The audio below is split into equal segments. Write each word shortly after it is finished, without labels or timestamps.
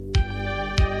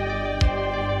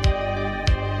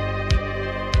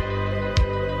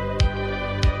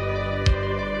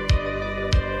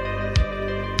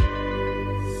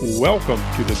Welcome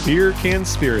to the Beer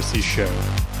Conspiracy Show.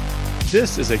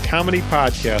 This is a comedy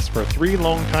podcast where three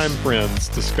longtime friends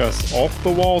discuss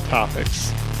off-the-wall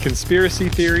topics, conspiracy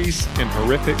theories, and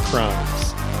horrific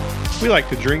crimes. We like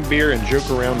to drink beer and joke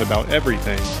around about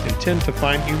everything and tend to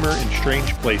find humor in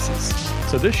strange places,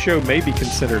 so this show may be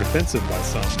considered offensive by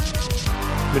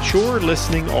some. Mature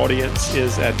listening audience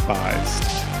is advised.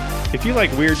 If you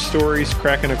like weird stories,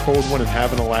 cracking a cold one, and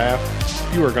having a laugh,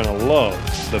 you are going to love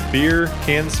the Beer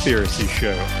Conspiracy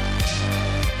Show.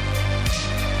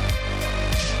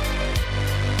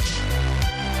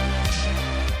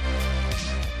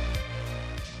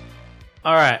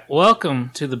 All right,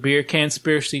 welcome to the Beer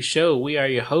Conspiracy Show. We are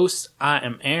your hosts. I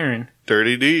am Aaron.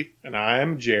 Dirty D. And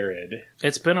I'm Jared.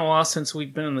 It's been a while since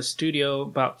we've been in the studio.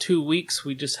 About 2 weeks.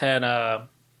 We just had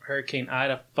Hurricane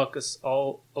Ida fuck us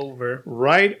all over.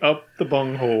 Right up the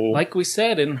bunghole. Like we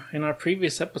said in our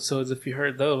previous episodes, if you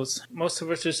heard those, most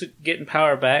of us are just getting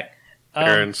power back.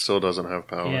 Aaron still doesn't have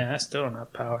power. Yeah, I still don't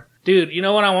have power. Dude, you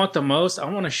know what I want the most? I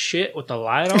want to shit with the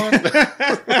light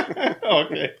on.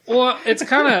 Okay. Well, it's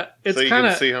kind of... So you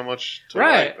can see how much to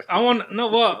right. wipe. I want to know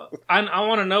I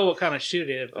want to know what kind of shit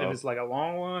it is. If it's like a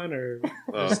long one or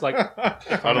just like...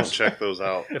 I don't check those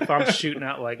out. If I'm shooting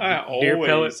out like I deer always,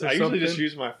 pellets or I something. usually just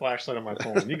use my flashlight on my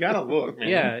phone. You gotta look, man.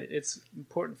 Yeah, it's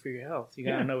important for your health. You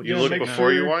gotta know what You you're look shooting before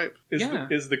at. you wipe?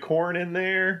 Is the corn in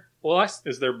there? Well,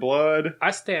 Is there blood?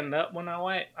 I stand up when I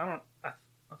wipe.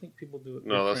 I think people do it.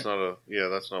 No,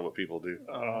 different. that's not what people do.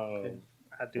 Okay.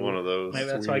 I do One it. of those. Maybe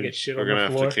that's why I get shit We're on going the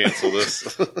to floor. have to cancel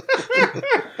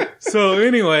this. So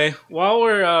anyway, while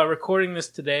we're recording this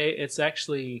today, it's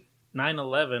actually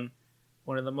 9/11,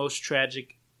 one of the most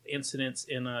tragic incidents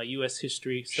in U.S.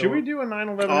 history. So, Should we do a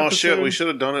 9/11 Oh, episode? shit. We should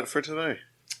have done it for today.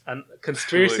 a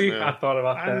conspiracy? Too late now. I thought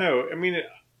about that. I know. I mean,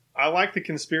 I like the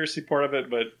conspiracy part of it,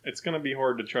 but it's going to be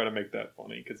hard to try to make that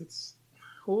funny because it's...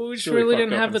 Well, we just really really fucked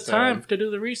didn't up have the and sad. time to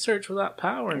do the research without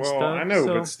power and Well, stuff. I know,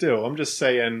 so but still, I'm just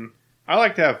saying, I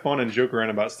like to have fun and joke around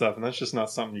about stuff, and that's just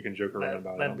not something you can joke around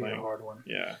about. I that'd don't be a think. hard one.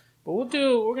 Yeah. But we're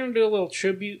gonna do a little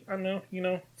tribute. I know,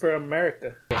 for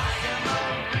America.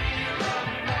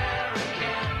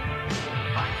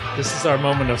 This is our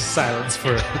moment of silence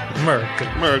for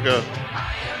America. America.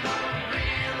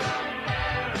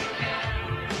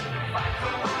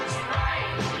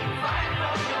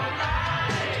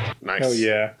 Nice. Hell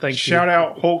yeah. Thank you. Shout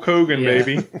out Hulk Hogan, Yeah,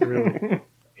 baby. really.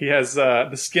 He has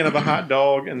the skin of a hot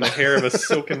dog and the hair of a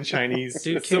silken Chinese.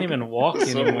 Dude can't even walk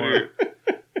So anymore. weird.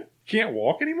 Can't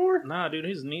walk anymore? Nah, dude,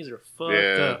 his knees are fucked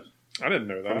Yeah. up. I didn't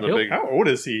know that. From the big- How old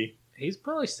is he? He's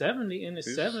probably 70 in his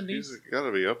He's 70s. He's got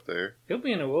to be up there. He'll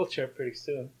be in a wheelchair pretty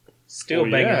soon. Still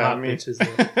Well, banging yeah, hot I mean- bitches.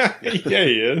 Though. Yeah,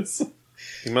 he is.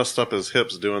 He messed up his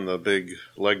hips doing the big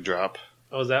leg drop.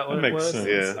 Oh, is that what That it makes was? sense.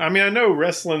 Yeah. I mean, I know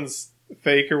wrestling's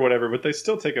fake or whatever, but they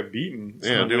still take a beating.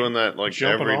 Yeah, doing that like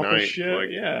jumping every off and night. shit. Like,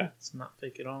 Yeah. It's not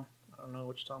fake at all. I don't know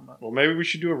what you're talking about. Well, maybe we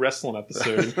should do a wrestling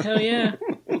episode. Hell yeah.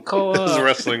 We'll call, Is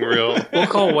wrestling real? we'll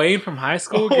call Wayne from high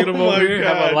school, get him Oh over my here,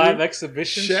 have God, a live dude.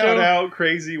 exhibition Shout show. out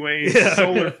Crazy Wayne, Yeah.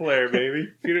 Solar Flare,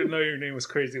 baby. If you didn't know your name was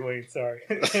Crazy Wayne, sorry.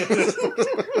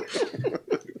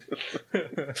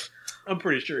 I'm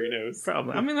pretty sure he knows.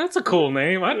 Probably. I mean, that's a cool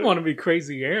name. I'd want to be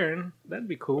Crazy Aaron. That'd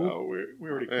be cool. Oh, we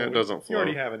already. Yeah, it called doesn't You flow.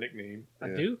 already have a nickname. I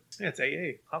yeah. do? Yeah, it's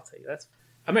AA. I'll tell you.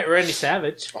 I met Randy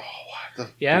Savage. Oh, what?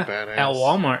 Yeah, Badass. at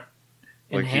Walmart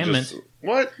in Like you Hammond. just-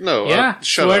 what? No. Yeah,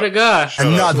 shut swear up. to God. Shut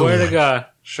up. Another Swear one. to God.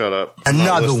 Shut up. I'm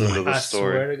not Another listening one. to I this swear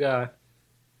story. to God.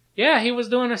 Yeah, he was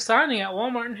doing a signing at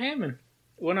Walmart in Hammond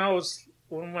when I was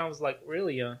like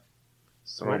really young. I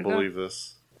Swear don't to God. believe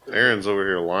this. Aaron's over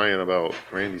here lying about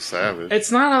Randy Savage.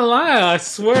 It's not a lie. I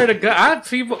swear to God.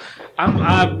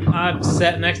 I've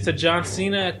sat next to John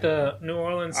Cena at the New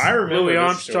Orleans I remember Louis this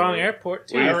Armstrong story. Airport What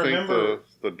too. do you I think remember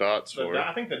the dots for?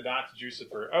 I think the dot's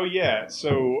Jucifer. Oh yeah.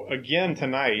 So again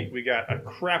tonight we got a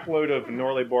crap load of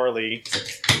Norley Barley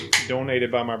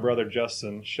donated by my brother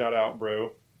Justin. Shout out,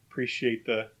 bro. Appreciate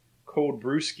the cold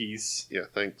brewskis. Yeah,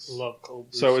 thanks. Love cold.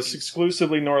 So it's brewskis.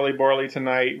 exclusively Norley Barley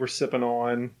tonight. We're sipping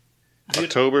on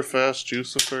Oktoberfest,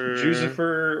 Jucifer.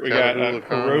 Jucifer. We got Catahoula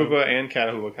Common. Corova and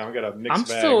Catahoula Common. We got a mixed I'm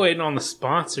bag. still waiting on the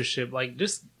sponsorship. Like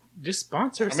just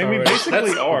sponsor us. I mean, we already. basically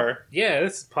That's- are. Yeah,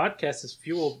 this podcast is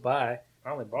fueled by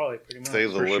Norley Barley, pretty much.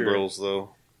 Save the For sure. liberals,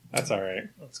 though. That's all right.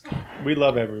 Let's go. We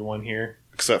love everyone here.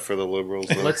 Except for the liberals,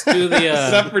 though. Let's do the.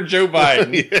 Except for Joe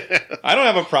Biden. yeah. I don't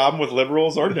have a problem with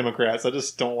liberals or Democrats. I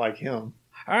just don't like him.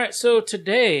 All right, so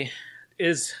today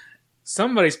is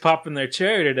somebody's popping their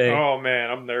cherry today. Oh, man,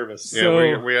 I'm nervous. Yeah,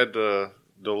 So- we had to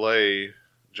delay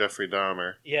Jeffrey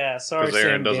Dahmer Yeah, sorry, because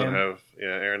Aaron Sam doesn't Gam. have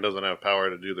Aaron doesn't have power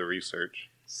to do the research.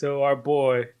 So our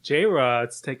boy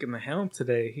J-Rod's taking the helm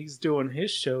today. He's doing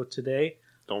his show today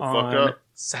Don't on fuck up.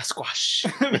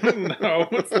 Sasquatch. No,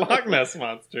 it's Loch Ness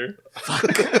Monster.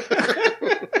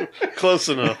 Close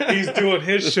enough. He's doing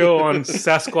his show on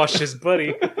Sasquatch's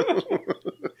buddy.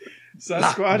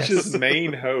 Sasquatch's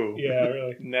main hoe. Yeah,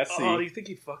 really. Nessie. Oh, do you think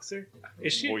he fucks her?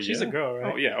 Is she? Well, She's yeah. a girl,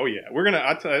 right? Oh yeah. We're gonna.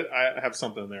 I have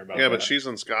something there about. Yeah, that. but she's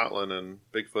in Scotland and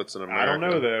Bigfoot's in America. I don't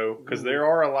know though, because there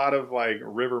are a lot of like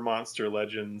river monster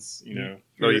legends. You know.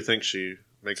 Oh, you think she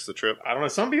makes the trip? I don't know.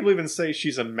 Some people even say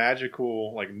she's a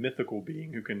magical, like mythical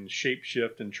being who can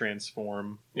shapeshift and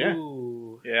transform. Yeah.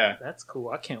 Ooh, Yeah. that's cool.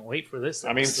 I can't wait for this. I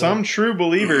mean, episode. some true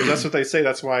believers. That's what they say.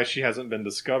 That's why she hasn't been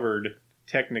discovered.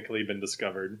 Technically, been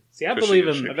discovered. See, I Because believe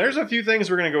she in. gets There's a few things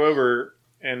we're gonna go over,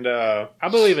 and I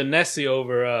believe in Nessie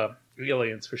over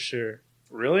aliens for sure.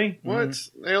 really. What?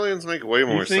 Aliens make way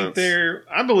more You think sense. they're?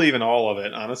 I believe in all of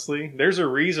it. Honestly, there's a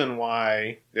reason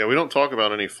why. Yeah, we don't talk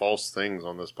about any false things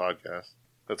on this podcast.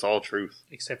 That's all truth,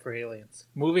 Except for aliens.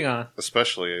 Moving on.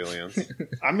 especially aliens.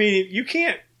 I mean, you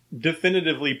can't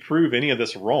definitively prove any of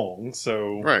this wrong.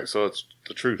 So Right, so it's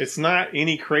the truth. it's not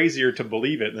any crazier to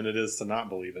believe it than it is to not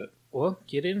believe it. Well,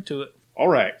 get into it. All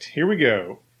right, here we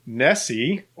go.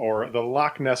 Nessie, or the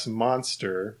Loch Ness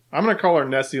Monster. I'm going to call her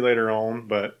Nessie later on,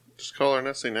 but Just call her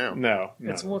Nessie now. no.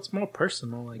 It's more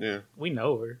personal. Like Yeah. we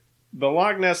know her. The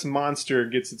Loch Ness Monster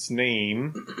gets its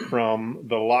name from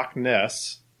the Loch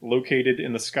Ness, located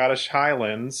in the Scottish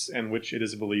Highlands, and which it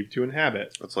is believed to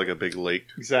inhabit. It's like a big lake.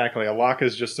 Exactly. A loch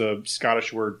is just a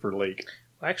Scottish word for lake.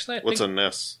 Actually, I What's think a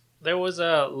Ness? there was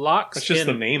a lock. That's just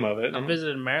the name of it. I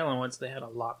visited Maryland once. They had a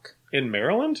lock. In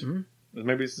Maryland? Mhm.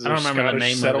 Maybe this is I a don't remember the Scottish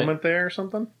name of settlement there or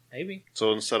something? Maybe.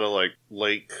 So instead of like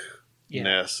Lake Yeah.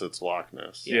 Ness, it's Loch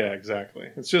Ness. Yeah. Exactly.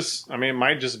 It's just, I mean, it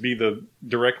might just be the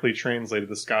directly translated,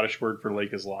 the Scottish word for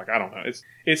lake is loch. I don't know.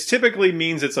 It's typically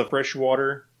means it's a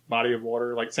freshwater body of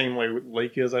water, like same way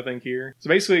lake is, I think, here. So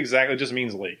basically, exactly, it just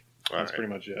means lake. That's Alright.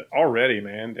 pretty much it. Already,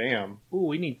 man. Damn. Ooh,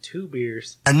 we need 2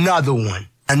 beers. Another one.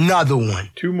 Another one.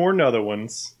 2 more another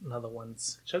ones. Another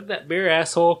one's. Chug that beer,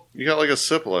 asshole. You got like a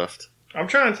sip left. I'm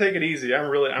trying to take it easy.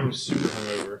 I'm super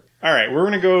hungover. All right, we're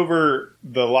going to go over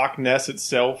the Loch Ness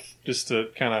itself just to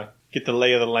kind of get the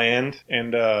lay of the land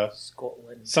and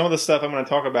Scotland. some of the stuff I'm going to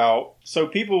talk about. So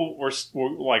people were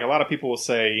like, a lot of people will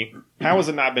say, how has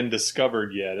it not been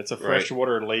discovered yet? It's a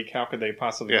freshwater lake. How could they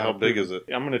possibly? Yeah, how not big prove is it?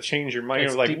 I'm going to change your mind.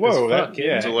 It's You're like, deep whoa, as that, fuck,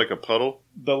 yeah. Is it like a puddle?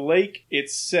 The lake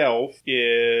itself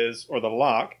is, or the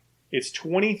loch, it's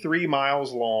 23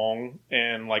 miles long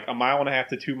and like 1.5 miles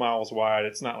to 2 miles wide.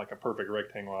 It's not like a perfect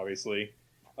rectangle, obviously.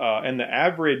 And the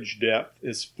average depth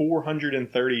is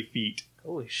 430 feet.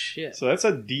 Holy shit. So that's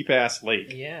a deep ass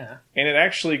lake. Yeah. And it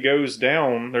actually goes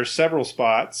down, there's several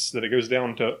spots that it goes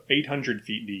down to 800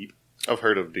 feet deep. I've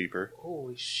heard of deeper.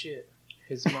 Holy shit.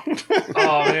 His mom.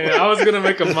 Oh, man. I was going to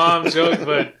make a mom joke,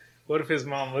 but what if his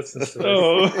mom listens to this?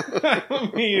 Oh,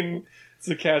 I mean, it's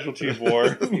a casualty of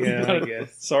war. Yeah, I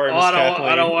guess. Sorry, Oh, Miss I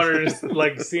Kathleen. don't want her to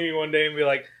like see me one day and be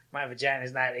like, my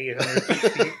vagina's not 800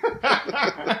 feet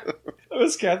deep.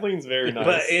 Miss Kathleen's very nice.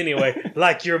 But anyway,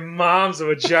 like your mom's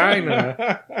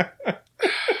vagina.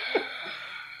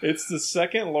 It's the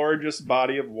second largest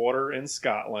body of water in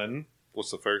Scotland. What's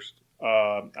the first?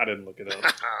 I didn't look it up.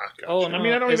 Gotcha. Oh, no. I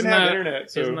mean, I don't even Isn't have that- internet.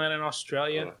 So Isn't that in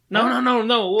Australia?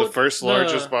 No. The first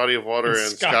largest body of water in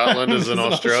Scotland is in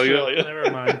Australia. Never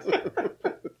mind.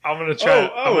 I'm gonna try.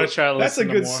 I'm gonna try to That's a listen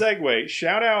good to more. segue.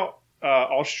 Shout out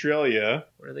Australia.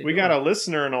 What are they We doing? got a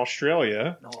listener in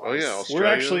Australia. Oh, yeah, We're Australia.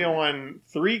 actually on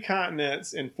 3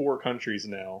 continents in 4 countries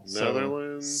now. So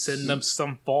Netherlands. Send them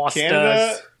some Boston.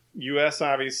 Canada, U.S.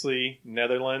 obviously,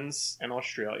 Netherlands, and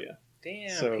Australia. Damn,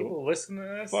 So- people listen to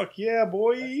this. Fuck yeah,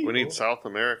 boy! We need South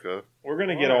America We're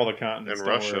gonna get all the continents. And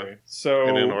don't Russia. worry. So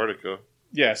and Antarctica.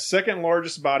 yeah, second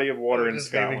largest body of water in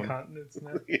Just naming Scotland. continents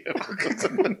now.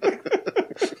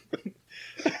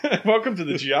 Welcome to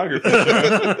the geography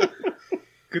show.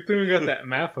 Good thing we got that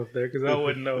map up there because I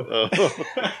wouldn't know.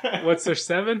 Oh, What's there?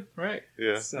 7, right?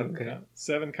 yeah. 7, Okay.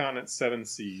 7 continents, 7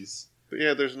 seas. But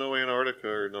yeah, there's no Antarctica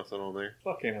or nothing on there.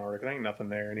 Fuck Antarctica. There ain't nothing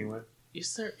there anyway.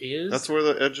 Yes, there is. That's where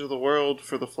the edge of the world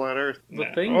for the flat Earth. the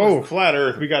thing. Oh, Was, flat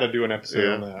Earth. We got to do an episode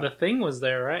Yeah. on that. the thing was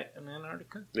there, right? In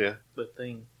Antarctica. Yeah. The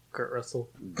thing. Kurt Russell.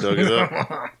 Dug it up.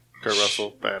 Kurt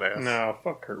Russell, badass. No,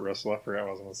 fuck Kurt Russell. I forgot what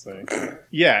I was going to say.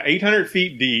 Yeah, 800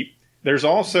 feet deep. There's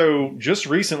also, just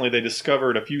recently, they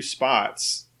discovered a few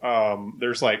spots.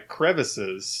 There's like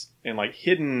crevices and like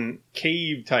hidden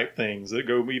cave type things that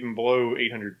go even below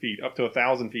 800 feet, up to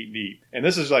 1,000 feet deep. And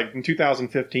this is like in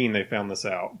 2015 they found this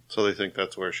out. So they think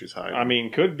that's where she's hiding. I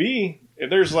mean, could be.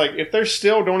 if there's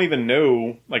still don't even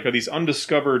know, like, are these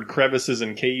undiscovered crevices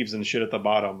and caves and shit at the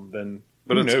bottom, then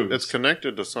But who knows? it's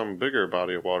connected to some bigger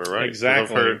body of water, right? 'Cause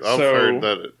Exactly. I've heard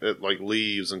that it like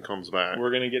leaves and comes back.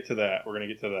 We're gonna get to that.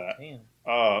 Damn.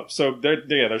 So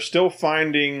they're still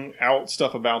finding out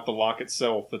stuff about the loch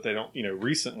itself that they don't,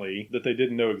 recently that they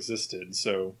didn't know existed.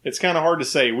 So it's kind of hard to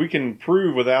say. We can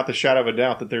prove without the shadow of a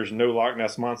doubt that there's no Loch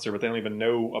Ness monster, but they don't even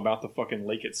know about the fucking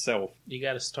lake itself. You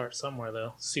got to start somewhere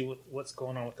though. See what's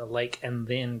going on with the lake, and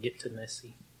then get to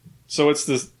Nessie. So it's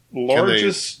the Can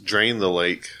largest. they drain the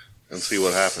lake and see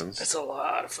what happens? That's a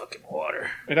lot of fucking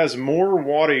water. It has more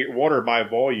water by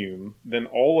volume than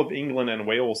all of England and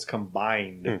Wales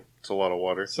combined. It's a lot of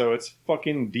water. So it's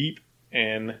fucking deep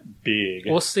and big.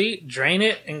 We'll see. Drain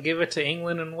it and give it to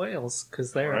England and Wales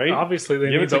because they're Right? obviously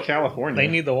they Give need it to California. They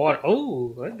need the water.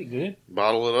 Oh, that'd be good.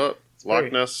 Bottle it up.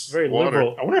 Loch Ness Very water.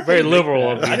 liberal. I wonder if Very they make liberal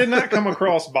that. of you. I did not come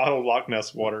across bottled Loch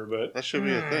Ness water, but That should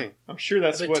be a thing. I'm sure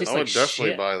that's But it what. tastes I would like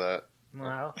definitely shit. buy that.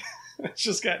 Wow. It's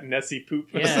just got Nessie poop.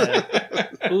 Yeah.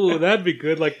 Ooh, that'd be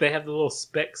good. Like they have the little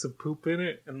specks of poop in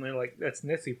it, and they're like, "That's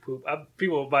Nessie poop."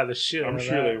 People would buy the shit. I'm out of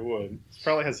sure they that. would. It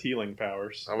probably has healing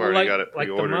powers. I've already like, got it like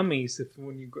the pre-ordered. mummies. If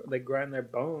they grind their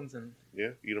bones and Yeah,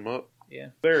 eat them up.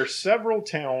 There are several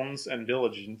towns and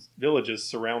villages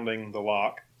surrounding the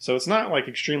loch, so it's not like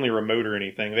extremely remote or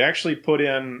anything. They actually put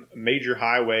in a major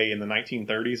highway in the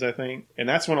 1930s, I think, and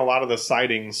that's when a lot of the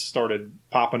sightings started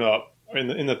popping up in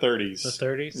the 30s. the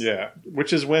 30s. Yeah,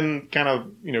 which is when kind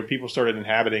of people started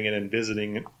inhabiting it and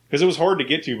visiting it because it was hard to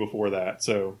get to before that.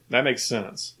 So that makes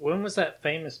sense. When was that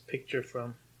famous picture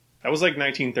from? That was like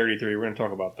 1933. We're going to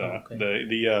talk about that. Oh, okay.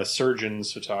 The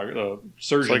surgeon's photography, It's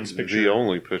surgeon's like picture. the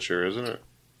only picture, isn't it?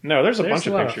 No, there's a There's bunch a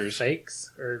of lot pictures.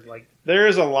 fakes or like. There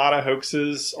is a lot of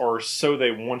hoaxes, or so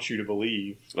they want you to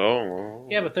believe. Oh, well,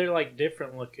 Yeah, but they're like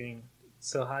different looking.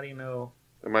 So how do you know?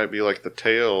 it might be like the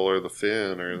tail or the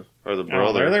fin or the I don't know.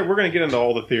 brother. We're going to get into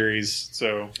all the theories.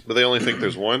 So, But they only think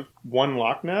there's one. one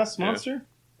Loch Ness Yeah. monster?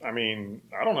 I mean,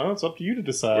 I don't know. It's up to you to Where'd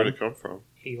decide. it come from?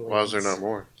 Aliens. Why is there not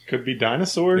more? Could be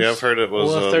dinosaurs. Yeah, I've heard it was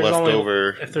Well, if a there's leftover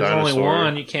If there's dinosaur. only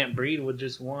one, you can't breed with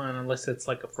just one unless it's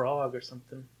like a frog or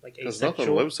something like Because asexual.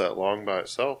 nothing lives that long by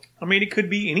itself. I mean, it could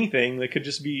be anything. It could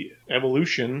just be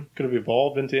evolution. Could have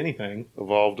evolved into anything.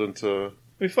 Evolved into...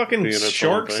 I mean, fucking Being its own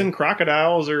sharks thing. and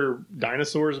crocodiles are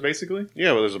dinosaurs, basically.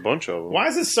 Yeah, but there's a bunch of them. Why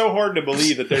is it so hard to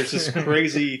believe that there's this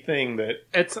crazy thing that...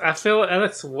 I feel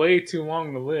that's way too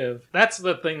long to live. That's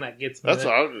the thing that gets me. That's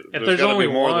there's there's got to only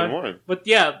be more one- than one. But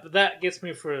yeah, that gets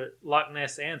me for Loch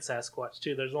Ness and Sasquatch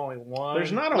too. There's only one.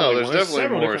 There's not No, only there's one. There's definitely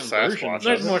several more different versions Sasquatch. of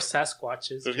There's it. more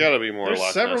Sasquatches. There's got to be more There's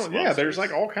Loch several. Ness Yeah, there's monsters.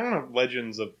 like all kind of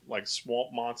legends of like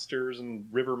swamp monsters and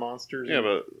river monsters. Yeah,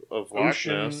 but of Loch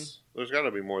Ocean. Ness, there's got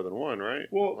to be more than one, right?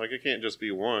 Well- like it can't just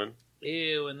be one.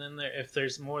 Ew, and then if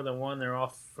there's more than one, they're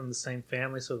all from the same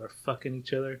family, so they're fucking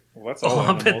each other. Well, that's Oh, all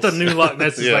I bet animals. the new Loch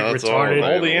Ness is Yeah, like that's all retarded. of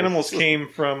All the animals. animals came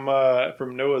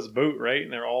from Noah's boat, right?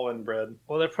 And they're all inbred.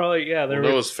 Well, they're probably they're Well,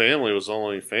 Noah's family was the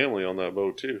only family on that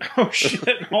boat too. Oh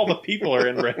shit! All the people are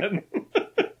inbred.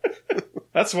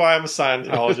 That's why I'm a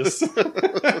Scientologist.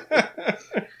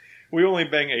 We only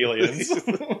bang aliens. It's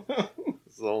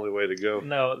the only way to go.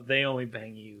 no, they only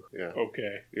bang you. Yeah,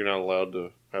 Okay, you're not allowed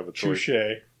to have a choice.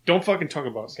 touche. Don't fucking talk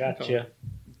about Scientology. Gotcha.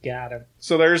 Got him.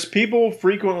 So there's people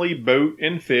frequently boat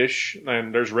and fish,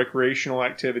 and there's recreational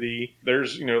activity.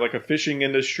 There's like a fishing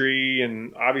industry,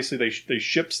 and obviously they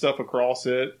ship stuff across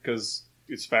it because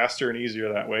it's faster and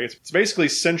easier that way. It's basically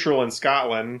central in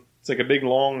Scotland. It's like a big,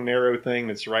 long, narrow thing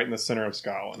that's right in the center of Do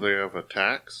Scotland. they have a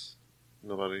tax?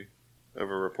 Nobody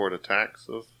ever report a tax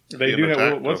of. They being do have.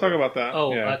 attacked? We'll talk Okay. about that.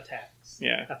 Oh, yeah. a tax.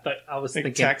 Yeah. I was Think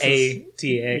thinking taxes. ATX.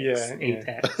 Yeah, yeah. A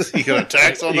tax. You got a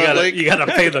tax on you that gotta, lake? You gotta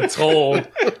pay the toll to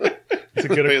get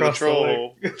Pay the across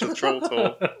troll. It's a troll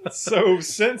toll. So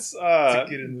since to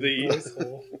get in the the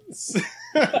hole.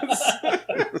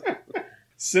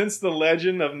 since the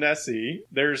legend of Nessie,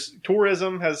 there's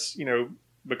tourism has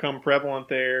become prevalent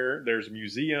there. There's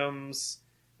museums.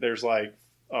 There's like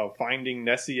finding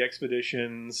Nessie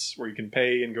expeditions where you can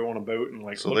pay and go on a boat and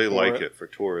So look they for like it for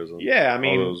tourism. Yeah, I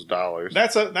mean all those dollars.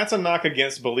 that's a knock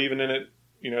against believing in it.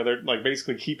 They're like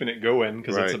basically keeping it going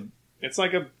because Right. it's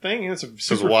like a thing. And it's a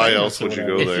super why famous else or would you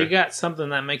whatever. go If there? you got something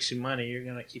that makes you money, you're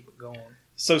gonna keep it going.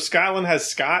 So Scotland has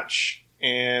Scotch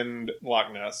and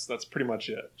Loch Ness. That's pretty much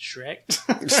it. Shrek.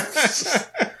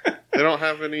 They don't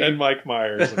have any. And Mike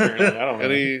Myers, apparently. I don't know.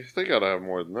 They gotta have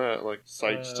more than that, like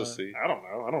sights to see. I don't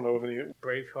know. I don't know if any.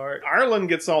 Braveheart. Ireland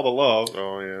gets all the love.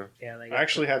 Oh yeah, Yeah, they I got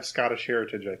actually have Scottish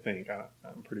heritage, I think.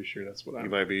 I'm pretty sure that's what you I'm.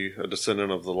 might be a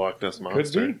descendant of the Loch Ness Could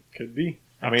monster. be. Could be.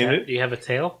 I mean, do you have a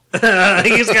tail? He's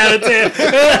got a tail.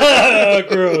 Oh,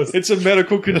 gross. it's a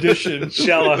medical condition.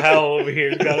 Shallow Hal over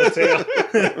here's got a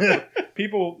tail.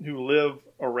 People who live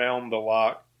around the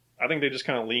lock, I think they just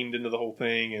kind of leaned into the whole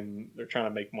thing and they're trying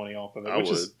to make money off of it. I would.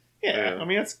 Yeah, Yeah. I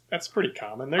mean that's pretty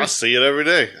common. I see it every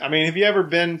day. I mean, have you ever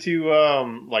been to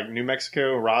like New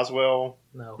Mexico, Roswell?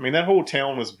 No. I mean, that whole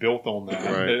town was built on that.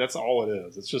 Right. That's all it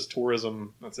is. It's just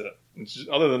tourism. That's it. It's just,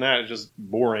 other than that, it's just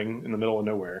boring in the middle of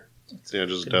nowhere. Yeah,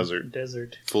 just desert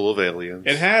Desert. full of aliens.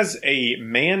 It has a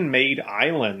man-made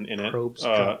island in it Probes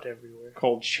dropped everywhere.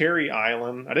 called Cherry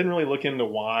Island. I didn't really look into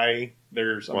why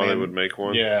there's. Why they would make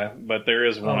one? Yeah, but there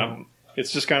is one. Oh.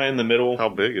 It's just kind of in the middle. How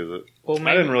big is it? Well, I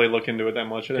maybe, didn't really look into it that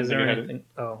much. I didn't is think there it had. anything?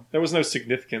 Oh, There was no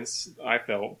significance. I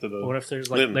felt to the. what if there's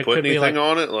They like didn't there put could be anything like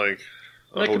on it, like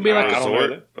a That could be like-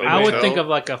 resort. I would hotel? think of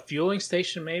like a fueling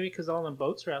station maybe because all the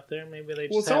boats are out there. Maybe they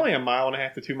just Well, it's have, only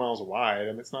 1.5 to 2 miles wide. I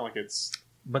mean, it's not like it's.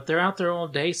 but they're out there all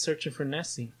day searching for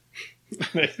Nessie.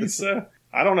 it's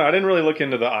I don't know. I didn't really look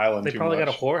into the island. They too probably much.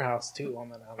 got a whorehouse too on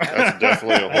that island. That's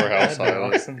definitely a whorehouse That'd be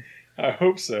island. awesome. I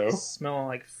hope so. Smelling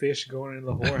like fish going into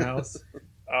the whorehouse.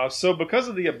 So because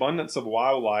of the abundance of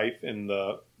wildlife and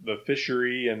the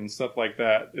fishery and stuff like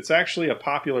that, it's actually a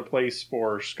popular place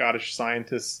for Scottish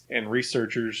scientists and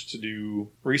researchers to do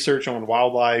research on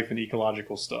wildlife and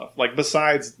ecological stuff. Like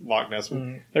besides Loch Ness,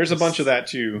 there's a bunch of that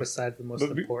too. Besides the most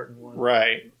But- important one.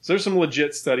 Right. So there's some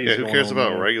legit studies Yeah, who going cares on about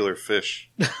there. regular fish?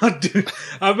 Dude,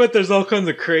 I bet there's all kinds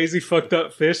of crazy fucked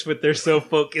up fish, but they're so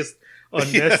focused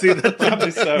on Nessie that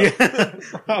Probably so. Yeah.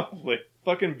 Probably.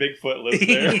 Fucking Bigfoot lives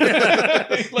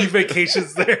there. He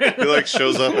vacations there. He like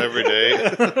shows up every day,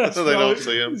 so they don't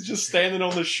see him. He's just standing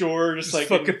on the shore, just like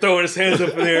fucking throwing his hands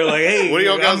up in the air like, hey, What are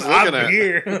y'all guys looking I'm at?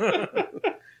 here.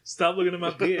 Stop looking at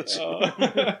my bitch.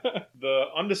 The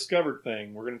undiscovered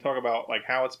thing, we're going to talk about like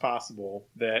how it's possible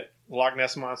that the Loch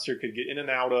Ness Monster could get in and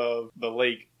out of the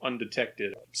lake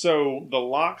undetected. So the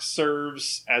loch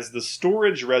serves as the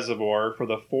storage reservoir for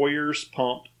the Foyers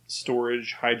Pump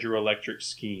Storage Hydroelectric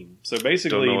Scheme. So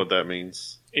basically, Don't know what that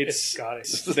means. It's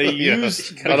Scottish. They Yeah.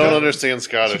 use I don't understand You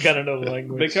Scottish. gotta know the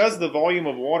language. because the volume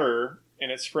of water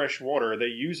and it's fresh water, they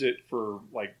use it for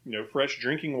like, fresh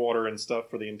drinking water and stuff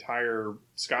for the entire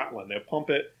Scotland. They pump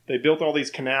it. They built all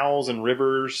these canals and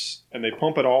rivers and they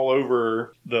pump it all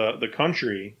over the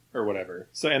country or whatever.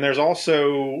 So, and there's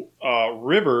also a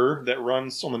river that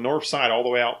runs on the north side all the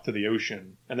way out to the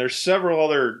ocean. And there's several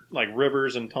other like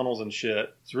rivers and tunnels and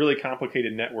shit. It's a really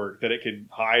complicated network that it could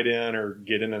hide in or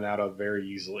get in and out of very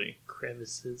easily.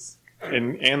 Crevices.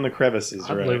 And the crevices,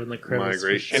 I right? live in the crevices.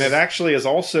 Migration. And it actually is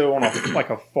also on a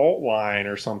like a fault line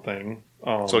or something.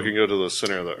 So it can go to the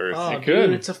center of the earth. Oh, It could.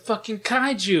 dude, it's a fucking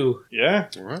kaiju. Yeah,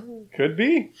 could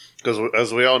be. Because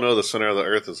as we all know, the center of the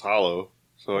earth is hollow.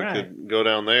 So Right. it could go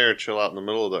down there, chill out in the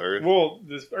middle of the earth. Well,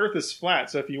 the Earth is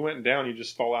flat, so if you went down, you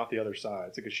just fall out the other side.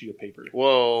 It's like a sheet of paper.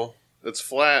 Well, it's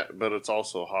flat, but it's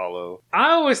also hollow.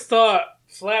 I always thought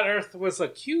flat Earth was a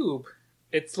cube.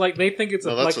 It's like they think it's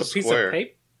No, like that's a a piece square. of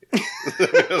paper.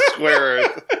 A square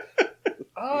earth.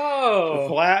 Oh,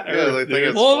 Flat Yeah, Earth. they think dude.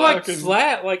 it's well, like Fucking-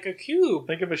 flat, like a cube.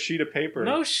 Think of a sheet of paper.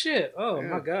 No shit. Oh Yeah.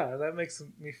 my god, that makes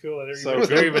me feel that So-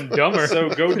 they're even dumber. So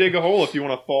go dig a hole if you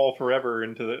want to fall forever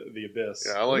into the abyss.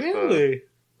 Yeah, I like really?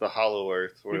 the hollow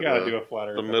earth. Where We gotta the, do a flat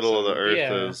Earth. the middle of the episode. earth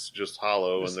Yeah. is just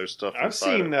hollow and there's stuff I've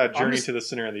inside seen it. Journey just- to the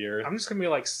Center of the Earth. I'm just gonna be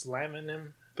like slamming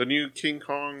him. The new King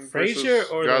Kong Frasier versus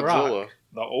or The Godzilla.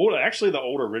 The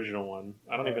old original one.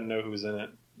 I don't even know who's in it.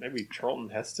 Maybe Charlton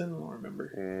Heston. I don't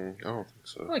remember. I don't think I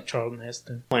so. like Charlton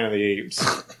Heston. Planet of the Apes.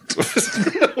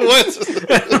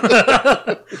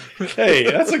 What? Hey,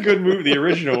 that's a good movie. The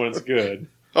original one's good.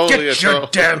 Oh, Get yeah, your Charles.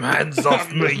 damn hands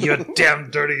off me, you damn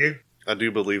dirty. I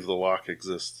do believe the lock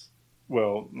exists.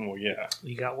 Well, yeah.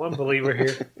 You got one believer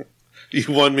here. You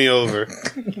won me over.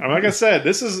 Like I said,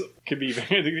 this could be you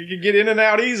could get in and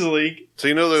out easily. So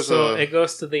you know there's So a it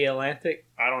goes to the Atlantic.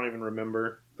 I don't even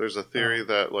remember. theory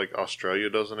that like Australia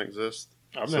doesn't exist.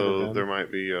 I've never So been. there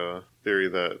might be a theory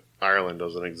that Ireland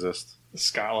doesn't exist.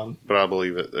 Scotland. But I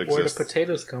believe it Where the exists.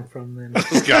 potatoes come from then?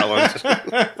 Scotland.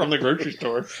 From the grocery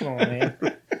store. Oh man.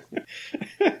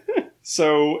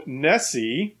 So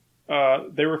Nessie,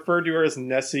 they refer to her as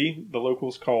Nessie. The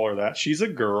locals call her that. She's a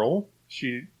girl.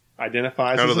 She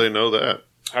identifies How do as they know that?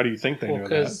 How do you think they Well, know that?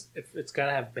 because if it's got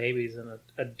to have babies, and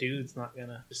a dude's not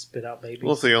gonna just spit out babies.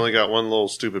 Well, if they only got one little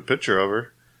stupid picture of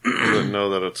her, you wouldn't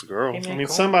know that it's a girl. Hey, man, I mean,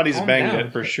 calm- somebody's calm banged down.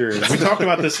 it for sure. We talked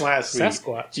about this last week.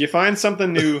 Sasquatch. You find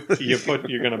something new,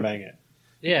 you're gonna bang it.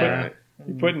 Yeah. Alright.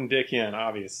 You're putting dick in,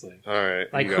 obviously. All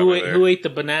right. Like you got who me ate, there. who ate the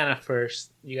banana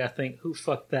first? You gotta think who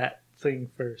fucked that thing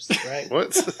first, right?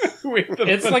 What?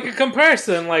 It's like a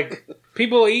comparison. Like,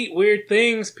 people eat weird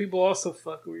things. People also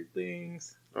fuck weird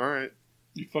things. All right.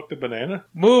 You fucked a banana?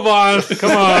 Move on.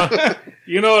 Come on.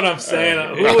 You know what I'm saying.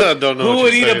 I don't know Who what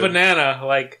would you're eat a saying. banana?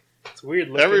 Like, it's weird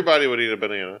looking. Everybody would eat a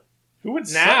banana. Who would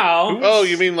Now? Suck, Oh,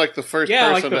 you mean like the first Yeah,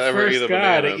 like person the to ever first eat a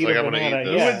guy banana? to It's eat like, a I'm going to banana, eat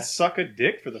who this. yeah. would suck a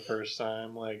dick for the first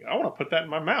time? Like, I want to put that in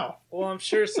my mouth. Well, I'm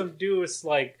sure some dude was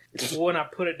like, well, when I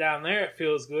put it down there, it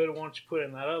feels good. Why don't you put it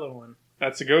in that other one?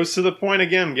 It goes to the point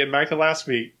again, getting back to last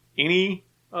week. Any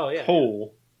Oh, yeah.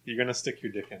 hole, you're going to stick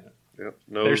your dick in it. Yep.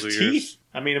 Nose There's ears. teeth.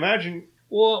 I mean, imagine.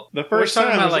 Well, The first we're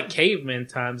talking time about was- like caveman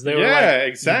times. They were Yeah, like,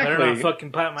 exactly. You better not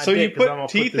fucking plant my So you dick because I'm put gonna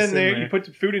teeth put this in there, you put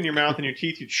the food in your mouth and your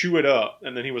teeth, you chew it up.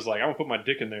 And then he was like, I'm going to put my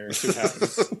dick in there and see what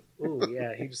happens. Ooh,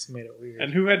 yeah, he just made it weird.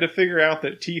 And who had to figure out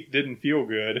that teeth didn't feel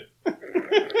good?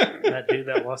 That dude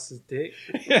that lost his dick.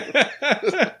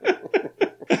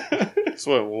 This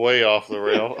went way off the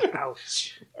rail.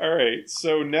 Ouch. All right,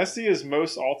 so Nessie is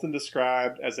most often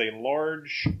described as a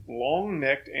large,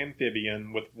 long-necked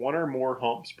amphibian with one or more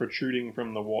humps protruding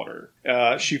from the water.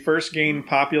 She first gained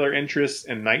popular interest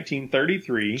in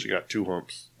 1933. She got 2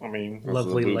 humps. I mean, Those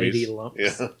Lovely are the lady boobies.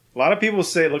 lumps. Yeah. a lot of people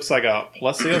say it looks like a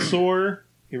plesiosaur.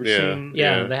 You ever Yeah. seen?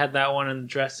 Yeah, Yeah. they had that one in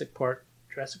Jurassic Park.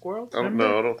 Jurassic World? Oh, remember?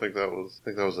 no, I don't think that was. I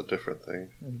think that was a different thing.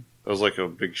 That was like a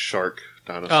big shark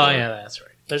dinosaur. Oh, yeah, that's right.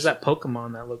 There's that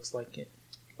Pokemon that looks like it.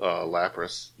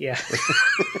 Lapras. Yeah.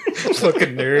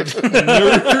 Fucking nerd.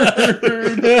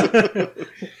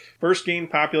 First gained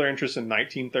popular interest in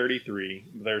 1933.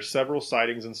 There's several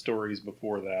sightings and stories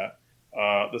before that.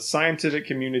 The scientific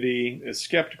community is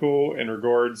skeptical and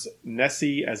regards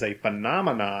Nessie as a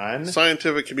phenomenon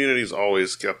Scientific community is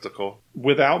always skeptical.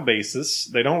 without basis.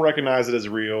 They don't recognize it as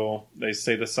real. They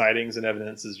say the sightings and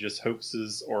evidence is just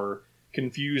hoaxes or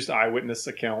confused eyewitness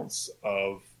accounts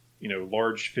of,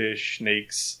 large fish,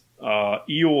 snakes.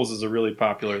 Eels is a really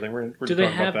popular thing. We're Do they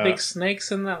talking have about that. big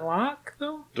snakes in that lock,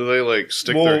 though? Do they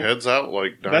stick Well, their heads out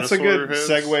like dinosaur That's a good heads?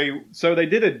 segue. So they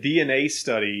did a DNA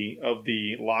study of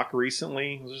the loch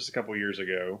recently. It was just a couple years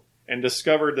ago, and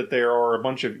discovered that there are a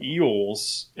bunch of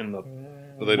eels in the.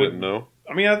 But they didn't know.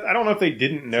 I mean, I don't know if they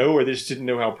didn't know or they just didn't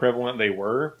know how prevalent they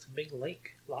were. It's a big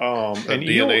lake. Lock. A And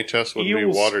DNA test would be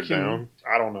eels watered can- down.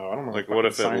 I don't know. Like, what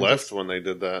if it left when they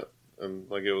did that and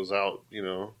it was out,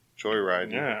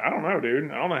 joyriding? Yeah, I don't know,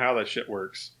 dude. I don't know how that shit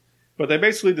works. But they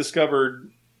basically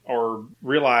discovered or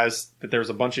realized that there's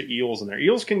a bunch of eels in there.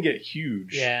 Eels can get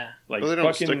huge. Yeah. Like But they don't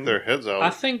fucking, stick their heads out. I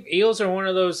think eels are one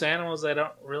of those animals I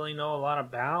don't really know a lot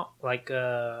about. Like,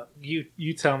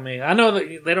 you tell me. I know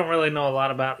that they don't really know a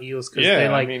lot about eels because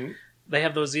they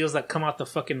have those eels that come out the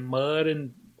fucking mud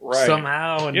and right.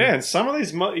 somehow. And Yeah, and some of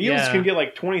these eels Yeah. can get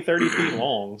like 20, 30 feet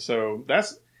long. So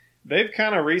they've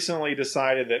kind of recently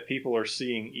decided that people are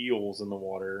seeing eels in the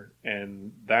water,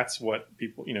 and that's what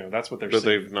people, that's what they're But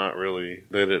seeing.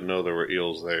 they didn't know there were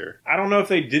eels there. I don't know if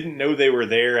they didn't know they were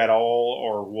there at all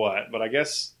or what, but I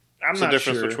guess I'm What's the not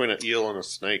difference sure. between an eel and a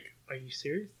snake? Are you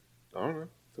serious? I don't know.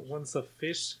 One's a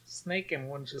fish snake and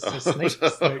one's just a snake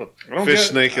snake. I don't Fish get-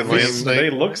 snake and I mean, land snake. They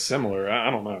look similar. I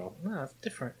don't know. No, it's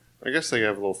different. I guess they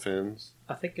have little fins.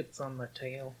 I think it's on their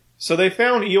tail. So they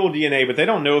found eel DNA, but they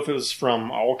don't know if it was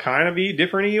from all kind of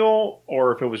different eel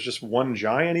or if it was just one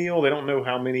giant eel. They don't know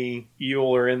how many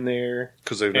eel are in there.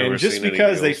 Because they've never And just seen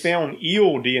because any they eels. found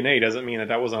eel DNA doesn't mean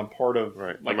that wasn't a part of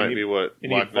Right. like that might any- be what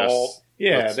any Loch Ness, evolved.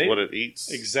 Yeah, that's they, what it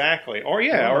eats. exactly. Or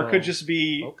or it could just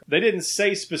be Okay. they didn't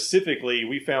say specifically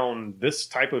we found this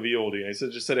type of eel DNA. So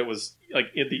it just said it was like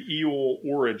at the eel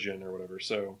origin or whatever.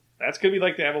 So that's could be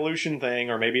like the evolution thing,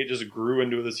 or maybe it just grew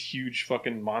into this huge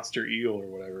fucking monster eel or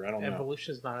whatever. I don't know.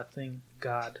 Evolution's not a thing.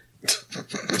 God.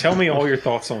 Tell me all your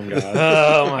thoughts on God.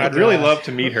 Oh my I'd really love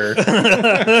to meet her.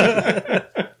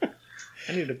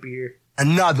 I need a beer.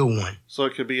 Another one. So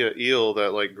it could be an eel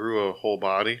that grew a whole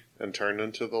body and turned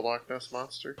into the Loch Ness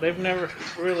monster. They've never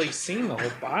really seen the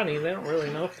whole body. They don't really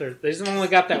know if they're. They just only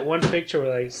got that one picture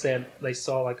where they said they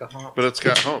saw like a hump. But it's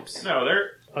got humps. No,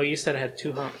 they're Oh, you said it had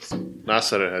 2 humps. I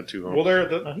said it had 2 humps. well, they're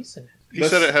the Oh, he said it. He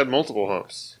said it had multiple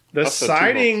humps. The I said 2 humps.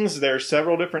 sightings, there's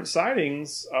several different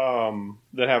sightings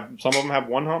that have, some of them have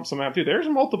 1 hump, some have 2. There's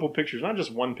multiple pictures, not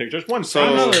just one picture. There's one So- I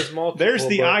know photo. there's multiple. There's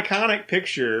the but- iconic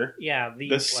picture, Yeah,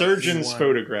 the surgeon's one.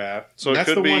 photograph. So And it that's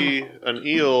could the be one. an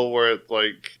eel where it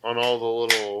on all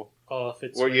the little Oh, if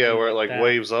it's where it like that,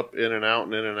 waves up in and out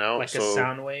and in and out. like so a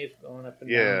sound wave going up and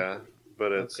down. yeah,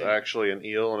 but it's Okay. actually an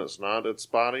eel and it's not its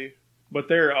body. But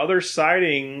there are other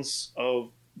sightings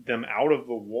of them out of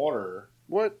the water.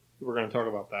 What? We're going to talk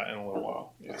about that in a little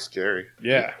while. That's scary.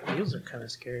 Eels are kind of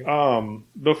scary.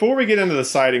 Before we get into the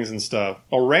sightings and stuff,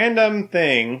 a random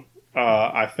thing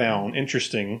I found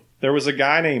interesting. There was a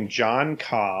guy named John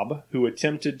Cobb who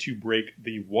attempted to break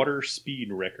the water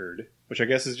speed record, which I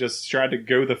guess is just tried to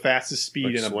go the fastest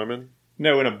speed in swimming. In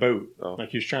a boat. Oh. Like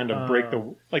he was trying to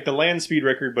break the land speed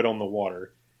record, but on the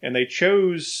water. And they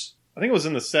chose, I think it was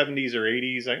in the 70s or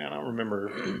 80s. I don't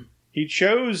remember. He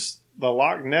chose the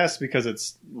Loch Ness because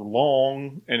it's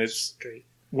long and it's straight.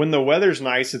 When the weather's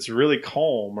nice, it's really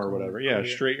calm or whatever. Yeah,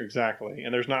 straight, exactly.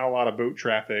 And there's not a lot of boat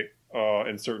traffic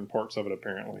in certain parts of it,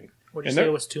 apparently. What did you say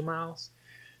it was 2 miles?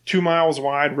 2 miles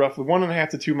wide, roughly 1.5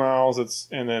 to 2 miles.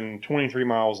 And then 23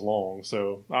 miles long.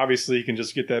 So obviously, you can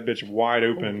just get that bitch wide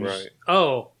open. Right.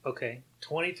 Oh, okay.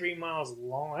 23 miles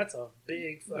long. That's a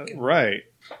big fucking. Right.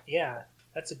 Yeah,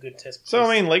 that's a good test place. So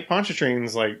I mean, Lake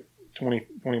Pontchartrain's like 20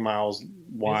 miles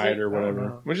wide or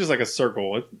whatever, which is like a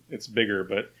circle. It's bigger,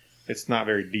 but it's not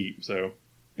very deep. So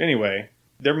anyway.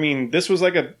 This was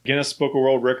like a Guinness Book of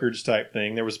World Records type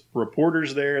thing. There was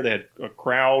reporters there. They had a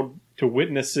crowd to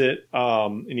witness it.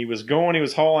 And he was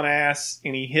hauling ass,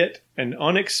 and he hit an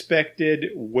unexpected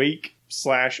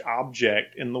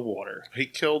wake/object in the water. He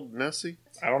killed Nessie?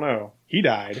 I don't know. He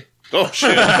died. Oh,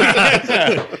 shit.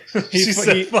 She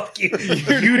said, fuck you.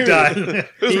 You died.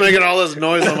 Who's making all this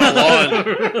noise on my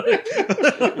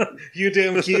lawn? You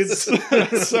damn kids.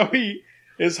 So he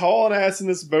is hauling ass in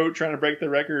this boat trying to break the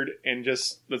record, and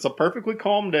it's a perfectly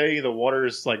calm day. The water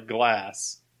is like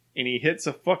glass, and he hits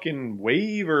a fucking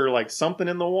wave or like something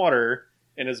in the water,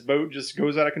 and his boat just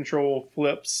goes out of control,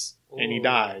 flips, and he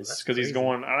dies because he's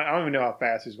going. I don't even know how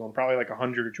fast he's going. Probably like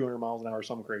 100 or 200 miles an hour, or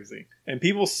something crazy. And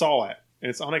people saw it, and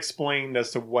it's unexplained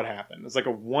as to what happened. It's like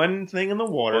a one thing in the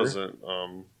water. Wasn't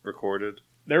recorded.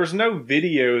 There was no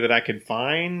video that I could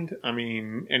find. I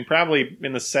mean, and probably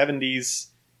in the 70s.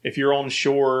 If you're on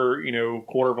shore,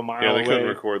 quarter of a mile away. Yeah, they couldn't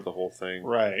record the whole thing.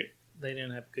 Right. They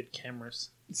didn't have good cameras.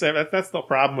 So that's the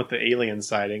problem with the alien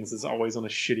sightings. It's always on a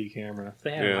shitty camera. If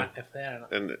they had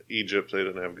in Egypt, they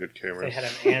didn't have good cameras. If they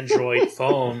had an Android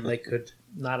phone, they could...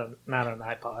 Not an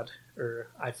iPod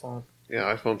or iPhone.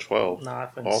 Yeah, iPhone 12. No,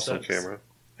 iPhone awesome sucks. camera.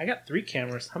 I got 3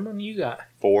 cameras. How many you got?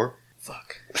 4.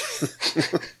 Fuck.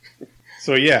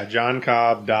 So yeah, John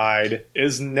Cobb died.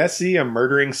 Is Nessie a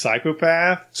murdering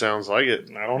psychopath? Sounds like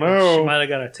it. I don't know. She might have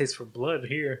got a taste for blood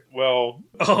here. Well...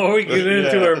 Oh, we get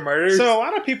into her murders? So a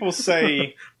lot of people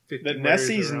say that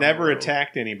Nessie's never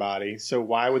attacked anybody, so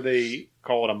why would they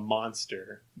call it a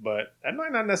monster? But that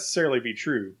might not necessarily be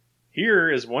true.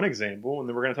 Here is one example, and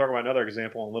then we're going to talk about another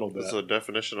example in a little bit. Does the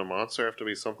definition of monster have to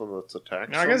be something that's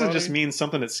attacked I guess it just means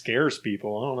something that scares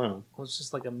people. I don't know. Well, it's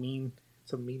just like a mean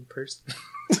person.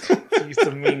 He's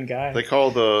a mean guy. They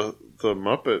call the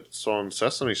Muppets on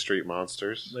Sesame Street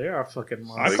monsters. They are fucking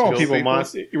monsters. I call people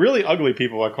monsters. Really ugly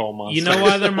people I call monsters. You know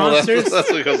why they're monsters? Well,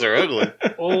 that's because they're ugly.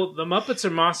 Well, the Muppets are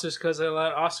monsters because they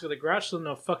let Oscar the Grouch live in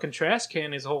a fucking trash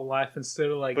can his whole life instead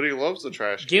of like... But he loves the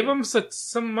trash can. Give him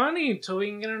some money until he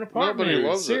can get an apartment. No, but he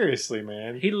loves Seriously,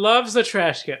 man. He loves the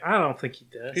trash can. I don't think he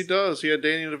does. He does. He had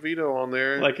Danny DeVito on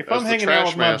there. Like, if I'm hanging out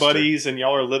with my buddies and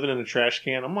y'all are living in a trash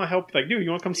can, I'm going to help. Like, dude,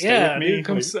 you want to come stay with me?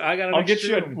 Dude, I'll get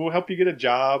you. We'll help you get a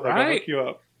job. Right? I'll hook you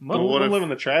up. Don't live in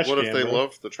the trash can. What if they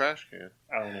love the trash can?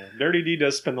 I don't know. Dirty D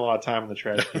does spend a lot of time in the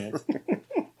trash can.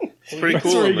 It's pretty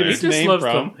cool. Where he just loves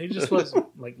them. He just loves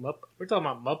like Muppets. We're talking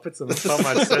about Muppets and we're talking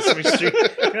about Sesame Street.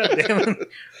 God damn it!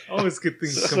 Always good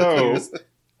things confused.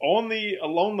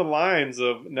 Along the lines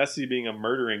of Nessie being a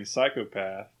murdering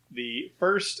psychopath, the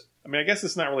first. I mean, I guess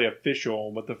it's not really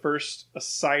official, but the first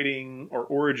sighting or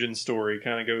origin story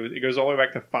kind of goes all the way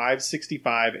back to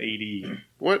 565 AD.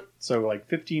 What? So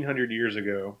like 1,500 years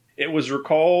ago. It was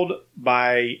recalled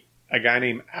by a guy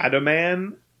named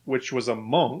Adaman, which was a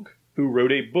monk who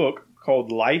wrote a book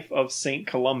called Life of St.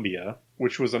 Columba,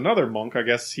 which was another monk. I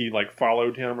guess he like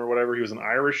followed him or whatever. He was an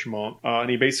Irish monk. And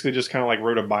he basically just kind of like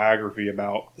wrote a biography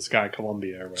about this guy Columba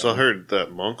or whatever. So I heard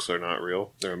that monks are not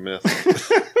real. They're a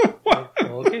myth.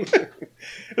 Okay.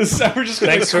 So we're just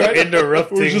going for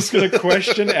interrupting. We're just going to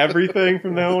question everything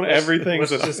from now on. Everything's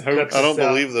just hoax. I don't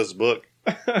believe this book.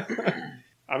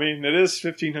 I mean, it is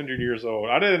 1,500 years old.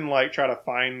 I didn't like try to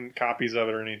find copies of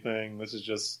it or anything. This is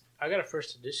just... I got a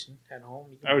first edition at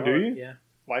home. Oh, do you? Yeah.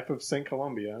 Life of St.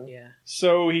 Columba. Yeah.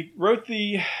 So he wrote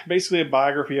basically a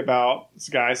biography about this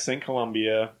guy, St.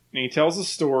 Columba, and he tells the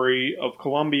story of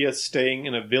Columba staying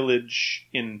in a village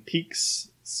in Peaks,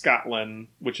 Scotland,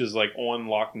 which is like on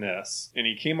Loch Ness. And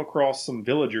he came across some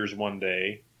villagers one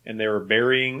day, and they were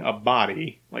burying a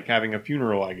body, like having a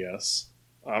funeral, I guess.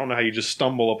 I don't know how you just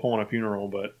stumble upon a funeral,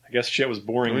 but I guess shit was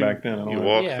boring back then. You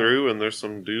walk through and there's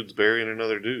some dudes burying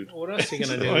another dude. What else are you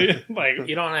going to do? Like,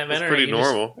 you don't have it's internet. pretty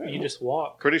normal. You just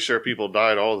walk. Pretty sure people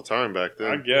died all the time back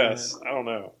then. I guess. I don't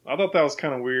know. I thought that was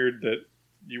kind of weird that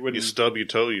you wouldn't... You stub your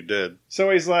toe, you dead. So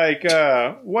he's like,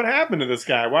 what happened to this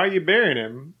guy? Why are you burying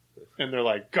him? And they're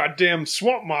like, goddamn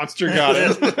swamp monster got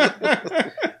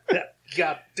him.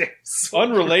 Goddamn.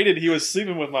 Unrelated, he was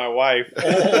sleeping with my wife.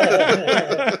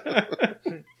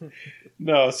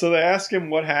 No, so they asked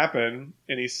him what happened,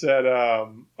 and he said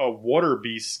a water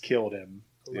beast killed him.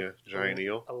 Yeah, giant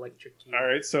eel. Electric eel. All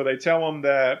right, so they tell him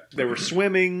that they were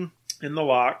swimming in the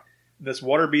loch. This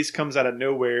water beast comes out of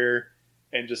nowhere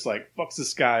and just like fucks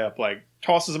this guy up, like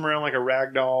tosses him around like a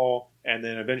rag doll, and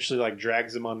then eventually like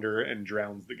drags him under and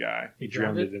drowns the guy. He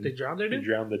drowned him? They drowned him? He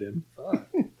drowned him. Fuck.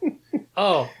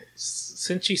 Oh,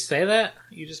 since you say that,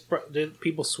 did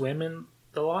people swim in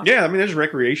the loch? Yeah, I mean, there's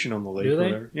recreation on the lake. Do they? Or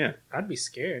whatever. Yeah. I'd be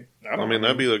scared. I mean,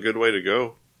 that'd be a good way to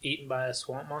go. Eaten by a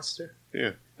swamp monster?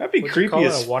 Yeah. That'd be Would you call creepy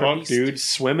it as a water fuck, beast? dude.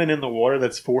 Swimming in the water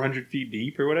that's 400 feet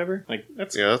deep or whatever. Like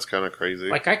that's kind of crazy.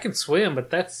 Like, I can swim, but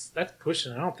that's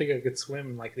pushing. I don't think I could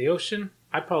swim in, like, the ocean.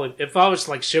 I probably, if I was,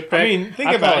 like, shipwrecked, I mean,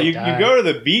 think about it. You go to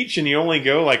the beach and you only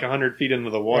go like 100 feet into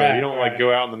the water. Right, you don't right. like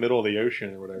go out in the middle of the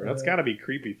ocean or whatever. That's Right. got to be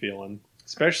creepy feeling,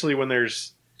 especially when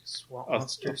there's swamp a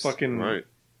monsters. fucking right.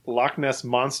 Loch Ness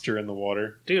monster in the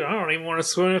water. Dude, I don't even want to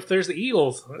swim if there's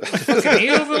eels. Fucking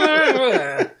eels in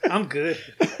there? I'm good.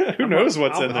 Who knows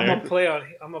what's in there? I'm gonna play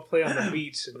on the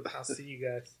beach, and I'll see you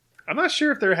guys. I'm not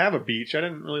sure if they have a beach. I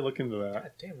didn't really look into that.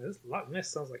 God damn, this Loch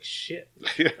Ness sounds like shit.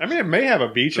 I mean, it may have a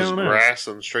beach. I Just don't know. grass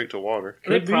and straight to water.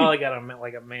 They Could be. probably got a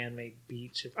man-made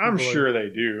beach. If I'm people sure are they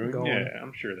do. going. Yeah,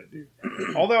 I'm sure they do.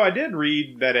 Although I did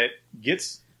read that it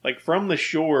gets like from the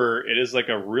shore, it is like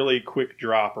a really quick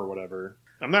drop or whatever.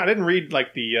 I didn't read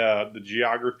like the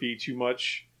geography too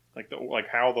much, like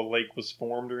how the lake was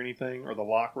formed or anything, or the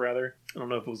loch rather. I don't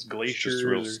know if it was It's glaciers. just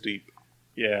real or, steep.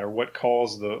 yeah, or what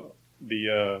caused the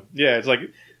yeah. It's like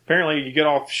apparently you get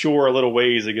offshore a little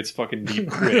ways, it gets fucking deep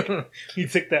quick. You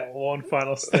took that one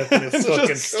final step and it's Just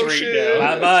fucking straight straight down.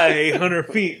 down. Bye-bye, 800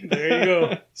 feet. There you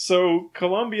go. So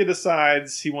Columbia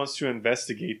decides he wants to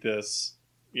investigate this,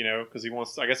 because he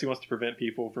wants to prevent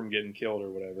people from getting killed or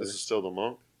whatever. This is still the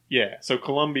monk? Yeah, so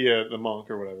Columbia, the monk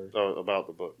or whatever. Oh, about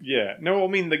the book. Yeah, no, I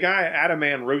mean the guy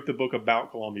Adaman wrote the book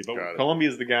about Columbia, but Got it.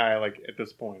 Columbia's the guy like at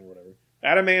this point or whatever.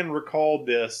 Adaman recalled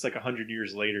this like 100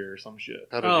 years later or some shit.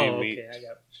 How did he meet? Okay, I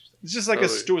got it. It's just like Oh,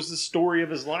 it was the story of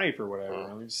his life or whatever. Oh.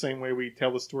 I mean, the same way we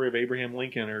tell the story of Abraham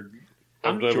Lincoln or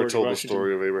I've never George told Washington. the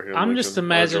story of Abraham I'm Lincoln just or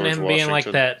imagining George him being like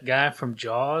Washington. that guy from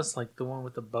Jaws, like the one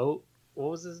with the boat.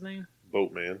 What was his name?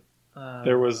 Boatman.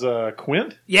 There was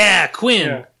Quint. Yeah, Quinn.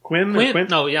 Yeah. Quinn. Quint?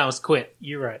 No, yeah, it was Quint.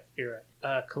 You're right.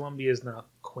 Columbia is not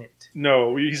Quint.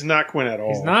 No, he's not Quinn at all.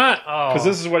 He's not? Oh. Because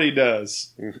this is what he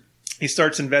does. He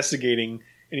starts investigating,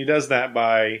 and he does that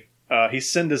by he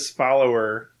sent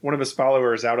one of his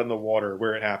followers out in the water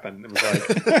where it happened. It was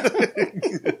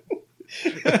like,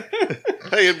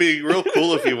 Hey, it'd be real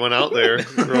cool if you went out there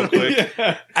real quick.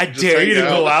 yeah. I Just dare you to hang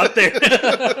go out. out there.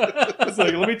 It's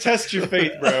like, let me test your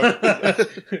faith, bro.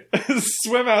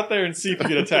 Swim out there and see if you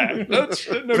get attacked. No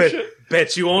shit.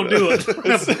 Bet you won't do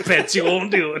it. Bet you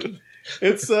won't do it.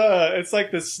 It's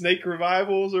like the snake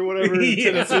revivals or whatever in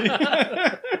Yeah.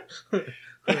 Tennessee.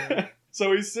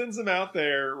 So he sends him out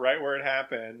there right where it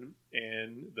happened,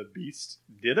 and the beast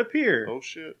did appear. Oh,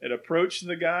 shit. It approached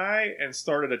the guy and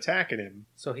started attacking him.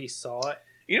 So he saw it.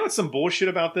 You know what's some bullshit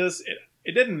about this?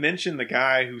 It didn't mention the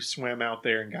guy who swam out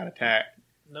there and got attacked.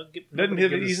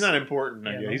 He's not important.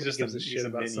 I Yeah, guess. He's just gives a he's shit a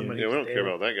about minion. somebody. Yeah, we don't care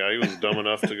about that guy. He was dumb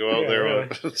enough to go out Yeah, there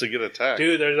really. to get attacked.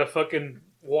 Dude, there's a fucking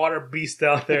water beast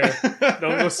out there.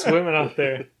 Don't go swimming out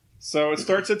there. So it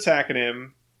starts attacking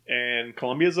him, and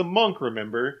Columbia's a monk,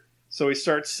 remember? So he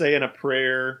starts saying a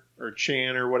prayer or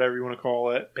chant or whatever you want to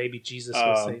call it, Baby Jesus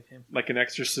will save him. like an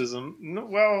exorcism. No,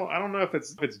 well, I don't know if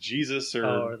it's Jesus or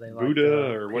Oh, are they like,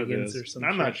 Buddha or what it pagans is. or some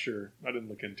I'm shit? not sure. I didn't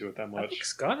look into it that I much. think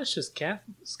Scottish is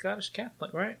Scottish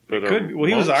Catholic, right? But, could be. Well,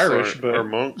 he was monks Irish, are- but- are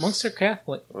monks. Monks are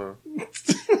Catholic. I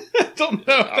don't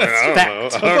know. I don't know. I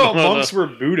thought monks were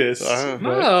Buddhists. but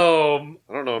No.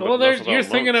 I don't know. Well, enough about you're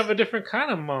thinking monks. of a different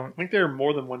kind of monk. I think there are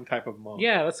more than one type of monk.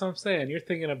 Yeah, that's what I'm saying. You're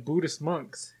thinking of Buddhist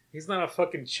monks. He's not a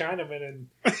fucking Chinaman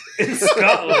in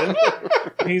Scotland.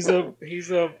 He's a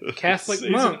Catholic He's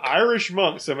monk. an Irish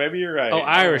monk, so maybe you're right. Oh,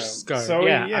 Irish So, Scar.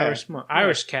 Yeah, yeah. Irish monk.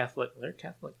 Irish Catholic. They're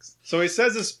Catholics. So he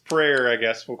says his prayer, I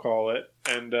guess we'll call it,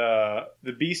 and the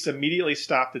beast immediately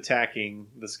stopped attacking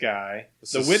this guy.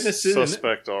 This The is witnesses,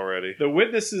 suspect already. the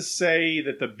witnesses say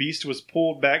that the beast was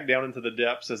pulled back down into the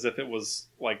depths as if it was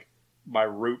like by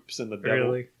ropes and the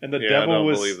devil. Really? And the I devil don't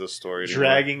was believe the story anymore.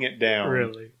 dragging it down.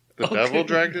 Really? The devil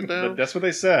dragged it down? That's what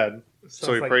they said.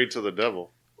 So he prayed to the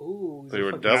devil. Ooh, They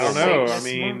were I devil don't know. monks. I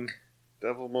mean,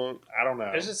 Devil monk. I don't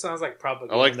know. It just sounds like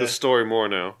propaganda. I like the story more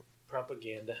now.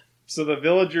 Propaganda. So the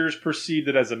villagers perceived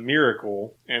it as a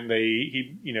miracle, and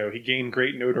he gained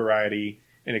great notoriety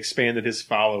and expanded his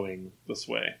following this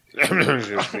way.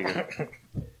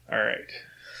 All right.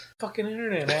 Fucking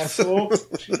internet, asshole.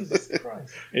 Jesus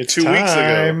Christ. It's 2 weeks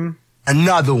ago.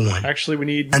 Another one. Actually, we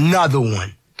need... Another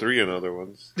one. 3 another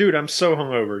ones. Dude, I'm so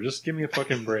hungover. Just give me a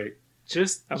fucking break.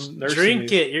 Just I'm nursing drink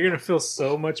these. it. You're going to feel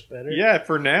so much better. Yeah,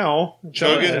 for now.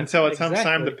 Chug it. Until it comes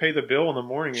time to Exactly. pay the bill in the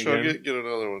morning Chug again. it, get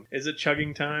another one. Is it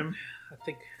chugging time? I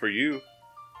think... For you.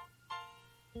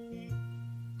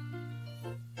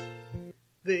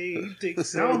 They dig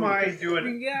How am I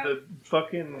doing Yeah. the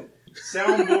fucking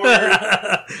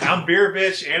soundboard? I'm beer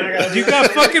bitch, and I got You got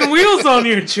fucking wheels on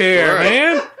your chair, Right.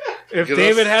 man. If Get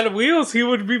David us- had wheels, he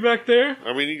would be back there.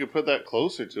 I mean, you could put that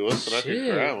closer to us, and I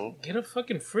could grab them. Get a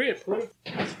fucking frit.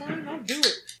 That's fine. I'll do it.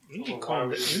 You need to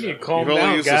calm, You've you need to calm You've only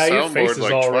down, used guy. the Your face soundboard is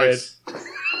like all twice.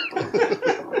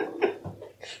 red.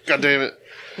 God damn it.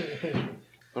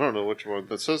 I don't know which one.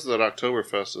 It says that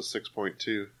Oktoberfest is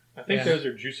 6.2. I think Yeah. those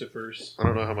are Juicifers. I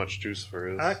don't know how much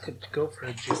Juicifer is. I could go for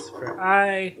a juice for. We're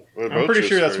I'm both pretty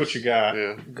sure that's Juicifers. what you got.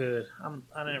 Yeah. Good.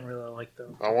 I didn't really like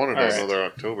them. I wanted All right. another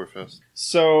Oktoberfest.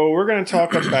 So we're going to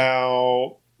talk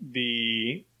about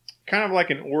the kind of like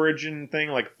an origin thing,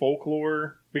 like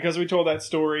folklore. Because we told that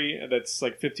story that's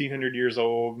like 1,500 years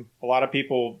old. A lot of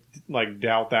people like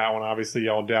doubt that one. Obviously,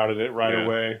 y'all doubted it right Yeah.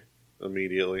 away.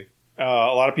 Immediately. A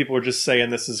lot of people are just saying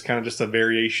this is kind of just a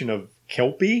variation of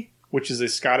Kelpie, which is a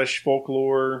Scottish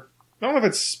folklore. I don't know if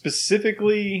it's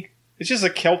specifically... It's just a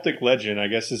Celtic legend. I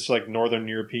guess it's like Northern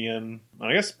European.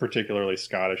 I guess particularly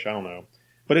Scottish. I don't know.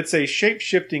 But it's a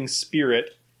shape-shifting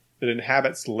spirit that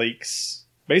inhabits lakes.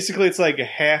 Basically, it's like a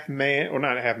half man... Or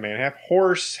not half man. Half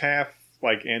horse, half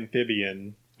like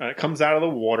amphibian. It comes out of the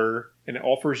water and it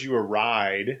offers you a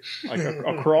ride like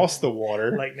across the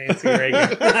water. Like Nancy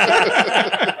Reagan.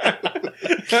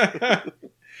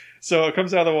 So it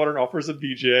comes out of the water and offers a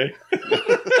BJ.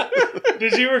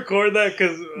 Did you record that?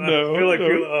 Because No, I feel like no.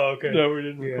 people. Oh, okay. No, we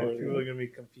didn't Yeah, record people are it. gonna be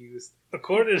confused.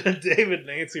 According to David,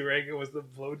 Nancy Reagan was the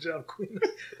blowjob queen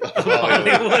of Oh,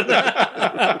 Hollywood.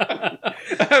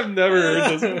 I've never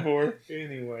heard this before. I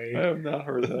Anyway, have not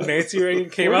heard that. Nancy Reagan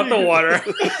came Where out do the you- water.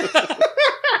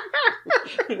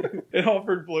 It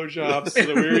offered blowjobs to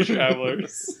the weary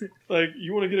travelers. Like,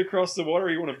 you want to get across the water or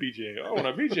you want a BJ? I want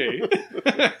a BJ.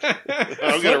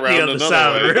 I'll get around the other another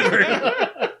side of the way.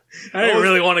 river. I didn't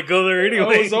really want to go there I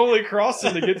anyway. was only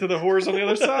crossing to get to the whores on the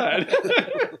other side.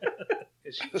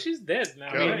 She's dead now.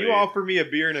 I mean, God. you offer me a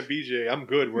beer and a BJ, I'm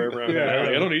good wherever I'm Yeah. at.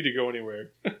 I don't need to go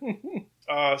anywhere.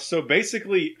 So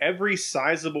basically, every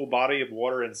sizable body of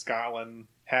water in Scotland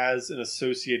has an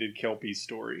associated Kelpie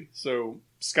story. So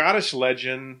Scottish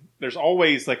legend, there's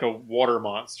always like a water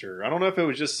monster. I don't know if it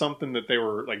was just something that they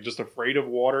were like just afraid of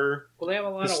water. Well, they have a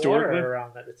lot of Historically? water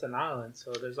around that. It's an island,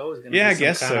 so there's always going to Yeah, be I some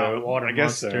guess kind so. of water I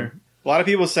guess monster. so. A lot of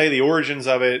people say the origins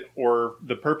of it or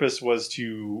the purpose was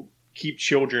to keep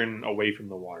children away from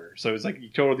the water. So it's like you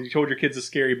told your kids a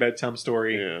scary bedtime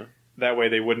story. Yeah. That way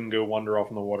they wouldn't go wander off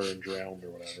in the water and drown or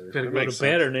whatever. Better That go to makes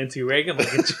bed sense. or Nancy Reagan will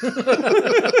get you.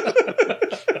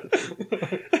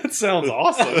 That sounds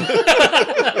awesome.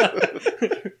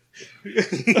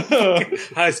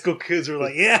 High school kids were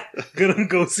like, yeah, gonna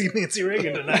go see Nancy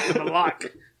Reagan tonight in the lock.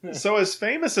 So as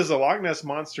famous as a Loch Ness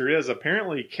Monster is,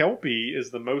 apparently Kelpie is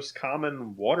the most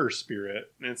common water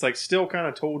spirit. And it's like still kind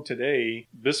of told today,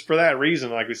 just for that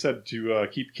reason, like we said, to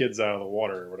keep kids out of the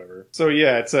water or whatever. So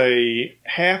yeah, it's a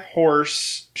half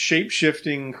horse,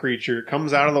 shape-shifting creature,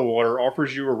 comes out of the water,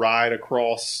 offers you a ride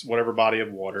across whatever body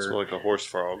of water. It's like a horse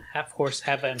frog. Half horse,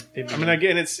 half amphibian. I mean,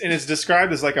 again, it's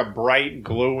described as like a bright,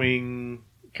 glowing,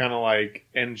 kind of like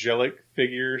angelic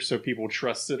figure, so people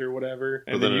trust it or whatever.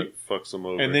 But then it fucks them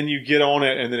over. And then you get on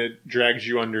it, and then it drags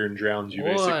you under and drowns you,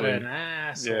 what basically. an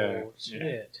asshole! Yeah.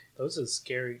 Shit, those are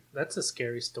scary. That's a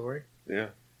scary story. Yeah.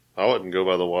 I wouldn't go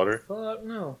by the water. Fuck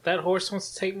no! That horse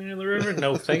wants to take me to the river.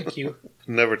 No, thank you.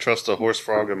 Never trust a horse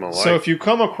frog in my life. So if you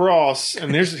come across,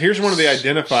 and here's one of the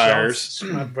identifiers.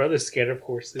 My brother's scared of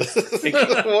horses.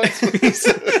 What?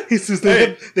 He says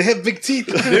they have big teeth,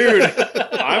 Dude,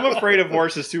 I'm afraid of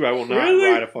horses too. I will not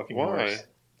Really? ride a fucking Why? horse.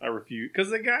 I refuse. Because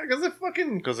they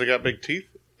fucking... Because they got big teeth?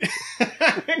 Because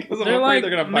I'm They're afraid like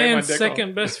they're going to bite my man's dick second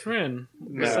off. best friend.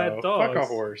 No, Beside dogs. fuck a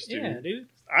horse, dude. Yeah, dude.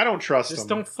 I don't trust Just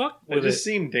them. don't fuck They with just it.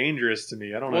 seem dangerous to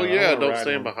me. I don't know. Well, I yeah, wanna don't ride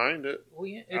stand one. behind it. Well,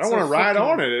 yeah, I don't want to ride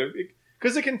on it.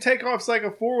 Because it can take off. It's like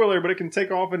a 4-wheeler, but it can take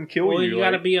off and kill you. Well, you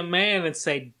got to be a man and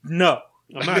say no.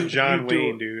 I'm not John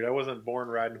Wayne, dude. I wasn't born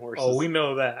riding horses. Oh, we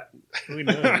know that. We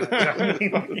know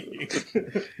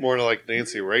that. More like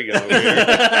Nancy Reagan over here.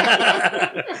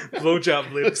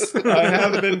 Blowjob lips. I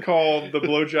have been called the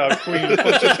blowjob queen.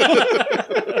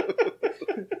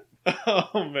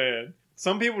 Oh, man.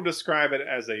 Some people describe it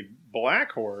as a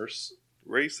black horse.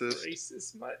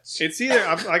 Racist much. It's either,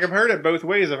 I've heard it both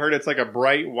ways. I've heard it's like a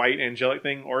bright, white, angelic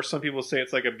thing, or some people say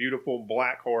it's like a beautiful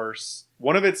black horse.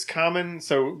 One of its common,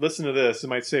 so listen to this, it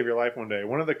might save your life one day.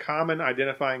 One of the common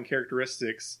identifying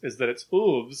characteristics is that its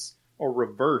hooves are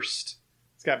reversed.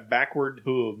 It's got backward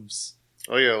hooves.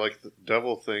 Oh, yeah, like the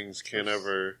devil things can't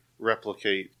ever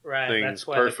replicate things that's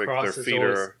why perfect. The cross their is feet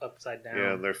always are upside down.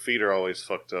 Yeah, their feet are always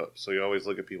fucked up. So you always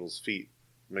look at people's feet.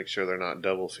 Make sure they're not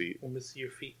devil feet. Let me see your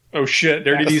feet. Oh shit,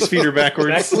 Dirty D's feet are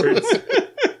backwards. Just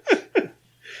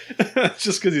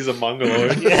because he's a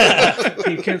mongoloid. Yeah,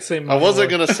 you can't say mongoloid. I wasn't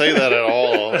going to say that at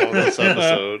all on this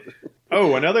episode.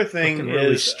 Oh, another thing is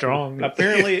really strong.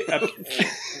 Apparently,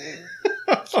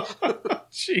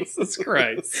 Jesus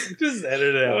Christ! Just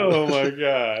edit it out. Oh my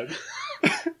god!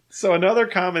 So another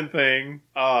common thing,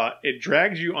 it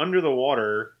drags you under the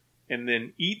water and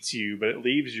then eats you, but it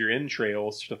leaves your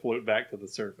entrails to float back to the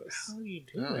surface. How do you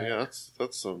do Oh, that? yeah,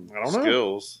 that's some I don't know.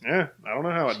 skills. Yeah, I don't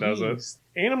know how it does it. Jeez.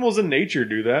 Animals in nature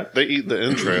do that. They eat the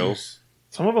entrails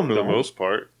Some of them for the don't. most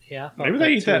part. Yeah, I thought Maybe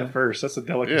they eat too. that first. That's a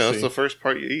delicacy. Yeah, that's the first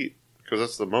part you eat because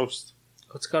that's the most.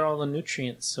 It's got all the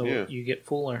nutrients, so Yeah. you get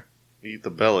fuller. You eat the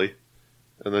belly,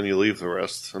 and then you leave the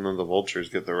rest, and then the vultures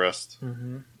get the rest.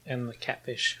 Mm-hmm. And the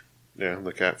catfish, Yeah,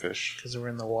 the catfish. because they're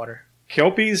in the water.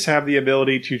 Kelpies have the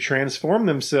ability to transform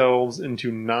themselves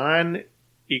into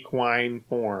non-equine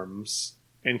forms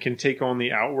and can take on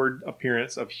the outward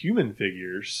appearance of human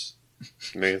figures.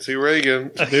 Nancy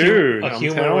Reagan Dude, a I'm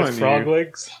human telling with frog you.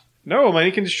 legs. No, man,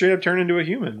 he can just straight up turn into a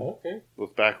human. Okay.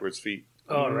 with backwards feet.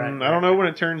 Oh, right. I don't know when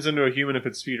it turns into a human if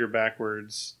its feet are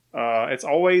backwards. It's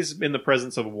always in the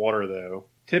presence of water, though.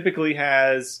 Typically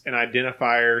has an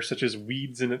identifier such as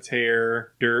weeds in its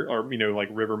hair, dirt, or like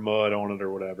river mud on it or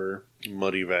whatever.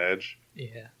 Muddy vag.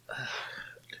 Yeah.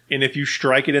 And if you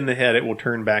strike it in the head, it will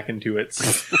turn back into its.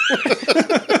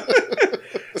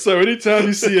 So anytime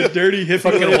you see a dirty hippie,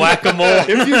 Fucking whack-a-mole.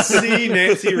 if you see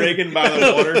Nancy Reagan by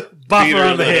the water, Bop Beat her her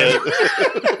on in the the head.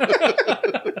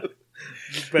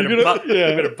 You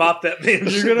better bop that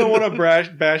bitch. you're gonna want to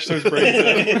bash those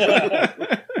brains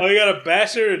out. Oh, you gotta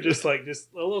bash her or just a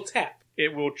little tap?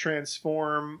 It will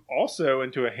transform also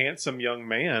into a handsome young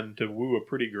man to woo a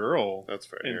pretty girl That's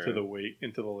fair. into the lake.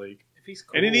 If he's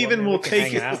cool, And it even will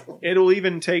take it'll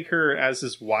even take her as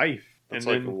his wife. That's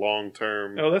and like then, long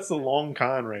term. oh, that's the long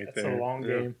con right That's there. a long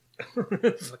Yeah. game.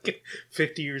 Fucking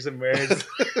 50 years of marriage.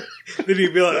 Then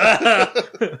he'd be like,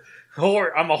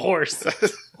 I'm a horse.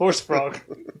 Horse frog.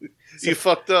 You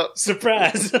fucked up.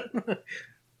 Surprise.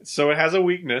 So it has a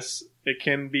weakness. It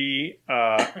can be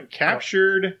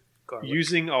captured Garlic.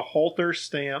 using a halter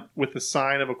stamp with the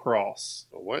sign of a cross.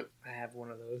 What? I have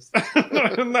one of those.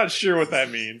 I'm not sure what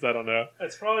that means. I don't know.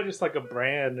 It's probably just like a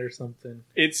brand or something.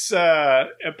 It's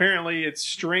apparently its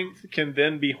strength can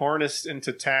then be harnessed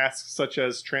into tasks such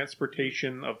as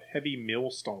transportation of heavy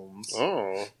millstones.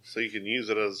 Oh, so you can use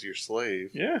it as your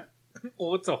slave. Yeah.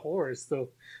 Well, it's a horse, so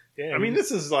yeah. I mean,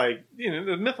 this is like,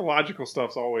 the mythological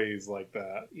stuff's always like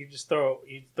that. you just throw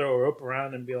a rope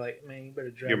around and be like, man, you better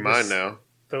drag. You're mine now.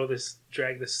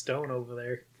 Drag this stone over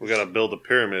there. We gotta build a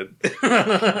pyramid.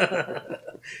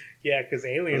 Yeah, because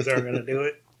aliens aren't going to do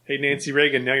it. Hey, Nancy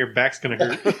Reagan, now your back's going to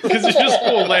hurt because you just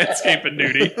pulled landscaping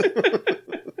duty.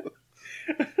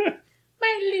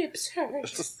 My lips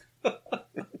hurt.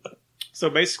 So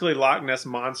basically, Loch Ness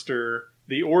Monster,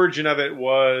 the origin of it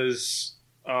was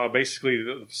basically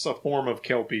a form of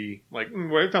Kelpie. Like,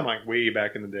 we're talking like way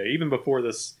back in the day, even before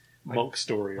this monk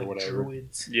story or Like whatever.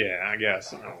 druids. Yeah, I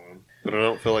guess. I don't know. But I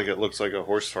don't feel like it looks like a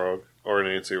horse frog or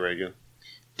Nancy Reagan.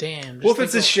 Damn. Well, if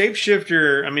just it's a think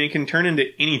shapeshifter, I mean, it can turn into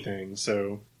anything,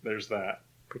 so there's that.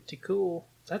 pretty cool.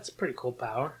 That's a pretty cool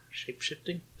power.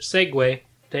 Shape-shifting. Segway.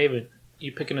 David,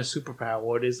 you picking a superpower.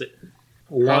 What is it?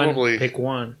 Probably- Pick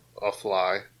one. A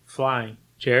fly. Flying.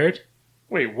 Jared?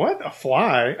 Wait, what? A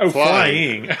fly? Oh,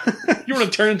 Flying. flying. You want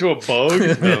to turn into a bug?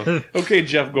 No. Okay,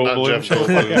 Jeff Goldblum. Not Jeff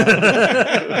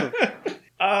Goldblum.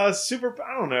 I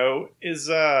don't know. Is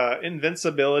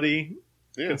invincibility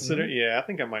Yeah. considered? Yeah, I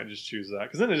think I might just choose that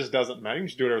because then it just doesn't matter. You can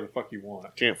just do whatever the fuck you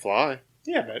want. Can't fly.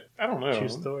 Yeah, but I don't know. True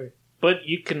story. But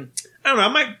you can... I don't know. I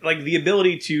might like the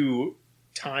ability to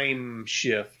time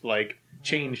shift. Like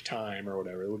change time or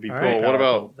whatever. It would be All pretty right. Well, what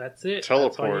powerful. about That's it.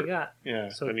 teleport? That's all you got. Yeah.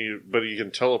 So but you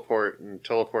can teleport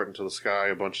into the sky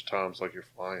a bunch of times like you're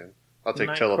flying. I'll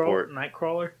take teleport.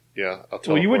 Nightcrawler. Yeah, I'll teleport.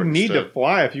 Well, you wouldn't need instead. to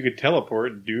fly if you could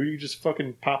teleport, dude. You just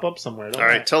fucking pop up somewhere. All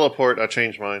right, teleport. I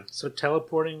changed mine. So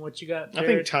teleporting, what you got, I Jared?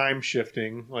 think time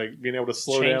shifting, like being able to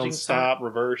slow Changing down, stop,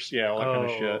 reverse, all that kind of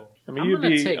Oh. shit. I mean, I'm you'd gonna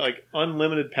be take- like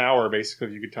unlimited power basically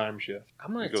if you could time shift.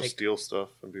 I'm going You to go take... steal stuff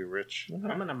and be rich. I'm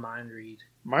going to mind read.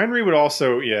 Mind read would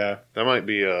also, That might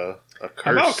be a curse.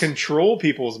 How about control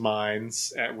people's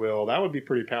minds at will? That would be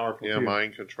pretty powerful. Yeah, too.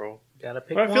 mind control. Got to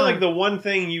pick But I one. feel like the one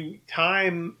thing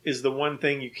time is the one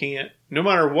thing you can't. No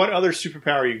matter what other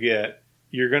superpower you get,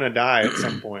 you're gonna die at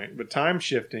some point. But time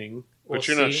shifting. But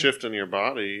you're not shifting your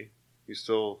body. You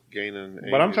still gaining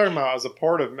age. But I'm talking about as a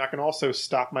part of. I can also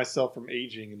stop myself from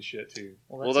aging and shit too.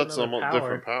 Well, that's a another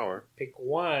different power. Pick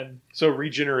one. So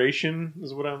regeneration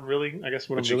is what I'm really. I guess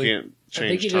what But I'm you really. can't I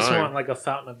think change you time. just want like a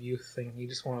fountain of youth thing. You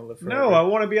just want to live forever. No, I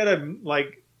want to be able to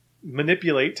like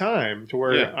manipulate time to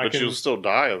where Yeah, I but can. you'll still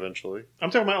die eventually.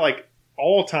 I'm talking about like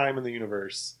all time in the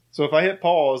universe. So if I hit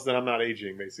pause, then I'm not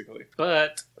aging, basically.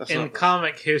 But That's in not-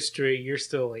 comic history, you're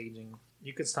still aging.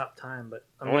 You can stop time, but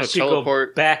wanna unless you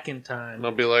teleport, go back in And time.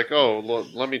 I'll be like, oh,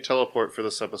 let me teleport for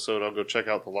this episode. I'll go check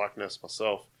out the Loch Ness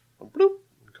myself. Bloop,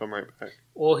 and come right back.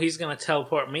 Well, he's going to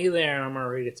teleport me there, and I'm going to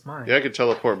read its mind. Yeah, I could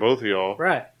teleport both of y'all.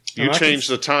 Right. You I changed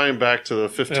the time back to the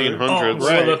 1500s. Oh,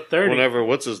 right. the 30. Whenever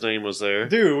what's his name was there.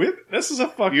 Dude, this is a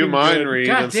fucking. You mind good- read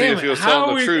God and see damn if it. he was How telling are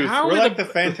the we- truth. how We're are like the- the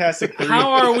Fantastic Three. How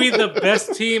are we the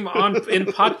best team in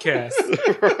podcast?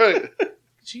 Right.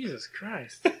 Jesus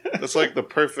Christ. That's like the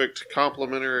perfect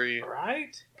complementary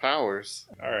Right? powers.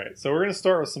 All right, so we're going to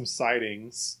start with some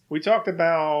sightings. We talked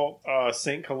about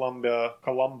St. Columba.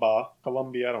 I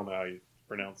don't know how you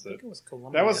pronounce I it. think it was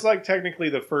Columbia. That was like technically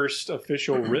the first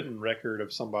official written record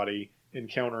of somebody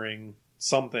encountering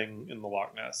something in the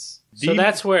Loch Ness. So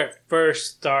that's where it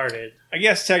first started. I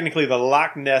guess technically the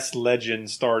Loch Ness legend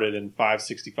started in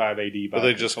 565 AD. But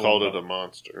they just called it a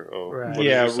monster. Oh, Right. what did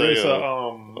Yeah, you say? it's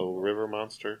a river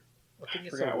monster? I think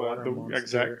it's forgot a what water the monster.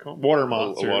 exact water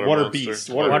monster, water water monster. beast,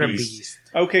 Water beast.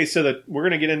 Okay, so we're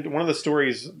going to get into one of the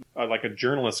stories, like a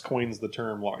journalist coins the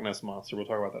term Loch Ness Monster. We'll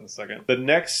talk about that in a second. The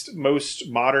next most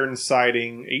modern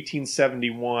sighting,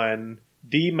 1871,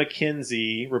 D.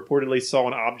 Mackenzie reportedly saw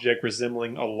an object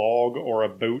resembling a log or a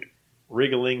boat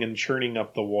wriggling and churning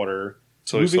up the water.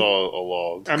 So he saw a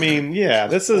log. I mean, yeah,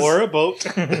 this is... Or a boat.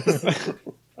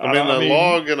 I mean, a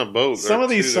log and a boat. Some are of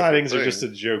these two different sightings are just a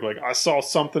things. joke. Like, I saw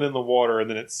something in the water and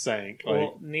then it sank. Like,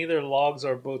 Well, neither logs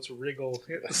or boats wriggle.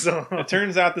 So it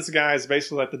turns out this guy is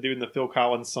basically like the dude in the Phil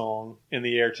Collins song "In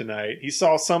the Air Tonight." He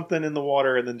saw something in the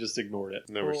water and then just ignored it.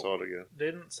 Never Well, saw it again.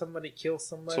 didn't somebody kill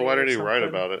somebody? So why did or he write something?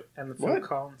 about it? And the What? Phil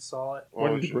Collins saw it. Why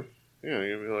What would did you? Yeah,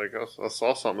 you'd be like, I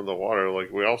saw something in the water.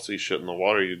 Like, we all see shit in the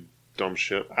water, you dumb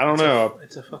shit. I don't know.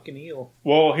 It's a fucking eel.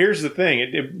 Well, here's the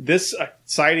thing: this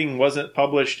sighting wasn't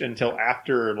published until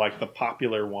after like the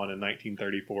popular one in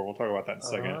 1934. We'll talk about that in a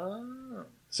second. Oh.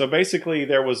 So basically,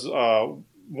 there was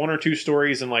one or two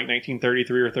stories in like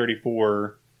 1933 or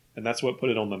 34, and that's what put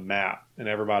it on the map, and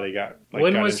everybody got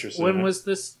When interested. in when it. was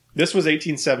this? This was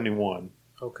 1871.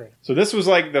 Okay. So this was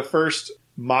like the first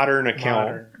modern account.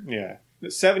 Modern. Yeah.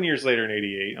 7 years later in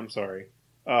 88, I'm sorry.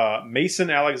 Mason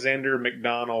Alexander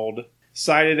McDonald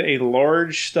sighted a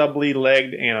large, stubbly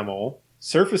legged animal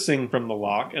surfacing from the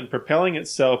loch and propelling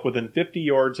itself within 50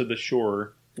 yards of the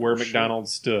shore where McDonald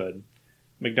stood.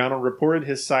 McDonald reported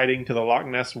his sighting to the Loch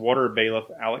Ness water bailiff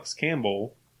Alex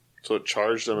Campbell. So it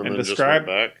charged him and And then describe- just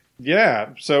went back? Yeah,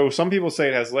 so some people say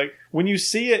it has legs. When you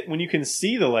see it, when you can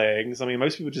see the legs, I mean,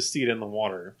 most people just see it in the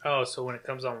water. Oh, so when it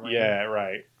comes on land. Yeah,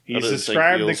 right. He's didn't think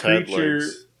described the eels had creature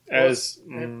legs. as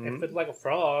If it's like a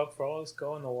frog, frogs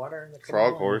go in the water and they come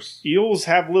Frog on. horse. eels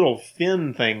have little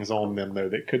fin things on them though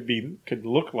that could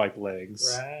look like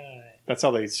legs. Right. That's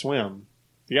how they swim.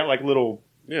 You got like little.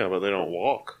 Yeah, but they don't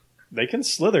walk. They can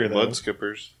slither though. Mud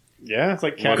skippers. Yeah, it's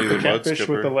like Muddy the mud catfish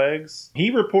skipper. with the legs. He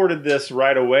reported this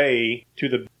right away to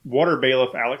the water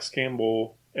bailiff Alex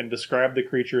Campbell and described the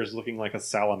creature as looking like a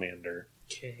salamander.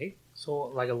 Okay. So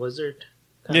like a lizard.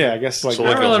 Yeah, I guess like So I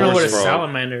like don't a really know what a horse frog.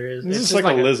 salamander is. This It's is just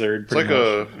like a lizard. It's like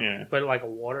pretty much. yeah. but like a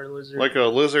water lizard. Like a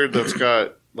lizard that's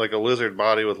got like a lizard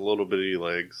body with little bitty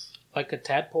legs. Like a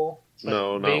tadpole.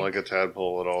 No, not big. like a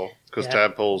tadpole at all. Because Yeah.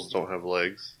 tadpoles don't have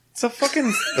legs. It's a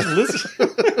fucking lizard.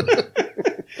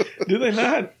 Do they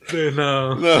not?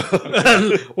 No. No.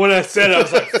 When I said it, I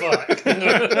was like, fuck.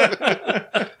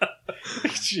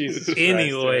 Jesus Christ,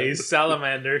 Anyways,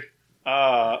 salamander.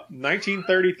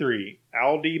 1933,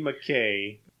 Aldi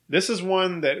McKay. This is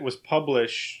one that was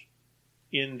published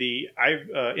in the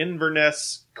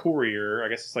Inverness Courier, I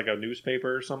guess it's like a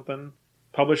newspaper or something,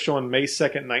 published on May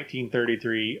 2nd,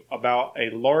 1933, about a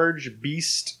large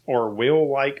beast or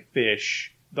whale-like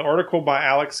fish. The article by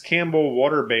Alex Campbell,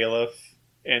 water bailiff,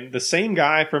 and the same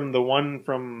guy from the one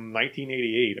from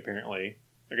 1988, apparently.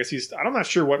 I guess I'm not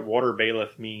sure what water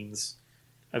bailiff means.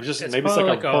 Maybe it's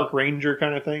like a park ranger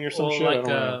kind of thing or some shit.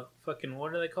 Like fucking,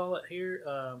 what do they call it here?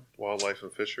 Wildlife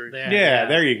and fisheries. Yeah,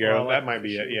 there you go. That might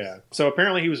be it, yeah. So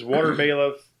apparently he was water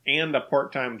bailiff and a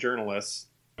part-time journalist.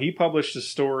 He published a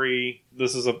story.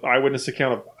 This is an eyewitness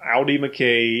account of Audie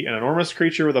McKay, an enormous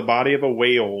creature with the body of a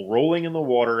whale rolling in the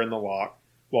water in the loch,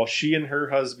 while she and her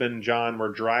husband, John, were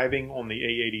driving on the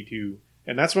A82.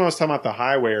 And that's when I was talking about the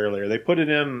highway earlier. They put it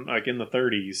in like in the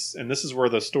 30s, and this is where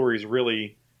the stories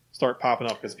really start popping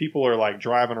up because people are like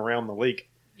driving around the lake.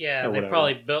 Yeah, they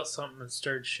probably built something and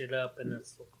stirred shit up, and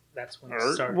that's when it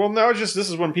started. Well, no, this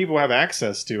is when people have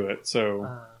access to it.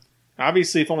 So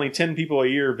obviously, if only 10 people a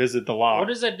year visit the loch, what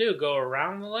does that do? Go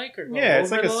around the lake or go over it's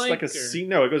the lake?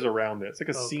 No, it goes around it. It's like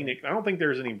a scenic. I don't think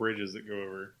there's any bridges that go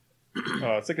over.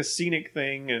 It's like a scenic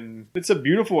thing, and it's a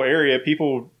beautiful area.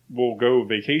 People will go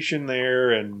vacation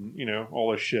there, and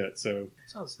all this shit. So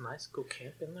sounds nice. Go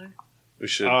camping there. We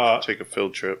should take a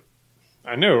field trip.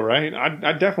 I know, right?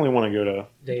 I definitely want to go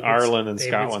to Ireland and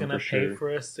Scotland for sure. David's gonna pay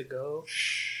for us to go.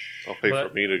 I'll pay for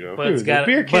me to go. Bud's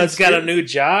got a new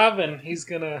job, and he's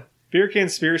gonna. Beer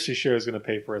Conspiracy Show is going to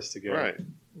pay for us to go. Right.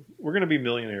 We're going to be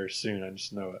millionaires soon. I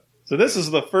just know it. So this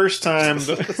is the first time.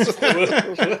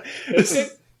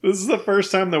 This is the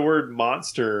first time the word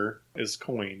monster is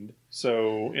coined.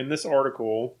 So in this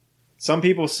article, some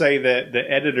people say that the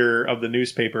editor of the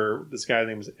newspaper, this guy's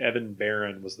name is Evan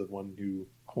Barron, was the one who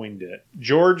coined it.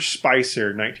 George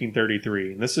Spicer,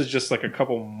 1933. And this is just like a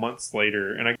couple months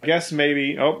later. And I guess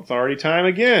maybe, it's already time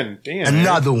again. Damn.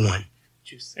 Another one.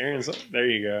 Aaron's, there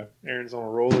you go. Aaron's on a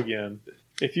roll again.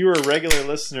 If you were a regular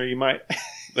listener, you might...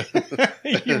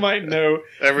 you might know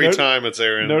every time it's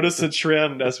Aaron. Notice a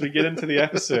trend as we get into the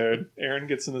episode. Aaron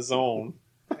gets in his zone.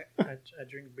 I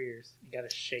drink beers. You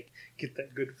gotta shake, get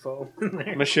that good foam.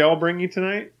 Michelle bring you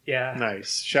tonight? Yeah.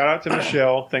 Nice. Shout out to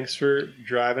Michelle. Thanks for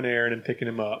driving Aaron and picking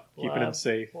him up, keeping him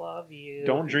safe. Love you.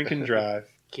 Don't drink and drive.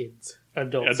 Kids.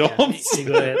 Adults. Yeah.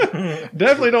 Go ahead.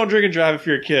 Definitely don't drink and drive if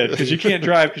you're a kid, because you can't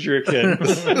drive because you're a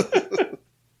kid.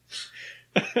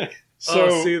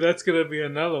 So, see, that's gonna be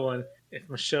another one. If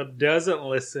Michelle doesn't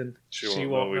listen, she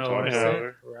won't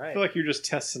know. Right. I feel like you're just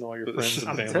testing all your friends and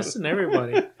family. I'm testing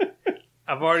everybody.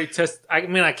 I've already tested. I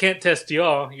mean, I can't test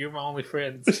y'all. You're my only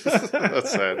friends.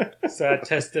 That's sad. So I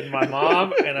tested my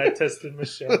mom and I tested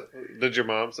Michelle. Did your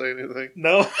mom say anything?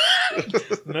 No.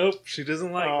 Nope. She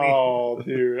doesn't like me. Oh,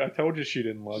 dude. I told you she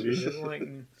didn't love you. She doesn't like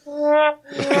me.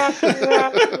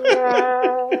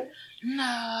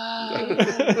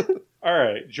 No. All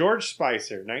right, George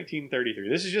Spicer, 1933.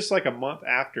 This is just like a month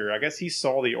after. I guess he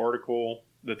saw the article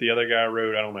that the other guy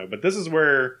wrote. I don't know. But this is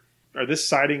where, this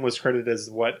sighting was credited as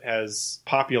what has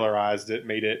popularized it,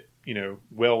 made it,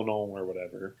 well known or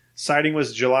whatever. Sighting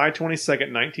was July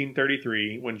 22nd,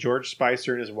 1933, when George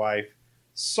Spicer and his wife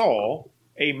saw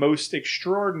a most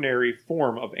extraordinary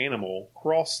form of animal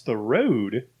cross the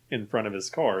road in front of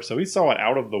his car. So he saw it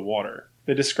out of the water.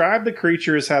 They described the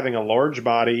creature as having a large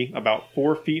body, about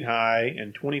 4 feet high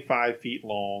and 25 feet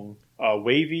long, a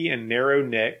wavy and narrow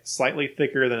neck, slightly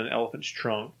thicker than an elephant's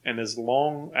trunk, and as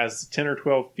long as 10 or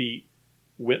 12 feet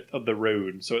width of the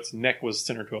road. So its neck was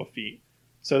 10 or 12 feet.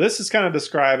 So this is kind of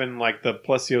describing like the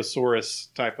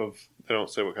Plesiosaurus type of... They don't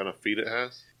say what kind of feet it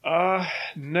has?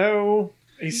 No.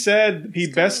 He said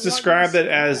he best described it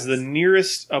as the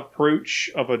nearest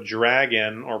approach of a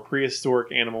dragon or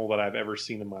prehistoric animal that I've ever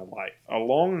seen in my life. A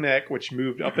long neck which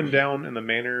moved up and down in the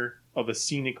manner of a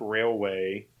scenic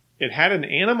railway. It had an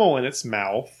animal in its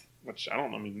mouth, which I don't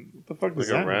know. I mean, what the fuck does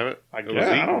that mean? Like a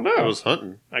rabbit? I don't know. It was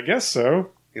hunting. I guess so.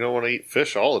 You don't want to eat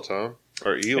fish all the time.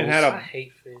 Or eels. I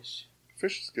hate fish.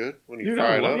 Fish is good when you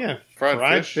fry it up. Yeah.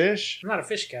 Fried fish. I'm not a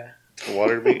fish guy.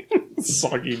 Water meat.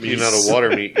 Soggy meat. You're not a water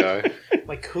meat guy.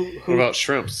 Like who? What about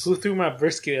shrimps? Who threw my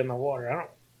brisket in the water? I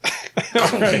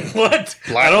don't. What?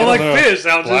 I don't like fish.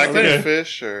 Blackened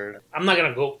fish, or I'm not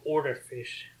gonna go order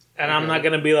fish, and I'm not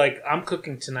gonna be like, I'm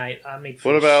cooking tonight. I make fish.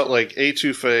 What about like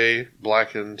etouffee,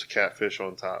 blackened catfish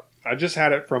on top? I just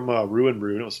had it from Ruin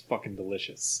Brew, and it was fucking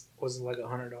delicious. Was it like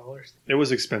 $100? It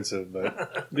was expensive,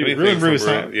 but dude, Ruin Brew is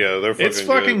not. Yeah, they're fucking. It's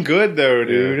fucking good though,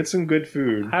 dude. Yeah. It's some good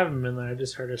food. I haven't been there. I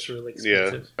just heard it's really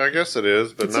expensive. Yeah, I guess it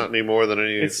is, but not any more than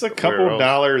any. It's a couple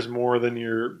dollars more than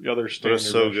your other standard. But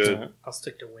it's so good. I'll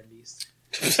stick to Wendy's.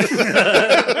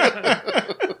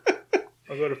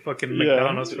 I'll go to fucking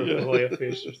McDonald's for filet of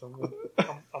fish or something.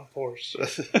 I'm poor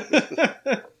shit.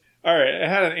 All right, it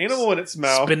had an animal in its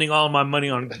mouth. Spending all my money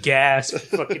on gas for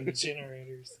fucking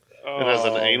generators. It has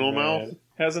an anal mouth?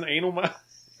 Has an anal mouth.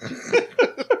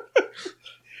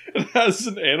 It has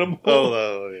an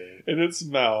animal in its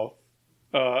mouth.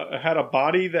 It had a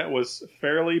body that was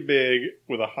fairly big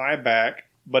with a high back,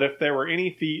 but if there were any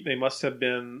feet, they must have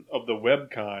been of the web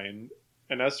kind.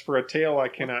 And as for a tail, I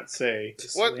cannot say.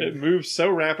 What? It moved so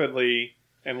rapidly,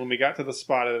 and when we got to the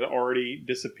spot, it had already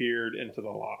disappeared into the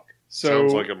lock. So,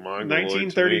 sounds like a mongoloid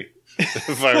 1930 to me,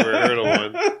 if I ever heard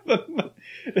of one.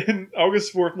 In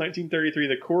August 4th, 1933,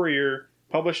 the Courier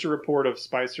published a report of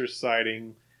Spicer's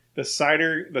sighting. The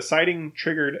sighting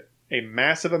triggered a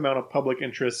massive amount of public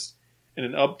interest and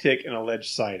an uptick in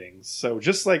alleged sightings. So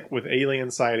just like with alien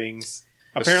sightings,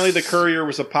 apparently the Courier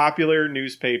was a popular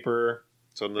newspaper.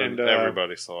 So then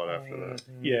everybody saw it after that.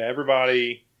 Yeah,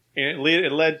 everybody. And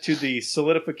it led to the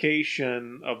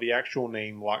solidification of the actual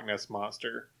name Loch Ness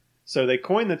Monster. So they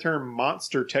coined the term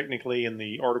monster technically in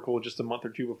the article just a month or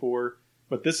two before,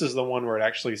 but this is the one where it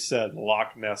actually said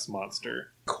Loch Ness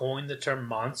Monster. Coined the term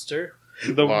monster?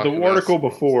 The article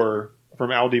before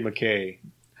from Aldi McKay.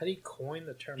 How do you coin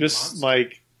the term just monster?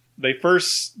 Like they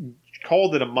first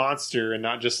called it a monster and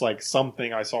not just like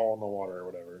something I saw in the water or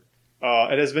whatever.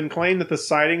 It has been claimed that the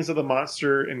sightings of the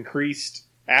monster increased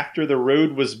after the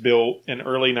road was built in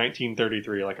early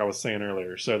 1933, like I was saying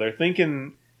earlier. So they're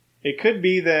thinking it could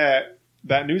be that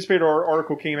newspaper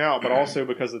article came out, but also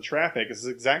because of traffic. It's the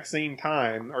exact same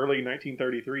time, early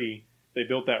 1933, they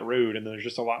built that road, and there's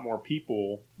just a lot more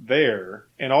people there.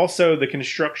 And also the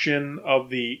construction of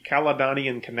the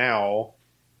Caledonian Canal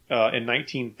in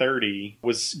 1930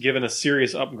 was given a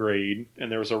serious upgrade,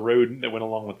 and there was a road that went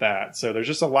along with that. So there's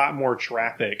just a lot more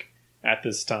traffic at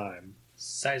this time.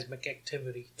 Seismic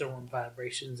activity throwing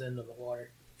vibrations into the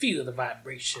water. Feel the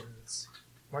vibrations.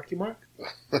 Marky Mark?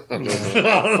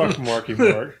 Fuck Marky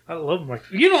Mark. I love Mark.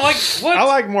 You don't like what? I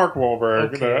like Mark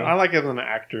Wahlberg. Okay. I like him as an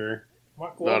actor.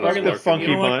 Mark Wahlberg. I like the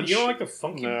Funky Bunch. You don't like the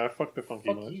Funky? Nah, fuck the Funky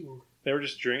Fuck Bunch. you. They were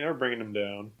just drinking. They were bringing him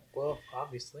down. Well,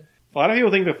 obviously. A lot of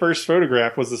people think the first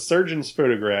photograph was the surgeon's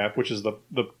photograph, which is the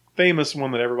famous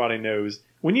one that everybody knows.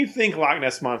 When you think Loch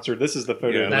Ness Monster, this is the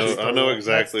photo. Yeah, I know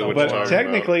exactly what you're talking about. But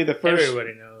technically, the first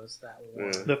everybody knows that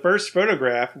one. The first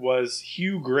photograph was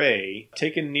Hugh Gray,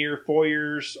 taken near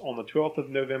Foyers on the 12th of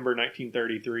November,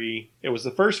 1933. It was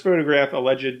the first photograph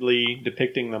allegedly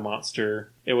depicting the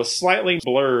monster. It was slightly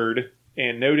blurred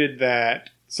and noted that...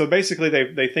 So basically,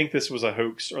 they think this was a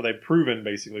hoax, or they've proven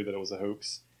basically that it was a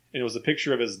hoax. And it was a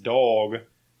picture of his dog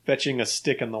fetching a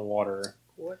stick in the water.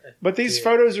 But these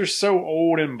photos are so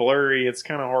old and blurry, it's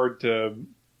kind of hard to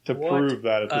prove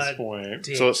that at this point.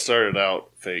 So it started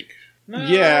out fake. No,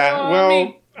 yeah,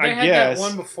 well, I guess. That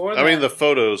one before that. I mean, the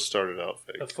photos started out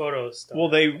fake. The photos started. Well,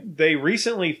 they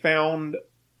recently found...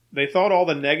 They thought all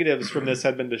the negatives from this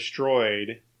had been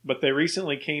destroyed, but they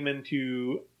recently came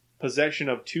into possession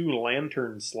of 2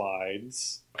 lantern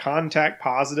slides. Contact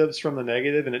positives from the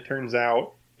negative, and it turns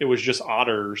out it was just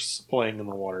otters playing in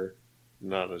the water.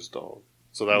 Not his dog.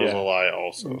 So that was a lie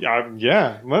also.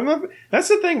 Yeah. That's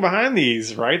the thing behind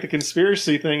these, right? The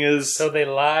conspiracy thing is... So they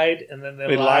lied, and then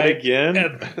they lied again?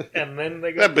 And then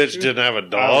they got... That bitch didn't have a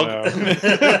dog.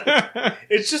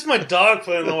 It's just my dog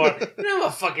playing in the water. You don't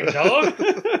have a fucking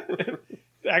dog.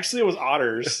 Actually, it was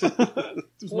otters. It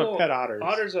was my pet otters.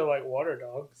 Otters are like water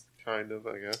dogs. Kind of,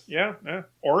 I guess. Yeah.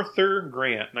 Arthur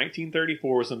Grant,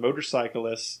 1934, was a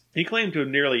motorcyclist. He claimed to have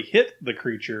nearly hit the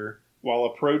creature while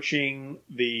approaching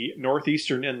the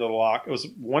northeastern end of the loch. It was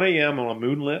 1 a.m. on a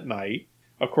moonlit night.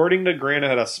 According to Grant, it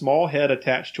had a small head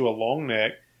attached to a long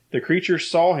neck. The creature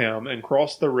saw him and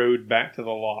crossed the road back to the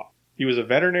loch. He was a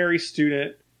veterinary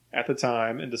student at the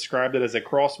time and described it as a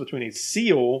cross between a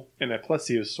seal and a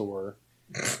plesiosaur.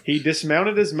 He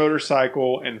dismounted his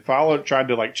motorcycle and tried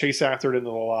to chase after it into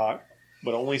the loch,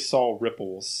 but only saw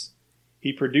ripples.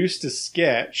 He produced a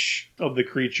sketch of the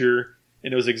creature,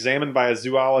 and it was examined by a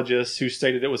zoologist who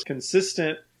stated it was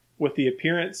consistent with the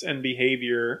appearance and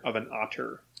behavior of an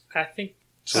otter. I think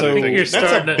you're that's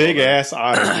a big ass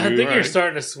otter. Dude. I think you're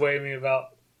starting to sway me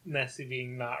about Nessie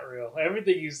being not real.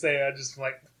 Everything you say, I just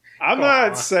like. I'm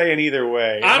not saying either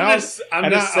way. I'm just saying.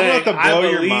 I'm going to blow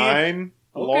your mind.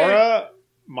 Okay. Laura,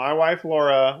 my wife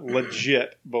Laura,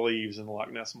 legit believes in the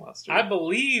Loch Ness Monster. I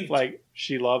believe.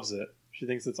 She loves it. She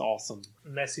thinks it's awesome.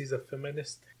 Nessie's a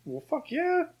feminist. Well, fuck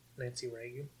yeah. Nancy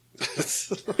Reagan.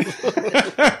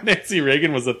 Nancy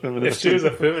Reagan was a feminist. If she was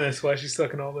a feminist, why is she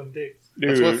sucking all them dicks? Dude,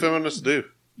 that's what feminists do.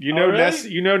 You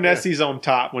know, Nessie's on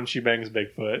top when she bangs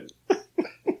Bigfoot.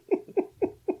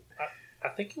 I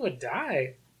think he would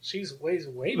die. She weighs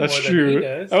way That's more true. than he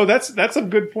does. Oh, that's a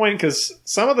good point, because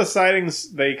some of the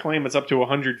sightings, they claim it's up to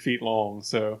 100 feet long,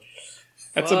 so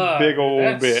that's a big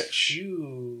old bitch.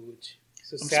 Huge.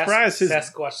 So I'm surprised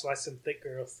Sasquatch likes some thick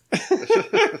girls. I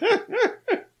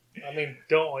mean,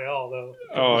 don't we all, though?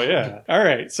 Oh, yeah. All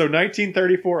right, so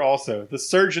 1934 also, the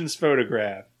surgeon's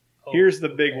photograph. Here's the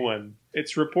big one.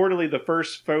 It's reportedly the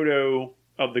first photo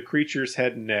of the creature's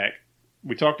head and neck.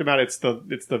 We talked about it's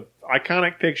the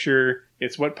iconic picture.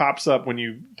 It's what pops up when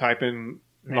you type in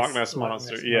Loch Ness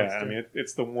Monster. Yeah, I mean,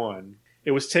 it's the one.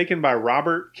 It was taken by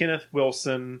Robert Kenneth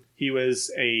Wilson. He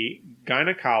was a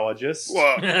gynecologist.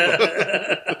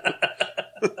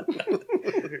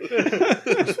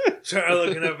 Try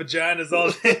looking at vaginas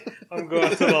all day. I'm going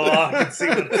to the loch and see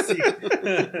what I see.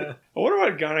 I wonder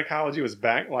what gynecology was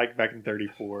back in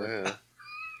 34. Yeah.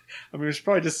 I mean, it was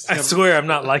probably just... I swear I'm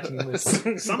not liking this.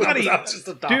 Somebody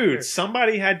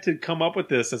had to come up with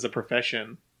this as a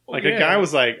profession. Like, a guy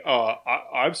was like,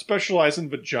 I'm specialized in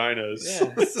vaginas.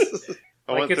 Yeah.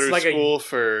 I went through school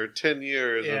for 10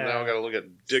 years, and now I got to look at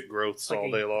dick growths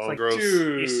all day long.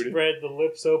 Dude, you spread the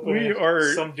lips open. We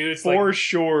are some dudes for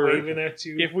sure waving at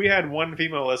you. If we had one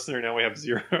female listener, now we have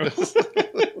 0.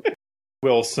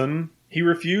 Wilson, he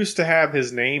refused to have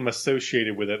his name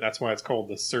associated with it. That's why it's called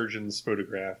the surgeon's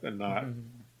photograph and not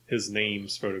his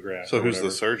name's photograph. So who's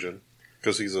the surgeon?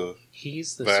 Because he's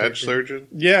the vag surgeon?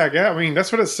 Yeah, I mean,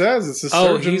 that's what it says. It's the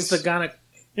surgeon's... he's the gynecologist.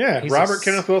 Yeah, Robert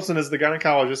Kenneth Wilson is the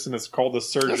gynecologist, and it's called the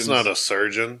surgeon. That's not a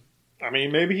surgeon. I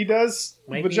mean, maybe he does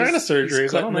vagina surgeries.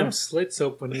 He's cutting them slits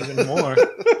open even more.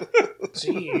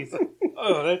 Jeez.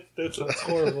 Oh, that sounds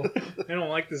horrible. I don't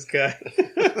like this guy.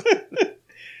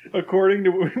 According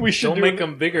to... we should Don't make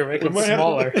him bigger, make him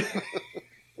smaller.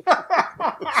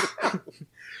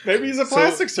 Maybe he's a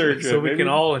plastic surgeon. So we can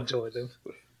all enjoy them.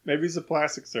 Maybe he's a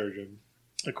plastic surgeon.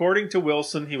 According to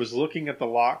Wilson, he was looking at the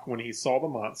loch when he saw the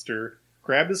monster,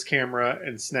 grabbed his camera,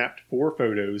 and snapped 4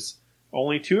 photos.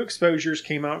 Only 2 exposures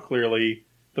came out clearly.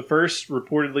 The first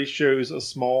reportedly shows a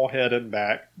small head and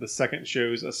back. The second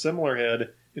shows a similar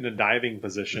head in a diving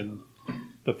position.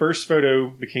 The first photo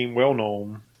became well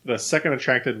known. The second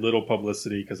attracted little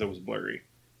publicity because it was blurry.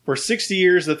 For 60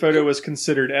 years, the photo was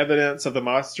considered evidence of the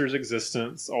monster's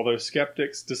existence, although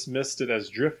skeptics dismissed it as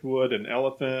driftwood, an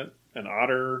elephant, an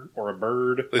otter, or a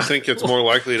bird. They think it's more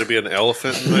likely to be an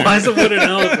elephant in there. Why is it wood an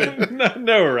elephant?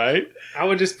 No, right? I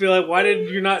would just be like, why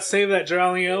did you not save that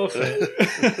drowning elephant?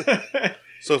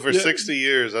 So for 60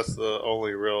 years, that's the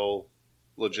only real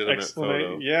legitimate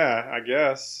photo. Yeah, I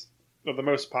guess. Of the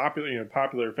most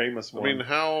popular, famous one. I mean,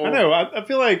 I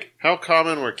feel like... How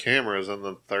common were cameras in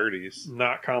the 30s?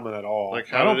 Not common at all.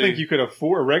 Like, I don't think you could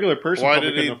afford... A regular person probably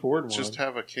couldn't afford one. Just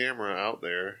have a camera out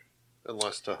there,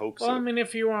 unless to hoax it. Well, I mean,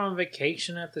 if you were on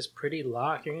vacation at this pretty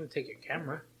loch, you're going to take your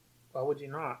camera. Why would you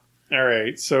not? All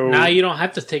right, so... Now you don't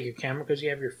have to take your camera because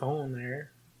you have your phone there.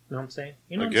 You know what I'm saying?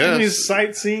 You know I guess. It's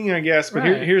sightseeing, I guess. But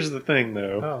here's the thing,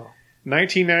 though.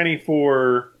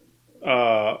 1994...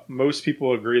 most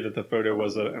people agree that the photo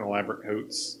was an elaborate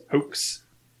hoax.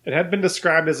 It had been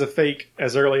described as a fake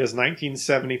as early as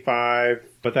 1975,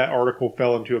 but that article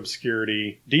fell into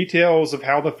obscurity. Details of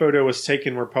how the photo was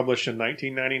taken were published in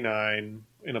 1999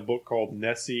 in a book called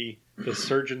Nessie, The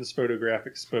Surgeon's Photograph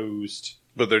Exposed.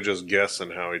 But they're just guessing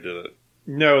how he did it.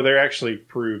 No, they actually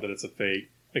proved that it's a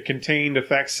fake. It contained a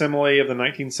facsimile of the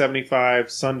 1975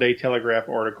 Sunday Telegraph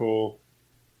article.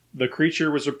 The creature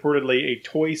was reportedly a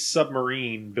toy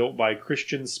submarine built by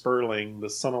Christian Sperling, the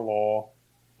son-in-law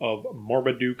of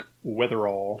Marmaduke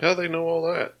Wetherall. How do they know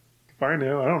all that? If I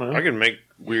know, I don't know. I can make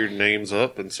weird names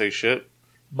up and say shit.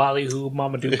 Ballyhoo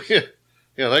Marmaduke.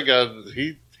 Yeah, that guy,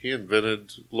 he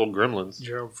invented little gremlins.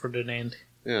 Gerald Ferdinand.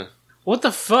 Yeah. What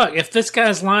the fuck? If this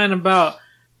guy's lying about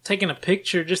taking a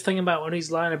picture, just think about what he's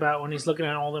lying about when he's looking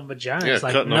at all them vaginas. Yeah,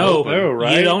 like, no,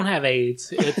 right? You don't have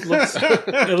AIDS. It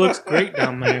looks great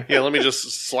down there. Yeah, let me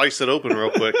just slice it open real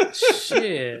quick.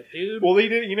 Shit, dude. Well, he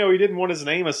didn't want his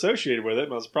name associated with it.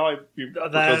 But it's probably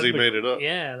because he made it up.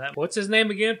 Yeah. What's his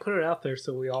name again? Put it out there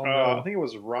so we all know. I think it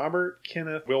was Robert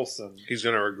Kenneth Wilson. He's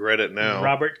going to regret it now.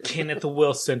 Robert Kenneth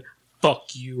Wilson.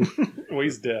 Fuck you. Well,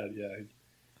 he's dead, yeah.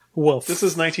 Well, this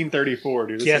is 1934,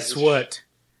 dude. Guess what?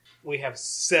 We have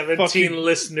 17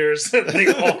 listeners.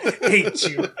 They all hate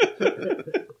you.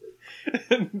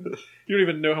 You don't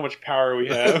even know how much power we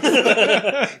have.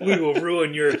 We will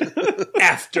ruin your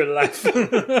afterlife.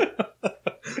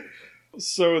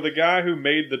 So the guy who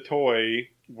made the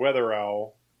toy,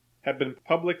 Wetherall, had been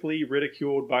publicly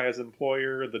ridiculed by his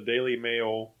employer, the Daily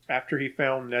Mail, after he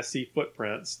found Nessie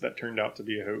footprints that turned out to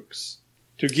be a hoax.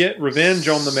 To get revenge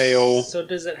on the Mail... So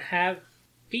does it have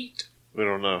feet? We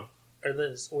don't know. Or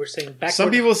this? We're saying backward. Some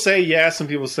people say yes, some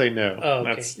people say no. Oh,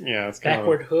 okay. That's kind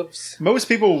backward of hooves. Most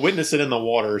people witness it in the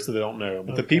water, so they don't know.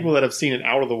 But the people that have seen it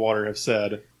out of the water have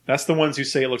said that's the ones who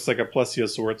say it looks like a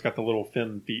plesiosaur. It's got the little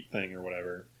fin feet thing or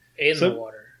whatever. In the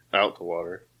water. Out the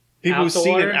water. People who've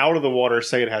seen it out of the water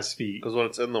say it has feet. Because when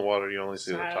it's in the water, you only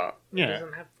see the top. It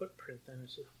doesn't have footprint, then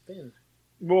it's just fin.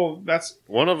 Well, that's...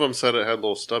 One of them said it had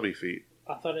little stubby feet.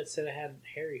 I thought it said it had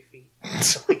hairy feet.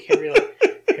 Like hairy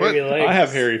legs. I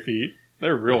have hairy feet.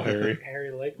 They're real hairy.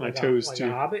 Hairy legs. My toes, like too.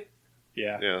 a hobbit?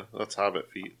 Yeah. Yeah, that's hobbit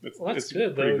feet. Well, that's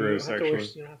good, pretty though. gross, you actually.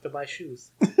 You don't have to buy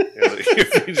shoes. Yeah, your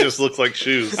feet just look like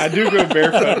shoes. I do go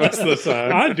barefoot most of the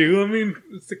time. I do. I mean,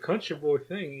 it's the country boy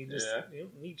thing. You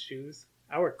don't need shoes.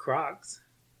 I wear Crocs.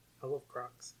 I love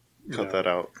Crocs. Cut that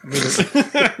out.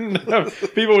 No,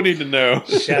 people need to know.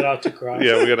 Shout out to Crocs.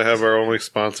 Yeah, we got to have our only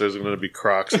sponsors. Going to be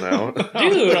Crocs now. Dude,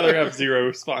 I'd rather have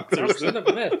zero sponsors. There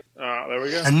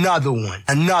we go. Another one.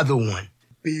 Another one.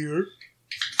 Beer.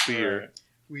 Beer.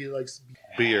 We like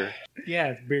Beer.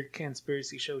 Yeah, beer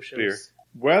conspiracy shows. Beer.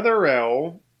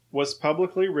 Weatherell was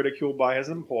publicly ridiculed by his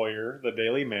employer, the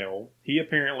Daily Mail. He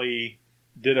apparently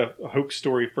did a hoax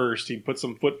story first. He put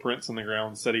some footprints in the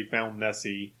ground, said he found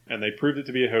Nessie, and they proved it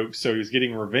to be a hoax, so he was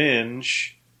getting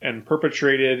revenge and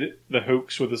perpetrated the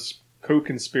hoax with his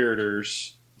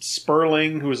co-conspirators.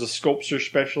 Sperling, who was a sculpture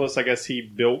specialist, I guess he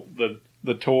built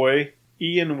the toy.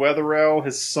 Ian Weatherell,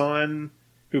 his son,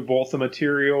 who bought the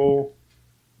material.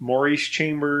 Maurice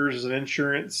Chambers is an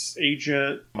insurance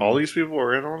agent. All these people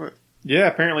were in on it? Yeah,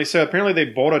 apparently so. Apparently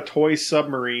they bought a toy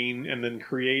submarine and then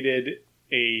created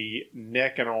a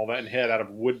neck and all that and head out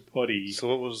of wood putty. So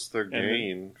what was their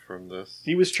gain from this?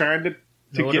 He was trying to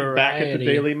get back at the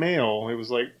Daily Mail. It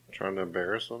was like... Trying to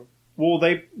embarrass them? Well,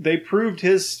 they proved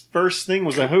his first thing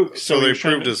was a hoax. So they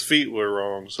proved his feet were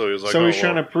wrong. So he was like, he's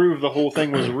trying to prove the whole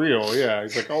thing was real. Yeah,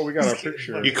 he's like, we got a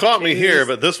picture. You caught me here,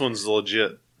 but this one's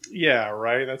legit. Yeah,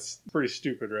 right? That's pretty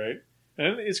stupid, right?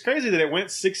 And it's crazy that it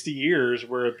went 60 years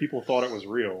where people thought it was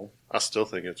real. I still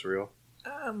think it's real.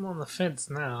 I'm on the fence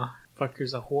now.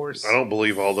 Fucker's a horse. I don't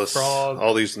believe all this. Frog.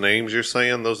 All these names you're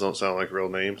saying, those don't sound like real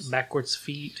names. Backwards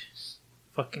feet.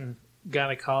 Fucking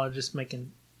gynecologist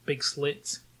making big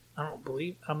slits. I don't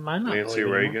believe. I might not Nancy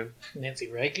believe Reagan.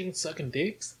 Nancy Reagan sucking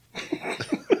dicks.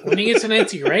 When you get to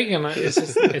Nancy Reagan,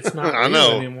 it's not I real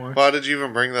know. anymore. Why did you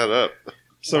even bring that up?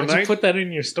 So why'd you put that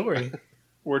in your story?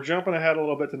 We're jumping ahead a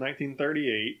little bit to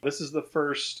 1938. This is the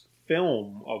first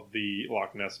film of the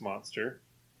Loch Ness Monster.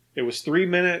 It was 3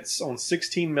 minutes on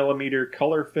 16mm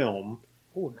color film.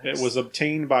 Ooh, nice. It was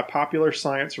obtained by popular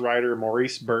science writer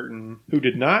Maurice Burton, who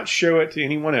did not show it to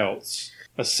anyone else.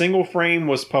 A single frame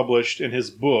was published in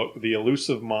his book, The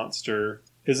Elusive Monster.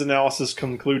 His analysis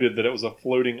concluded that it was a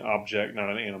floating object, not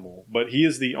an animal. But he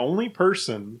is the only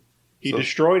person. He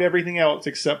destroyed everything else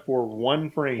except for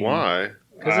one frame. Why?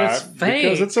 Because it's fake.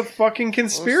 Because it's a fucking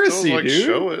conspiracy, dude.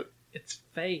 Show it. It's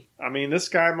fake. I mean, this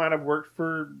guy might have worked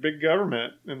for big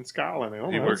government in Scotland.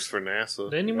 He works for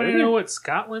NASA. Does anybody know what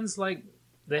Scotland's like?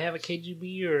 They have a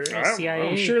KGB or a CIA?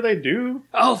 I'm sure they do.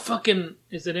 Oh, fucking...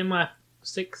 Is it MI6?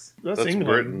 That's England.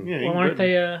 Britain. Yeah, well, aren't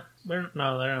they... they're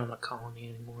not a colony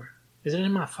anymore. Is it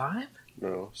MI5?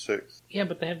 No, 6. Yeah,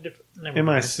 but they have different...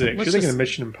 MI6. You're thinking of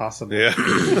Mission Impossible. Yeah.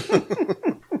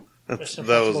 That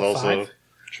was also... 5?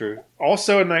 True.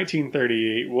 Also in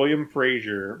 1938, William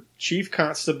Fraser, chief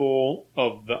constable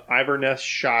of the Inverness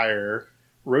Shire,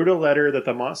 wrote a letter that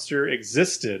the monster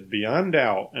existed beyond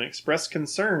doubt and expressed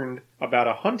concern about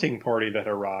a hunting party that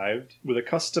arrived with a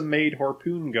custom-made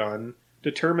harpoon gun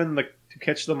determined to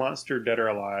catch the monster dead or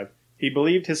alive. He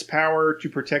believed his power to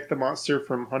protect the monster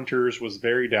from hunters was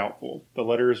very doubtful. The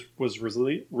letter was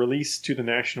released to the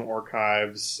National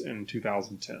Archives in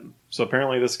 2010. So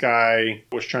apparently this guy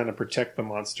was trying to protect the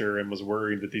monster and was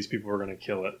worried that these people were going to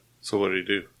kill it. So what did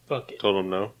he do? Fuck it. Told him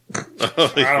no?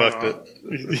 He fucked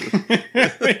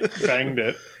it. Banged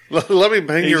it. Let me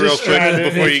bang you real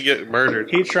quick before you get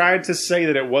murdered. He tried to say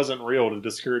that it wasn't real to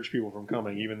discourage people from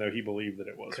coming, even though he believed that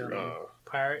it was real.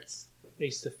 Pirates. They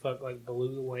used to fuck like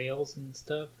beluga whales and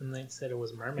stuff, and they said it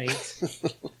was mermaids.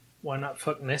 Why not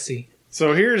fuck Nessie?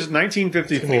 So here's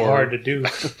 1954. It's gonna be hard to do.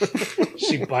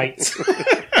 She bites.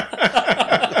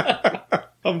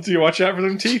 You watch out for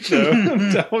them teeth, though.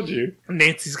 I told you.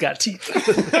 Nancy's got teeth.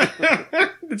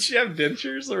 Did she have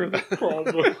dentures or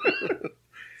probably?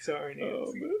 Sorry,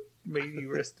 Nancy. May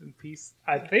you rest in peace.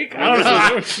 I think. I don't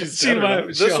know.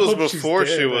 This was before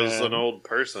she was an old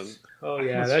person. Oh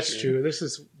yeah, that's true. This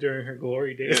is during her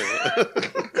glory days. Yeah.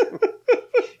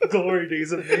 Glory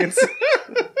days of Nancy.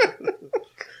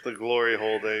 The glory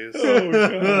hole days. Oh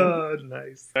god,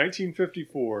 nice.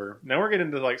 1954. Now we're getting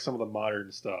into like some of the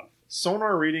modern stuff.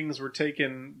 Sonar readings were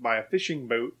taken by a fishing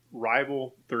boat,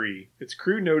 Rival 3. Its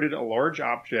crew noted a large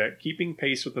object keeping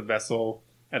pace with the vessel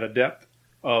at a depth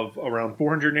of around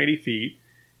 480 feet.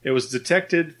 It was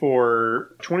detected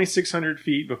for 2,600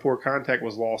 feet before contact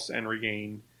was lost and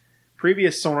regained.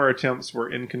 Previous sonar attempts were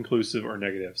inconclusive or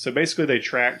negative. So basically they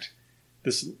tracked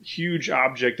this huge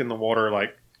object in the water,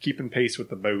 like keeping pace with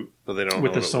the boat, but they don't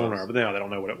with know the what sonar. But now they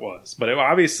don't know what it was. But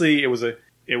obviously it was a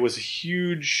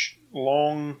huge,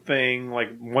 long thing,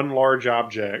 like one large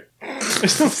object.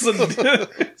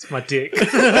 It's my dick.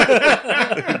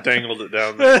 Dangled it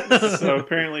down there. So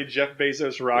apparently Jeff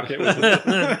Bezos' rocket was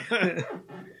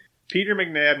Peter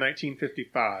McNabb,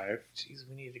 1955. Jeez,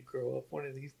 we need to grow up one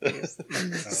of these days.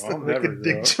 I'll never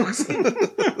grow up.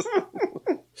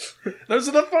 Those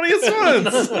are the funniest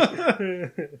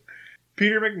ones.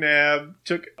 Peter McNabb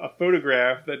took a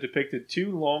photograph that depicted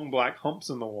two long black humps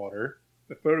in the water.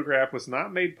 The photograph was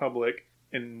not made public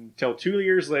until 2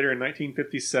 years later in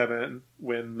 1957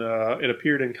 when it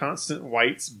appeared in Constant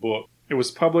White's book. It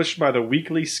was published by the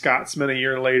Weekly Scotsman a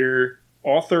year later.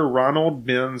 Author Ronald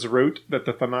Benz wrote that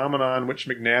the phenomenon which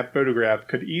McNabb photographed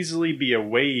could easily be a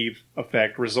wave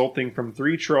effect resulting from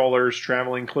three trawlers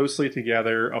traveling closely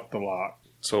together up the loch.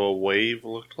 So a wave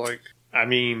looked like? I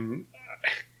mean,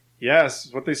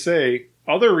 yes, what they say.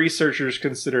 Other researchers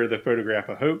consider the photograph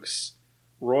a hoax.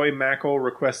 Roy Mackal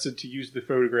requested to use the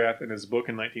photograph in his book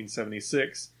in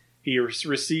 1976. He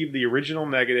received the original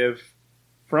negative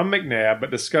from McNabb,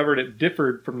 but discovered it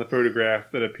differed from the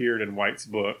photograph that appeared in White's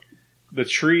book. The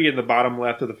tree in the bottom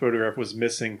left of the photograph was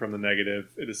missing from the negative.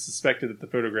 It is suspected that the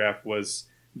photograph was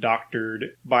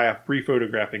doctored by a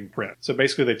pre-photographing print. So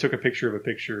basically they took a picture of a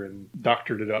picture and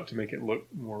doctored it up to make it look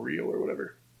more real or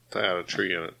whatever. That had a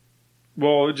tree in it.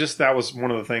 Well, that was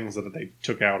one of the things that they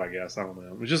took out, I guess. I don't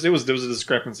know. There was a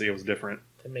discrepancy. It was different.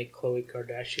 To make Khloe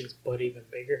Kardashian's butt even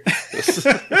bigger.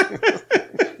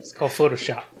 It's called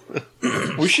Photoshop.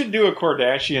 We should do a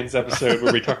Kardashians episode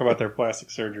where we talk about their plastic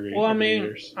surgery. Well, I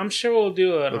mean, I'm sure we'll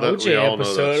do an OJ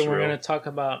episode and we're going to talk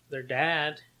about their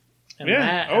dad. And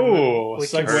yeah. that,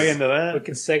 segue into that. We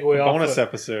can segue off. Bonus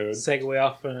episode. Segue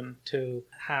off into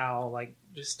how, like,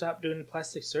 just stop doing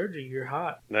plastic surgery. You're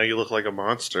hot. Now you look like a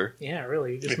monster. Yeah,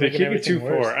 really. You're just if they making keep it too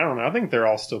worse. far, I don't know. I think they're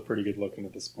all still pretty good looking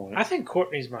at this point. I think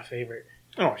Courtney's my favorite.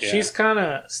 Oh, yeah. She's kind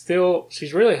of still...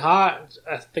 She's really hot.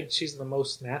 I think she's the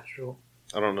most natural.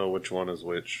 I don't know which one is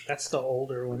which. That's the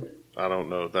older one. I don't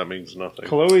know. That means nothing.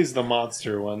 Chloe's the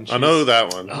monster one. I know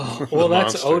that one. Oh, well,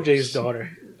 that's OJ's daughter.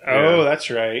 Oh, Yeah. that's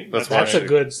right. That's a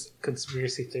good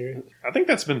conspiracy theory. I think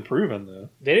that's been proven, though.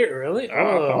 Did it really? I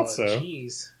thought so.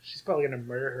 Jeez. She's probably going to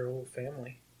murder her whole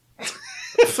family.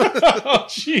 Oh,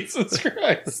 Jesus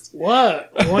Christ.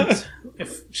 What?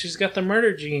 If she's got the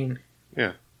murder gene?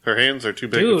 Yeah. Her hands are too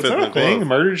big Dude, to fit Is in that the a thing? glove.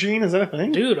 Murder gene? Is that a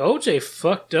thing? Dude, OJ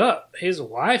fucked up his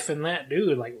wife and that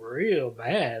dude, like, real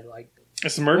bad. Like,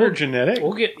 It's murder genetic?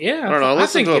 we'll get, yeah. I don't know. I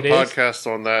listened to a it is. podcast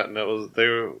on that, and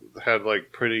they had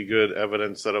like pretty good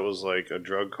evidence that it was like a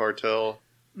drug cartel.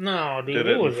 No, dude, Did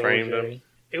it it was and framed OJ. him?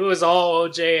 It was all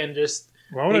OJ and just,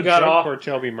 Why would He a got drug off-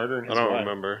 cartel be murdering his I don't wife?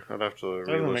 remember. I'd have to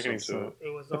That doesn't make any re-listen to sense. it. it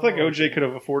was I all feel like OJ could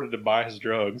have afforded to buy his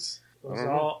drugs. It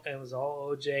was all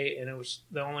OJ, and it was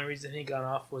the only reason he got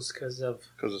off was because of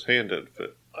Because his hand didn't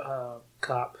fit.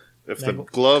 cop. If Neg- the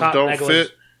glove cop don't negligence.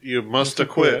 fit, you must Must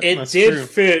acquit. acquit. It That's did true.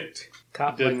 fit.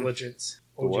 Cop Didn't. negligence.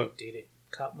 The OJ what? did it.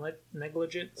 Cop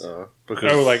negligence.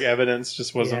 Because Oh, like evidence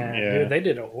just wasn't... yeah, dude, they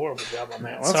did a horrible job on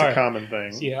that. Well, that's Sorry. a common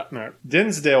thing. Yeah. No.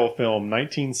 Dinsdale film,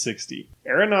 1960.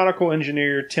 Aeronautical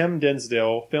engineer Tim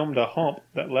Dinsdale filmed a hump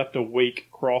that left a wake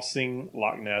crossing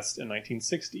Loch Ness in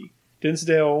 1960.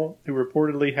 Dinsdale, who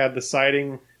reportedly had the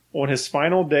sighting on his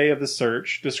final day of the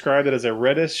search, described it as a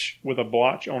reddish with a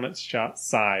blotch on its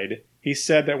side. He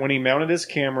said that when he mounted his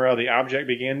camera, the object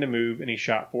began to move and he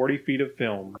shot 40 feet of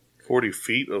film. 40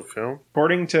 feet of film?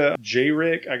 According to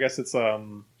JRIC, I guess it's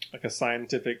like a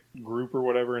scientific group or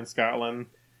whatever in Scotland,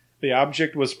 the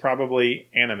object was probably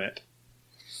animate.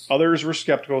 Others were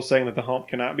skeptical, saying that the hump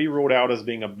cannot be ruled out as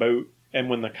being a boat, and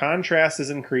when the contrast is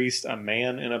increased, a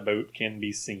man in a boat can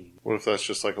be seen. What if that's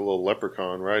just like a little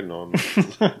leprechaun riding on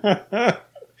them?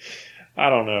 I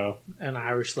don't know. An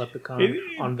Irish leprechaun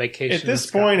on vacation. At this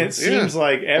in point, Scotland. it seems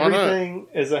like not? everything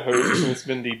is a hoax and it's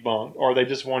been debunked, or they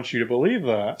just want you to believe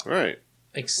that. Right.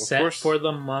 Except course. for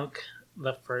the monk,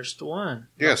 the first one.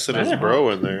 Yeah, send his Yeah. bro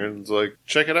in there and it's like,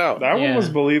 check it out. That one Yeah. was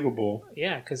believable.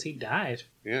 Yeah, because he died.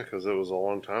 Yeah, because it was a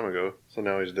long time ago. So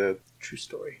now he's dead. True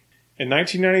story. In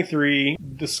 1993,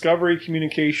 Discovery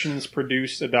Communications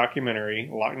produced a documentary,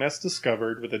 Loch Ness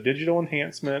Discovered, with a digital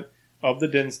enhancement of the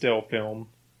Dinsdale film.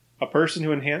 A person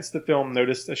who enhanced the film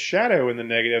noticed a shadow in the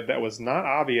negative that was not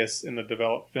obvious in the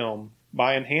developed film.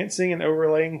 By enhancing and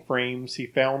overlaying frames, he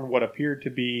found what appeared to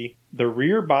be the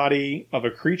rear body of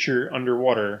a creature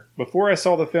underwater. Before I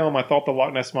saw the film, I thought the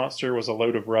Loch Ness Monster was a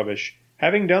load of rubbish.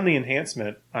 Having done the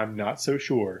enhancement, I'm not so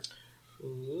sure.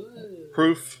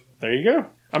 Proof. There you go.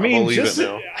 I mean, just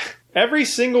every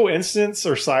single instance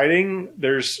or sighting,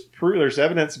 there's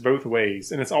evidence both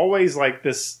ways, and it's always like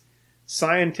this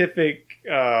scientific,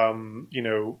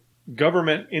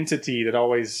 government entity that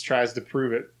always tries to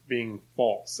prove it being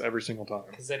false every single time.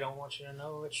 Because they don't want you to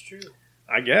know it's true.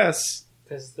 I guess.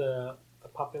 Because the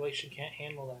population can't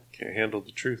handle that. Can't handle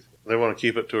the truth. They want to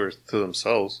keep it to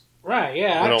themselves. Right,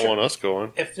 yeah. They don't want us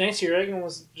going. If Nancy Reagan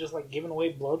was just like giving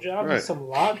away blowjobs and some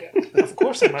log, of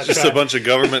course I'm not just a bunch of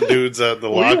government dudes at the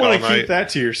log all night. You want to keep that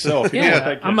to yourself.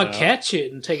 Yeah, I'm going to catch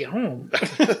it and take it home.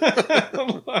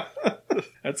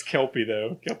 That's Kelpie,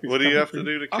 though. Kelpie's what do you have to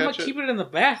do to catch it? I'm going to keep it in the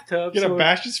bathtub. You're going to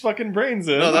bash his fucking brains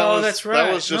in. No, that's right.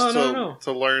 That was just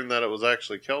to learn that it was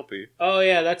actually Kelpie. Oh,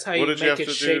 yeah, that's how you make it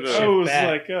shape back. Oh, it was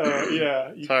like,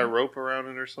 yeah. Tie a rope around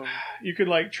it or something? You could,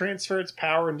 transfer its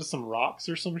power into some rocks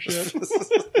or some shit.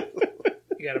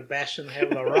 You got to bash in the head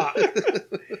with a rock.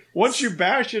 Once you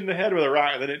bash it in the head with a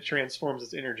rock, then it transforms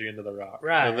its energy into the rock.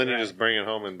 Right. And then you just bring it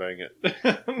home and bang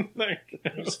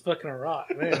it. Just fucking a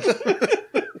rock, man.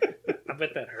 I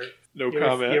bet that hurt. No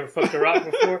comment. You ever fucked a rock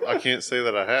before? I can't say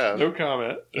that I have. No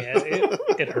comment. Yeah,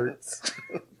 it hurts.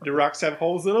 Do rocks have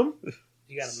holes in them?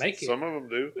 You got to make it. Some of them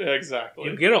do. Yeah, exactly.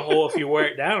 You get a hole if you wear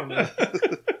it down.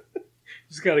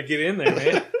 Just got to get in there,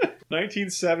 man.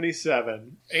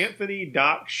 1977. Anthony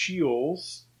Doc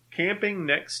Shields, camping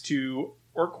next to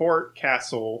Urquhart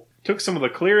Castle, took some of the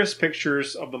clearest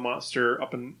pictures of the monster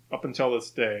up until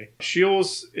this day.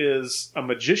 Shields is a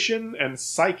magician and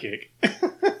psychic.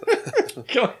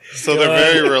 So they're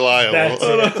very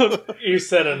reliable. You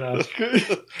said enough.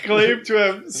 Claimed to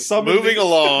have summoned... Moving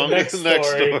along. Next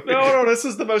story. No, this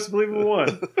is the most believable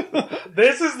one.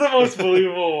 This is the most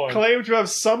believable one. Claimed to have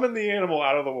summoned the animal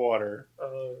out of the water.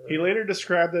 He later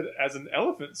described it as an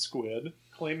elephant squid,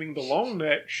 claiming the long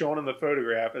neck shown in the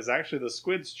photograph is actually the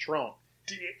squid's trunk.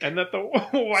 And that the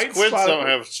white squids spot... don't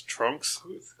have trunks.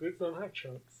 Squids don't have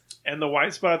trunks. And the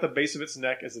white spot at the base of its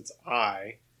neck is its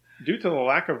eye. Due to the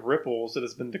lack of ripples, it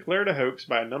has been declared a hoax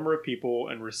by a number of people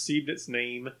and received its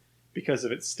name because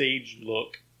of its staged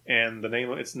look. And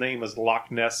its name is Loch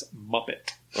Ness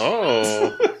Muppet.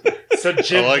 Oh. So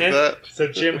Jim that.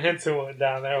 So Jim Henson went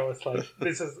down there and was like,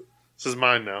 This is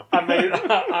mine now.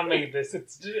 I made this.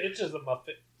 It's just a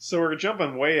Muppet. So we're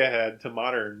jumping way ahead to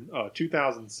modern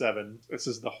 2007. This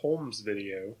is the Holmes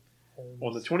video.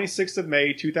 On the 26th of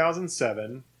May,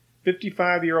 2007,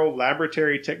 55-year-old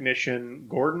laboratory technician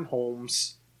Gordon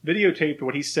Holmes videotaped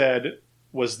what he said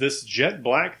was this jet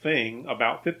black thing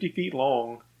about 50 feet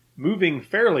long, moving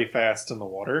fairly fast in the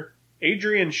water.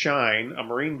 Adrian Shine, a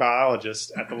marine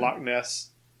biologist at the Loch Ness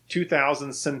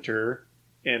 2000 Center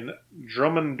in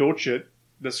Drumnadrochit,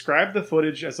 described the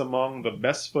footage as among the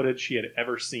best footage he had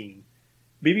ever seen.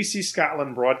 BBC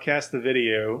Scotland broadcast the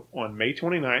video on May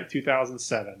 29,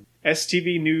 2007.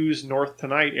 STV News North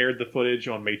Tonight aired the footage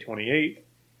on May 28th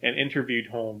and interviewed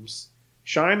Holmes.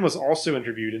 Shine was also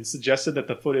interviewed and suggested that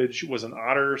the footage was an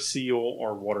otter, seal,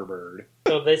 or water bird.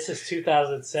 So this is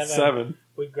 2007. 7.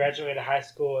 We graduated high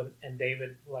school and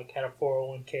David had a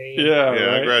 401k. Yeah,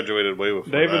 right? I graduated way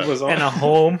before David that. was on and a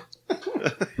home.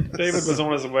 David was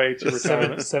on his way to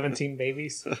retirement. 17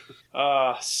 babies.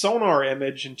 Sonar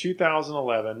image in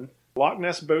 2011. Loch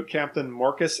Ness boat captain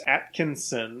Marcus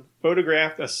Atkinson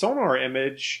photographed a sonar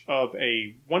image of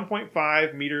a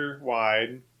 1.5 meter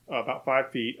wide, about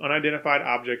 5 feet, unidentified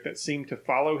object that seemed to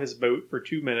follow his boat for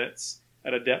 2 minutes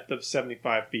at a depth of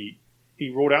 75 feet. He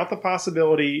ruled out the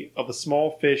possibility of a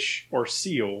small fish or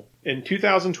seal. In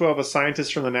 2012, a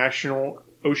scientist from the National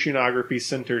Oceanography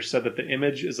Center said that the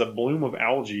image is a bloom of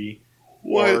algae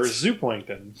or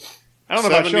zooplankton. I don't know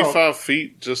about 75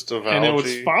 feet just of algae. And it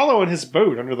was following his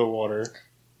boat under the water.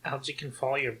 Algae can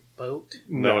follow your boat?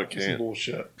 No, it can't. It's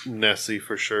bullshit. Nessie,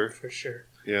 for sure. For sure.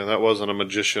 Yeah, that wasn't a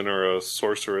magician or a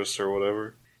sorceress or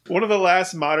whatever. One of the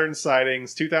last modern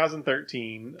sightings,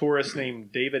 2013, a tourist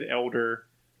named David Elder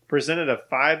presented a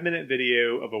 5-minute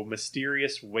video of a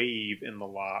mysterious wave in the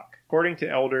loch. According to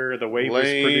Elder, the wave was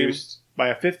produced by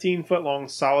a 15-foot-long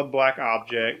solid black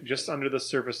object just under the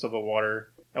surface of the water.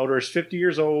 Elder is 50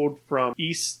 years old from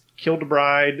East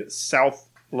Kilbride, South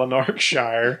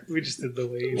Lanarkshire. We just did the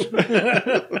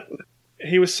wave.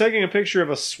 He was taking a picture of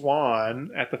a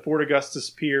swan at the Fort Augustus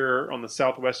Pier on the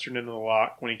southwestern end of the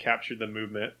loch when he captured the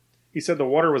movement. He said the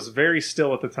water was very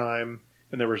still at the time,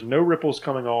 and there was no ripples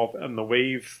coming off, and the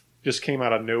wave just came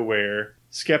out of nowhere.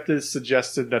 Skeptics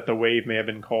suggested that the wave may have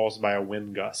been caused by a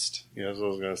wind gust. Yeah, that's what I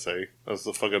was going to say. That's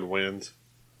the fucking wind.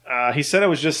 He said it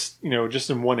was just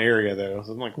in one area, though.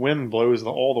 So, like, wind blows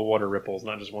all the water ripples,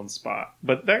 not just one spot.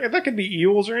 But that could be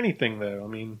eels or anything, though. I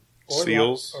mean...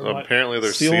 Seals. Apparently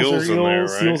there's seals in there, right?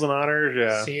 Seals and otters,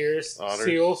 yeah. Seals,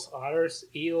 otters,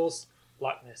 eels,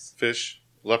 Loch Ness. Fish,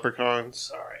 leprechauns.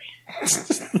 Sorry.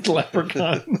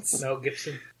 Leprechauns. Mel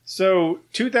Gibson. So,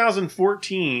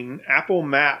 2014, Apple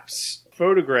Maps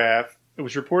photograph, it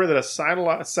was reported that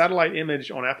a satellite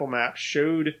image on Apple Maps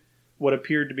showed what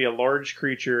appeared to be a large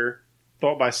creature,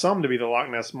 thought by some to be the Loch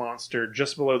Ness Monster,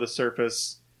 just below the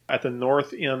surface at the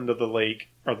north end of the lake,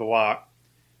 or the loch.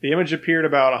 The image appeared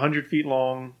about 100 feet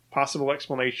long. Possible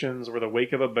explanations were the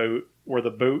wake of a boat, where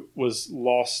the boat was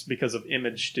lost because of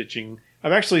image stitching.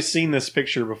 I've actually seen this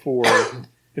picture before.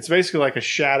 It's basically like a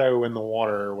shadow in the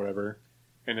water or whatever.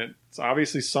 And it's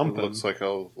obviously something. It looks like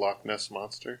a Loch Ness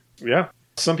Monster. Yeah.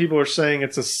 Some people are saying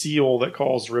it's a seal that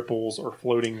caused ripples or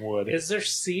floating wood. Is there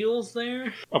seals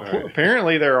there?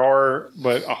 Apparently there are,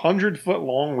 but 100-foot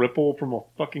long ripple from a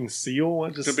fucking seal?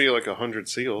 It could be like 100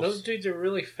 seals. Those dudes are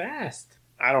really fast.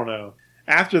 I don't know.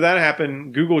 After that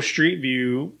happened, Google Street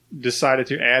View decided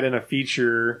to add in a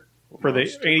feature for the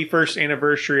 81st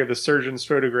anniversary of the surgeon's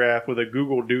photograph with a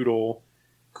Google Doodle.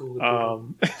 Google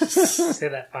Doodle. Say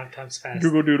that 5 times fast.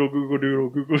 Google Doodle, Google Doodle,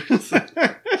 Google.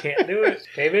 Can't do it.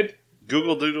 David?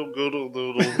 Google Doodle, Google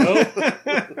Doodle.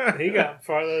 Nope. He got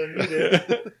farther than you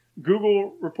did.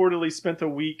 Google reportedly spent a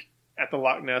week at the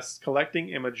Loch Ness collecting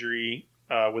imagery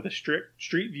with a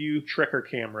Street View Trekker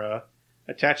camera,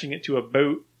 attaching it to a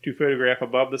boat to photograph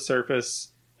above the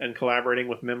surface, and collaborating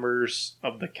with members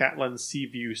of the Catlin Sea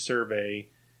View Survey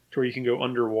to where you can go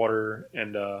underwater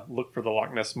and look for the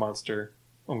Loch Ness Monster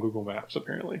on Google Maps,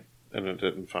 apparently. And it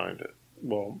didn't find it.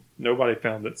 Well, nobody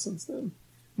found it since then.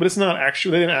 But it's not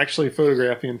actually, they didn't actually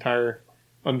photograph the entire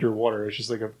underwater. It's just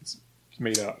like it's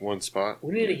made up. One spot.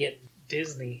 We need to get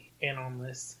Disney in on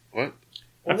this. What?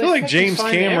 Well, I feel like James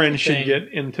Cameron should get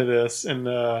into this. And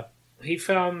he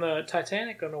found the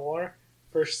Titanic underwater.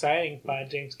 First sighting by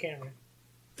James Cameron.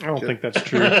 I don't think that's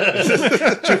true.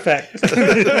 True fact.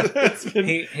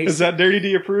 Is that Dirty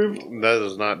D approved? That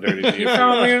is not Dirty D. He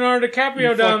found Leonardo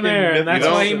DiCaprio down there, and that's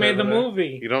why he made the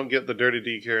movie. You don't get the Dirty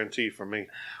D guarantee from me.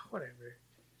 Whatever.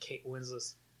 Kate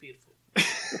Winslet's beautiful.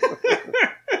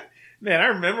 Man, I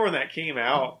remember when that came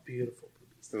out. Beautiful.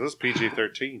 This is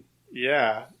PG-13.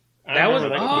 Yeah. That was.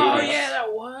 That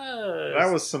was.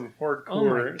 That was some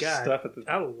hardcore stuff at the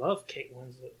I love Kate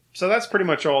Winslet. So that's pretty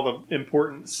much all the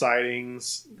important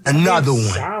sightings. Another one.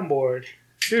 Soundboard.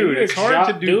 Dude, it's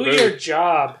hard to do both. Your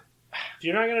job. If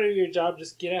you're not going to do your job,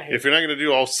 just get out here. If you're not going to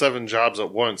do all 7 jobs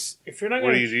at once, if you're not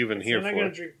what are you even here for? If you're not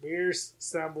going to drink beers,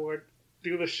 soundboard,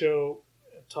 do the show,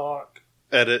 talk.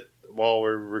 Edit while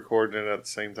we're recording it at the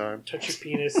same time. Touch your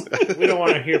penis. We don't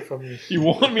want to hear from you. You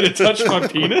want me to touch my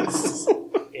penis?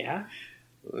 Yeah.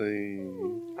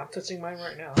 I'm touching mine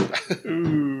right now.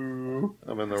 Ooh.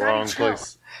 I'm in the wrong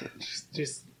place.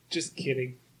 Just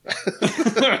kidding.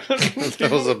 That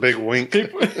was a big wink.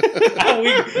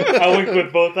 I wink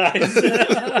with both eyes.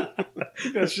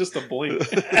 That's just a blink.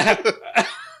 That's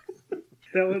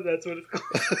what it's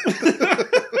called.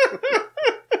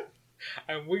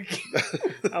 I'm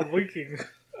winking.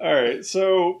 All right,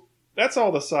 so that's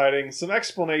all the sightings. Some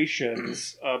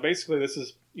explanations. Basically, this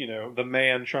is, the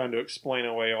man trying to explain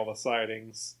away all the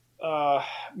sightings.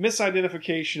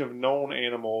 Misidentification of known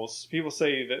animals. People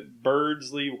say that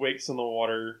birds leave wakes in the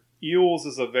water. Eels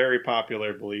is a very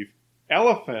popular belief.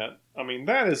 Elephant. I mean,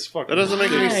 that is fucking. That doesn't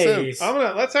make any sense. I'm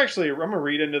gonna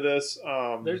read into this.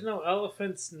 There's no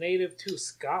elephants native to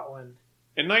Scotland.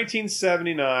 In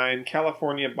 1979,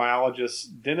 California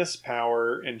biologist Dennis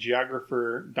Power and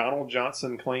geographer Donald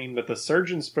Johnson claimed that the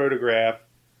surgeon's photograph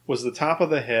was the top of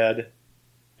the head,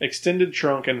 extended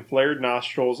trunk, and flared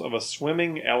nostrils of a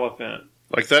swimming elephant.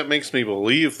 Like, that makes me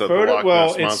believe that the Loch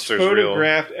Ness Monster is real. It's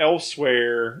photographed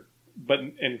elsewhere,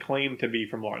 and claimed to be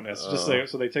from Loch Ness.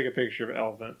 So they take a picture of an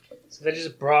elephant. So they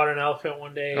just brought an elephant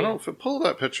one day. Pull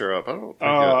that picture up. I don't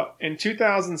think in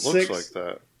 2006, looks like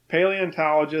that.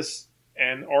 Paleontologist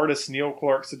and artist Neil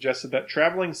Clark suggested that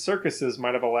traveling circuses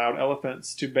might have allowed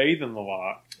elephants to bathe in the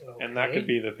loch. Okay. And that could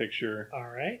be the picture. All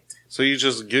right. So you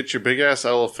just get your big-ass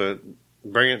elephant,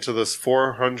 bring it to this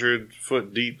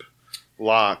 400-foot deep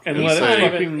loch, and let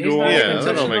it fucking go. Yeah,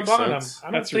 that don't make sense.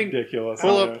 That's ridiculous.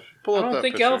 Pull up I don't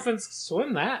think picture. Elephants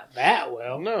swim that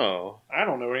well. No. I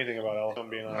don't know anything about elephants,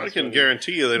 being honest. I can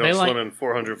guarantee you they don't swim in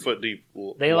 400-foot deep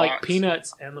They lochs. like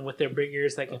peanuts, and with their big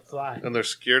ears, they can fly. And they're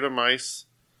scared of mice.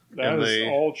 That is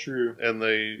all true. And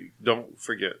they don't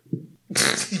forget.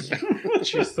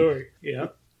 True story. Yeah.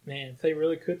 Man, if they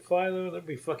really could fly, though, there'd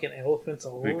be fucking elephants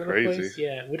all over the place.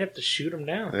 Yeah, we'd have to shoot them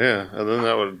down. Yeah, and then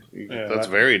that would... that's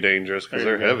very dangerous because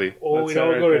they're heavy. Or we'd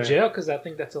all go to jail because I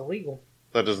think that's illegal.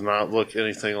 That does not look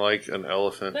anything like an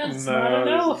elephant. That's not an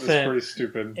elephant. It's pretty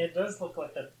stupid. It does look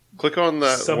like a Click on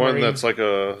that one that's like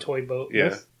a... toy boat.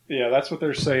 Yeah. Yeah, that's what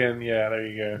they're saying. Yeah, there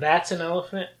you go. That's an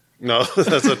elephant? No,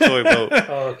 that's a toy boat.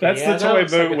 Oh, okay. That's the toy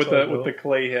boat with the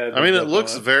clay head. I mean, it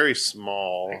looks very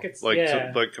small, like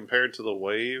like compared to the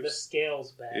waves. The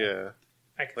scale's bad. Yeah,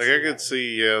 I could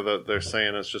see that they're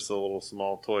saying it's just a little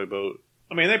small toy boat.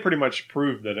 I mean, they pretty much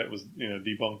proved that it was,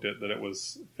 debunked it, that it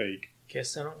was fake.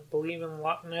 Guess I don't believe in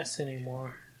Loch Ness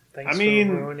anymore.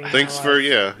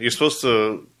 You're supposed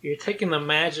to... You're taking the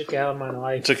magic out of my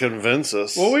life. To convince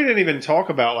us. Well, we didn't even talk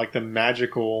about, like, the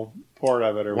magical part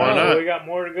of it. Or why not? We got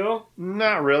more to go?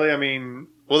 Not really, I mean...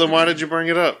 Well, then why did you bring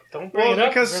it up? Don't bring it up.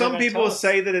 Because some people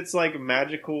say that it's, like,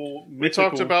 magical, mythical. We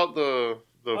talked about the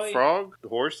frog, the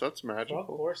horse, that's magical.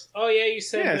 Frog, horse? Oh, yeah, you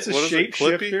said... Yeah, it's a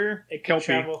shapeshifter. It can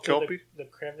travel through the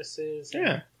crevices.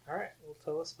 Yeah. All right, well,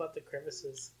 tell us about the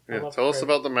crevices. Yeah, tell us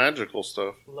about the magical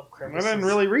stuff. I love crevices. I didn't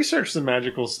really research the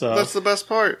magical stuff. That's the best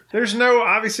part.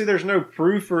 Obviously there's no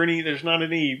proof or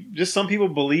just some people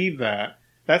believe that.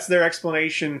 That's their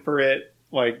explanation for it,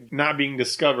 like, not being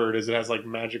discovered, is it has, like,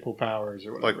 magical powers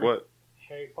or whatever. Like what?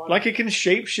 Harry Potter. Like it can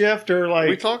shapeshift or, like...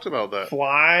 We talked about that.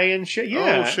 Fly and shit,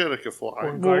 yeah. Oh, shit, it could fly.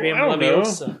 Wingardium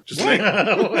Leviosa.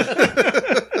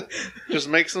 Just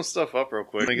make some stuff up real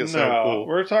quick. Make it sound cool.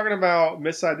 We're talking about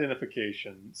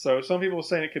misidentification. So some people are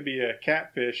saying it could be a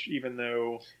catfish, even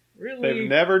though they've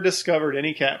never discovered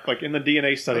any cat. Like in the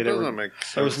DNA study, there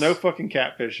was no fucking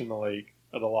catfish in the lake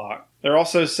or the loch. They're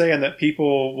also saying that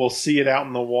people will see it out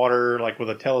in the water, like with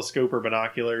a telescope or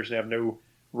binoculars, and have no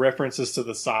references to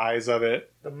the size of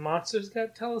it. The monsters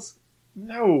got telescopes?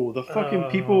 No, the fucking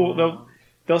people.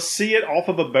 They'll see it off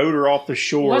of a boat or off the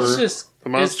shore.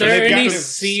 Is there any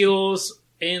seals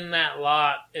in that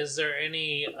lot? Is there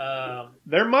any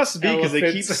there must be, because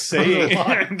they keep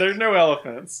saying there's no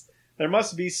elephants. There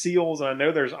must be seals, and I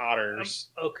know there's otters.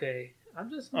 Okay. I've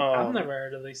never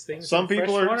heard of these things.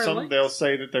 They'll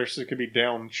say that there could be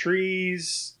down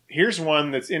trees. Here's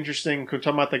one that's interesting. We're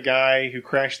talking about the guy who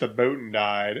crashed the boat and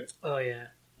died. Oh, yeah.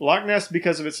 Loch Ness,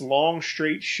 because of its long,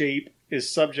 straight shape,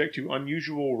 is subject to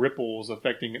unusual ripples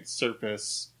affecting its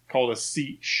surface, called a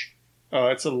seach.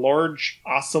 It's a large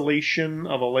oscillation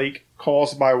of a lake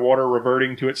caused by water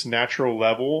reverting to its natural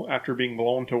level after being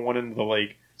blown to one end of the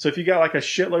lake. So if you got like a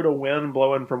shitload of wind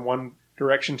blowing from one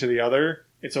direction to the other,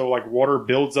 it's so like water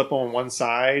builds up on one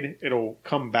side, it'll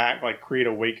come back, like create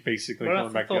a wake basically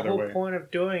coming back the other way. The whole point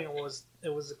of doing it was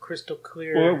a crystal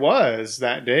clear. Well, it was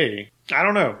that day. I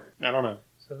don't know.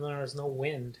 So there was no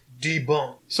wind.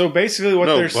 Debunked. So basically what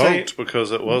they're saying...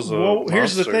 because it was a monster.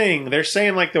 Here's the thing. They're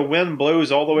saying like the wind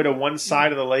blows all the way to one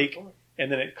side of the lake,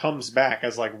 and then it comes back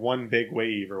as like one big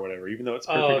wave or whatever, even though it's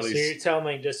perfectly... Oh, so you're telling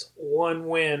me just one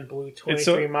wind blew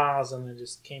 23 miles and then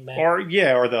just came back? Or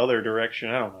the other direction.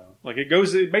 I don't know. Like it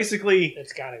goes... Basically...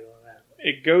 It's got to go that way.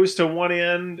 It goes to one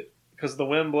end because the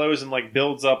wind blows and like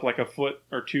builds up like a foot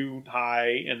or two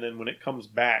high, and then when it comes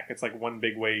back, it's like one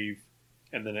big wave,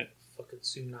 and then it... Fucking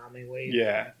tsunami wave.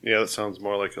 Yeah, that sounds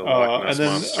more like a Loch Ness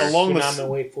monster. Along tsunami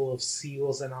wave full of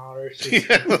seals and otters.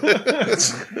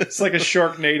 It's like a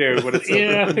Sharknado, but it's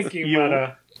I think you might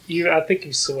have. I think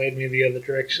you swayed me the other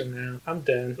direction now. I'm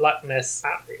done. Loch Ness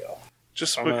not real.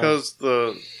 Just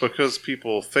because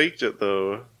people faked it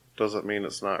though doesn't mean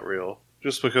it's not real.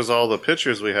 Just because all the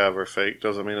pictures we have are fake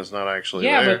doesn't mean it's not actually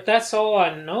there. Yeah, but that's all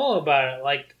I know about it.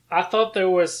 Like I thought there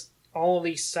was all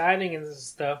these sightings and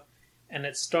stuff. And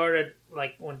it started,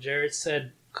 like, when Jared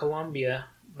said Colombia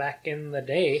back in the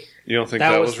day. You don't think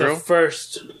that was real?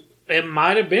 First. It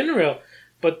might have been real.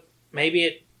 But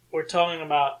maybe we're talking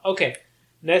about, okay,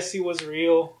 Nessie was a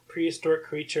real prehistoric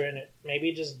creature and it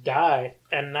maybe just died.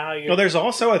 And now you're... Well, there's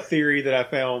also a theory that I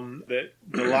found that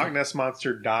the Loch Ness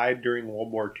Monster died during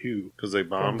World War II. Because they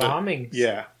bombed bombings.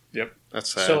 Yeah. Yep.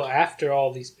 That's sad. So after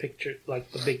all these pictures,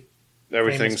 like the big...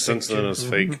 Everything since then is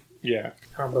fake. Yeah.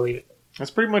 I don't believe it.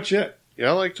 That's pretty much it.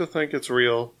 Yeah, I like to think it's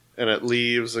real, and it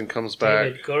leaves and comes back.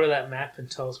 David, go to that map and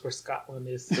tell us where Scotland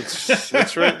is.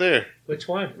 It's right there. Which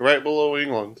one? Right below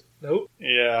England. Nope.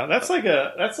 Yeah, that's like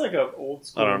a old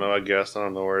school. I don't know. I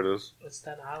don't know where it is. It's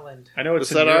that island. I know it's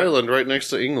that island right next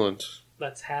to England.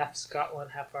 That's half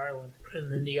Scotland, half Ireland,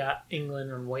 and then you got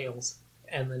England and Wales,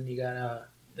 and then you got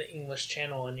the English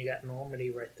Channel, and you got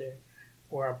Normandy right there,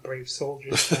 where our brave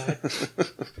soldiers died.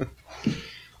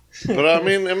 But I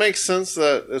mean, it makes sense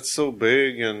that it's so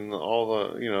big and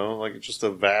all the, like just a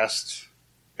vast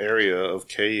area of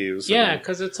caves. Yeah,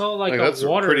 because it's all like that's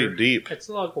water. Pretty deep. It's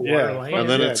like a water land. And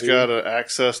then it's got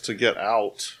access to get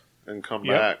out and come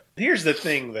back. Here's the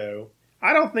thing, though.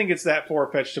 I don't think it's that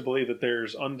far-fetched to believe that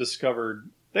there's undiscovered...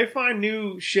 They find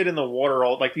new shit in the water,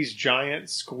 like these giant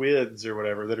squids or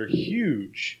whatever, that are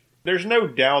huge. There's no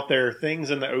doubt there are things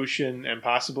in the ocean and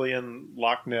possibly in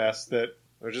Loch Ness that...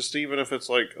 Or just even if it's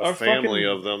like a family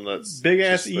of them that's...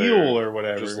 Big-ass eel or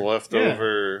whatever. Just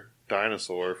leftover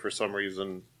dinosaur for some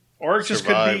reason. Or it just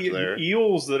could be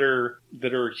eels that are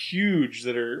huge,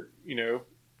 that are,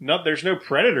 there's no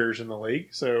predators in the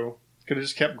lake, so it could have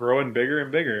just kept growing bigger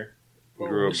and bigger.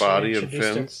 Grew a body and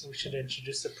fins. We should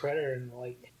introduce a predator and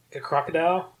like a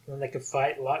crocodile, and then they could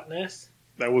fight Loch Ness.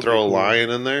 That would throw a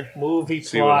lion in there. Movie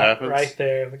plot right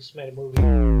there. We just made a movie.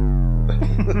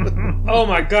 Oh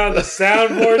my god, the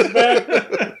soundboard's back,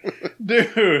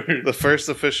 dude! The first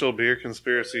official beer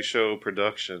conspiracy show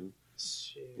production.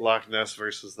 Shit. Loch Ness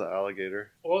versus the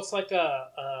alligator. Well, it's like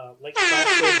a Lake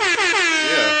Placid.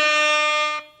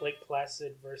 Yeah. Lake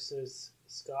Placid versus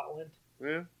Scotland.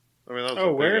 Yeah. I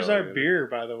mean, where's our beer,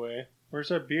 by the way?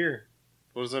 Where's our beer?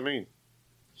 What does that mean?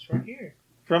 It's right here.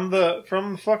 From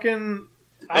fucking...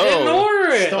 I didn't order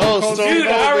it. Dude,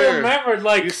 I remembered,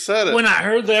 like, you said it. When I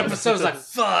heard the episode, I was like,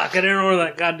 fuck, I didn't order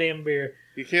that goddamn beer.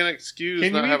 You can't excuse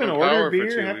not having power for 2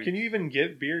 weeks. Can you even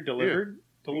get beer delivered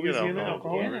to Louisiana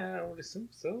alcohol? Yeah, I would assume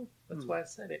so. That's why I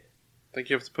said it. I think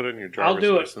you have to put it in your driver's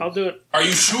license. I'll do it. Are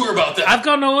you sure about that? I've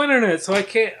got no internet, so I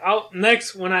can't.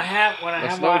 Next when I have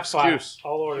Wi-Fi,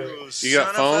 I'll order it. You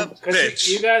got phone? Because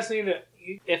you guys need to.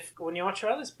 When you want to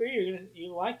try this beer,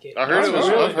 you like it. I've heard it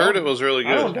was really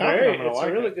good. It's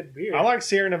a really good beer. I like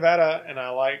Sierra Nevada, and I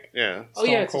like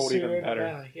Stone Cold even better.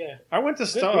 Nevada, yeah. I went to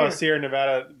Sierra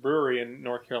Nevada Brewery in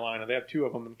North Carolina. They have 2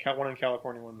 of them, one in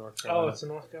California, one in North Carolina. Oh, it's in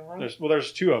North Carolina?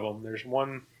 There's 2 of them. There's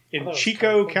one in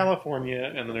Chico, California,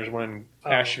 and then there's one in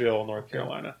Asheville, North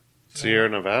Carolina. Sierra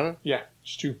Nevada? Yeah,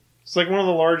 it's 2. It's like one of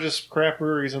the largest craft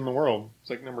breweries in the world. It's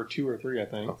like number 2 or 3, I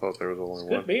think. I thought there was only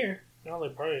one. Good beer. Gnarly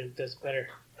Barley does better.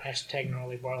 #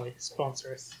 Gnarly Barley.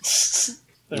 Sponsor us.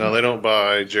 No, they don't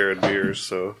buy Jared beers,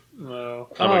 so no.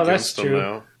 I'm against them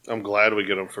now. I'm glad we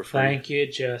get them for free. Thank you,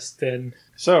 Justin.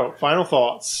 So, final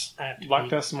thoughts. Loch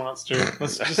Ness Monster.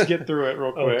 Let's just get through it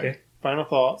real quick. Okay. Final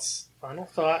thoughts.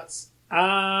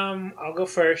 I'll go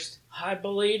first. I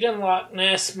believed in Loch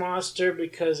Ness Monster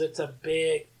because it's a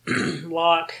big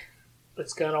loch.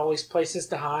 It's got all these places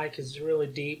to hide because it's really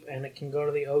deep and it can go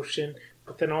to the ocean.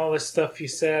 But then all this stuff you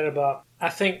said about... I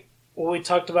think when we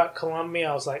talked about Columbia,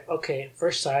 I was like, okay,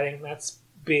 first sighting, that's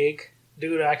big.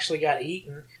 Dude actually got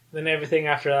eaten. Then everything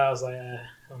after that, I was like,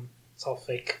 it's all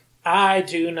fake. I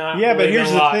do not believe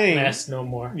in Loch Ness no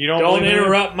more. You don't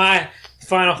interrupt my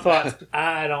final thoughts.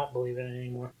 I don't believe in it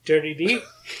anymore. Dirty D,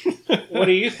 what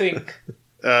do you think?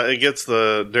 It gets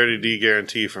the Dirty D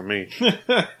guarantee from me.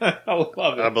 I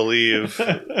love it. I believe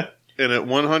in it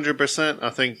 100%. I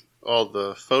think all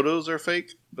the photos are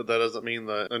fake, but that doesn't mean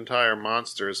the entire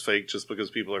monster is fake just because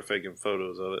people are faking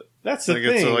photos of it. That's the thing.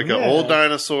 It's like an old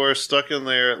dinosaur stuck in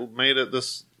there. It made it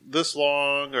this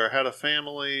long or had a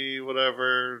family,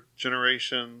 whatever,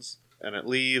 generations, and it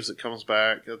leaves, it comes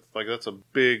back. That's a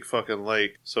big fucking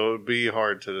lake, so it would be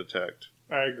hard to detect.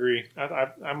 I agree.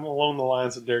 I'm along the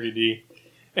lines of Dirty D.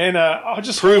 And I'll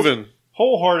just... Proven.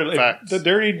 Wholeheartedly. Facts. The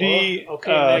Dirty D... Well,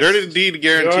 okay, Dirty D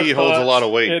guarantee holds a lot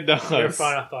of weight. It does. Your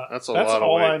final thought. That's a lot of weight. That's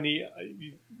all I need.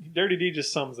 Dirty D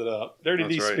just sums it up. Dirty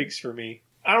D speaks for me.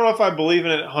 I don't know if I believe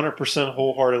in it 100%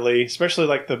 wholeheartedly, especially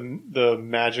like the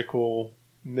magical...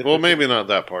 mythical. Well, maybe not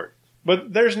that part.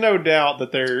 But there's no doubt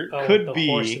that there could be...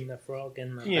 the horse and the frog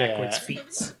and the backwards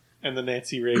feet. And the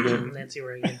Nancy Reagan.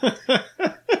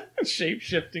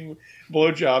 Shape-shifting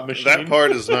blowjob machine. That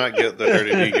part does not get the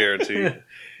Dirty D guarantee.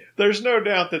 There's no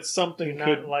doubt that something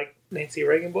could... like Nancy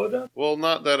Reagan blowjob? Well,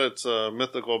 not that it's a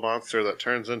mythical monster that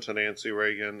turns into Nancy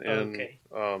Reagan in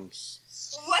What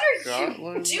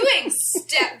are you doing,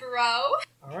 step bro?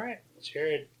 Alright,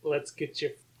 Jared, let's get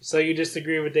your... So you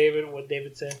disagree with David, what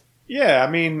David said? Yeah, I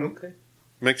mean... Okay.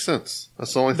 Makes sense.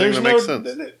 That's the only thing that makes sense.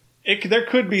 There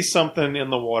could be something in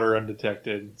the water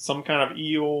undetected. Some kind of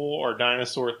eel or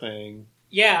dinosaur thing.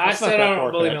 Yeah, I said I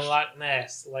don't believe in Loch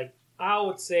Ness. Like, I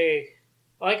would say...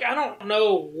 Like, I don't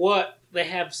know what... They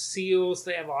have seals,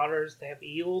 they have otters, they have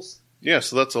eels. Yeah,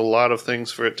 so that's a lot of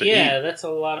things for it to eat. Yeah, that's a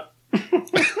lot of...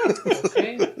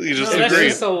 Okay. You just That's agreed.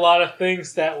 just a lot of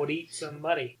things that would eat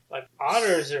somebody. Like,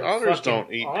 otters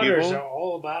don't eat otters people. are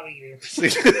all about eating.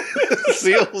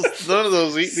 Seals, none of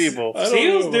those eat people.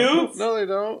 Seals do? No, they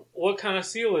don't. What kind of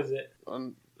seal is it?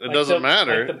 It doesn't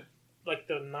matter. like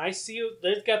the nice seal.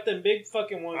 They've got them big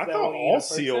fucking ones. I thought all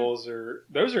seals are.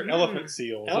 Those are elephant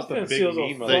seals. Elephant the seals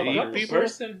big will They fuck eat up a people?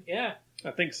 person. Yeah,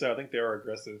 I think so. I think they are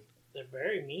aggressive. they're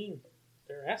very mean.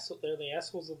 They're They're the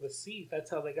assholes of the sea.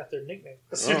 That's how they got their nickname.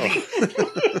 Oh.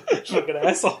 Fucking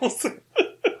assholes.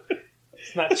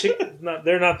 It's not chicken.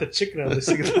 They're not the chicken of the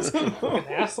sea. That's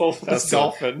fucking asshole. That's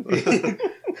dolphin.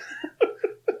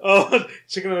 Oh,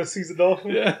 chicken of the sea's a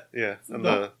dolphin. Yeah. Yeah,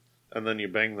 and then you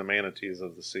bang the manatees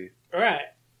of the sea. Right.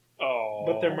 Oh,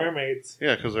 But they're mermaids.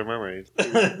 Yeah, because they're mermaids.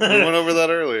 We went over that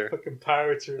earlier. Fucking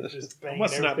pirates are just I banging.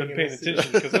 must have not been everything paying in the sea.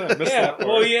 attention because I missed Yeah. that part.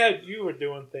 Well, yeah, you were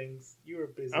doing things. You were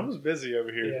busy. I was busy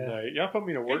over here Yeah. tonight. Y'all put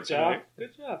me to work Good job. tonight.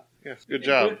 Good job. Yeah, good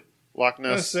job. Good. Loch I'm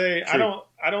gonna Ness. say True.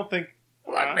 I don't think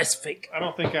That's fake. I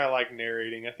don't think I like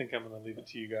narrating. I think I'm going to leave it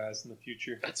to you guys in the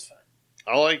future. That's fine.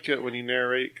 I like it when you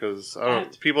narrate because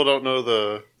people don't know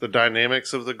the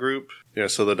dynamics of the group. Yeah,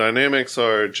 so the dynamics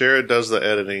are Jared does the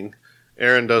editing,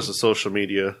 Aaron does the social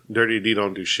media, Dirty D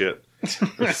don't do shit.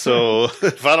 So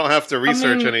if I don't have to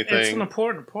research anything, It's an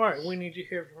important part. We need you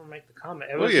here to make the comment.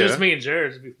 If it Well, was yeah. just me and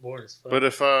Jared, it'd be boring as fuck. but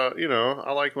if I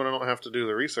like when I don't have to do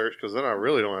the research because then I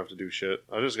really don't have to do shit.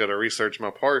 I just got to research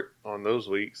my part on those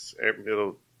weeks.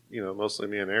 It'll mostly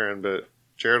me and Aaron, but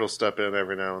Jared will step in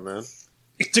every now and then.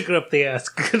 you took it up the ass.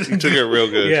 You took it real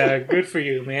good. Yeah, good for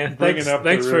you, man. Bringing Thanks, up the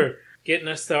thanks rear. for getting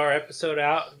us to our episode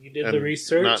out. You did And the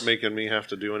research. not making me have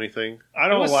to do anything. I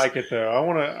don't It was- like it though.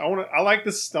 I like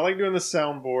this. I like doing the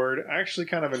soundboard. I actually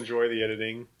kind of enjoy the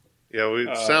editing. Yeah,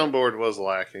 soundboard was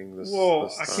lacking this Well,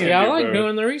 this I time. can't Yeah, I do like both.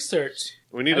 doing the research.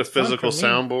 We need That's a fun physical for me.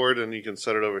 soundboard, and you can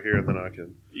set it over here, and then I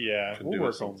can. Yeah, Can we'll do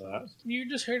work it on that. You're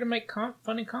just here to make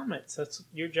funny comments. That's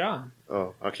your job.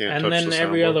 Oh, I can't. And touch then the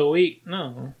every soundboard. other week,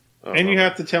 no. Oh, And you okay.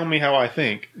 have to tell me how I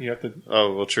think. You have to.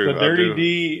 Oh well, true. The I Dirty do.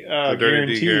 D The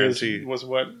Dirty D guarantee guarantee. was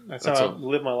what. That's That's how a- I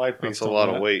live my life. That's Based a on lot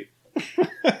that. of weight.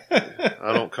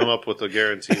 I don't come up with a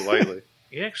guarantee lightly.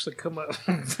 You actually come up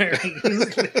very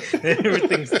easily.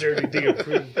 Everything's Dirty D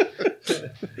approved.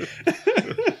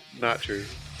 Not true.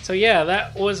 So yeah,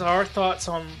 that was our thoughts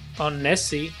on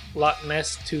Nessie, Loch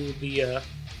Ness to the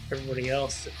everybody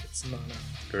else. If it's not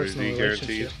a Dirty personal D guaranteed.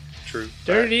 relationship. True.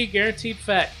 Dirty D guaranteed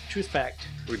fact, truth fact,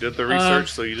 We did the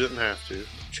research, so you didn't have to.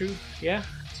 true. Yeah.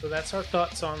 So that's our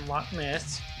thoughts on Loch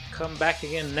Ness. Come back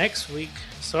again next week.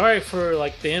 Sorry for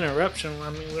the interruption. I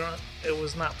mean, it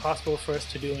was not possible for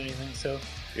us to do anything. So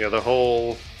Yeah, the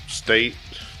whole state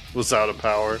was out of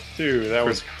power. Dude, that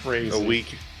was crazy. A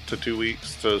week to 2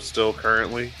 weeks to still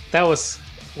currently. that was,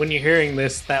 when you're hearing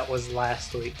this, that was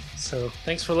last week. So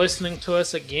thanks for listening to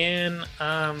us again.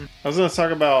 I was going to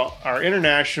talk about our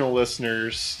international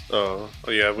listeners. Oh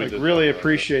yeah, we did Really talk about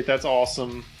appreciate. That's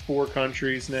awesome. 4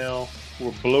 countries now.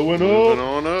 We're blowing that. Moving up.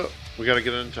 on up. We got to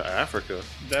get into Africa.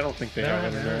 I don't think they No, have I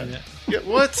haven't heard internet. Yeah,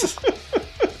 what?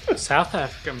 it. South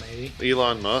Africa, maybe.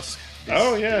 Elon Musk.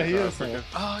 Oh, yeah, he is. Africa.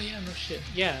 Oh yeah, no shit.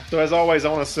 Yeah. So as always, I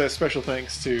want to say special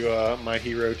thanks to my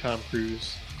hero Tom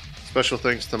Cruise. Special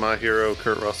thanks to my hero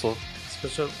Kurt Russell.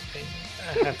 Special.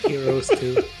 I have heroes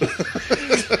too.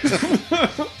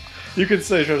 You can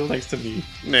say special thanks to me.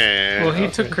 Nah. Well, he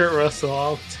took Kurt Russell.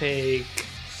 I'll take.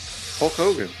 Hulk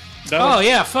Hogan. That Oh was-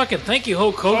 yeah, fucking thank you,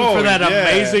 Hulk Hogan, Oh, for that yeah.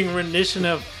 amazing rendition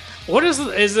of. What is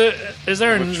it? Is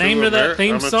there I'm a a name true to that Ameri-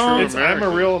 theme I'm a true song? It's I'm a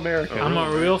real American. Oh, I'm a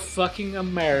really? real fucking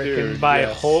American Dude, by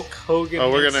yes. Hulk Hogan. Oh,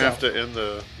 we're gonna himself. have to end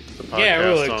the podcast Yeah,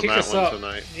 really, on kick that us one up.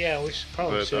 tonight. Yeah, we should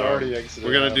probably But, should. already exited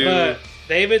we're gonna out. do. But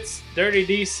David's Dirty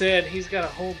D said he's got a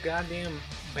whole goddamn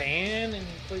band and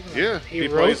he plays in a- Yeah, he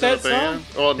wrote plays in a that song. band.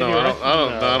 Oh Did no, he I write- don't.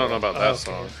 I don't know about that Okay.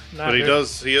 song. Not But he Dirty-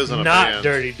 does. He is in a Not band.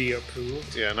 Dirty D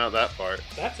approved. Yeah, not that part.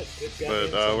 That's a good But goddamn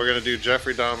song. we're gonna do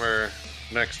Jeffrey Dahmer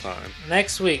next time.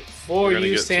 Next week for We're gonna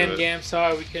you, get to Stan it. Gam.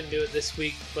 Sorry we couldn't do it this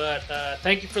week, but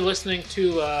thank you for listening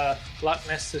to Loch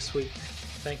Ness this week.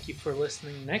 Thank you for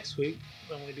listening next week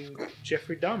when we do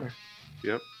Jeffrey Dahmer.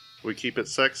 Yep. We keep it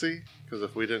sexy because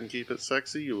if we didn't keep it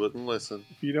sexy, you wouldn't listen.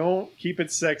 If you don't keep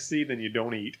it sexy, then you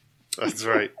don't eat. That's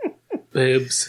right. Bibs.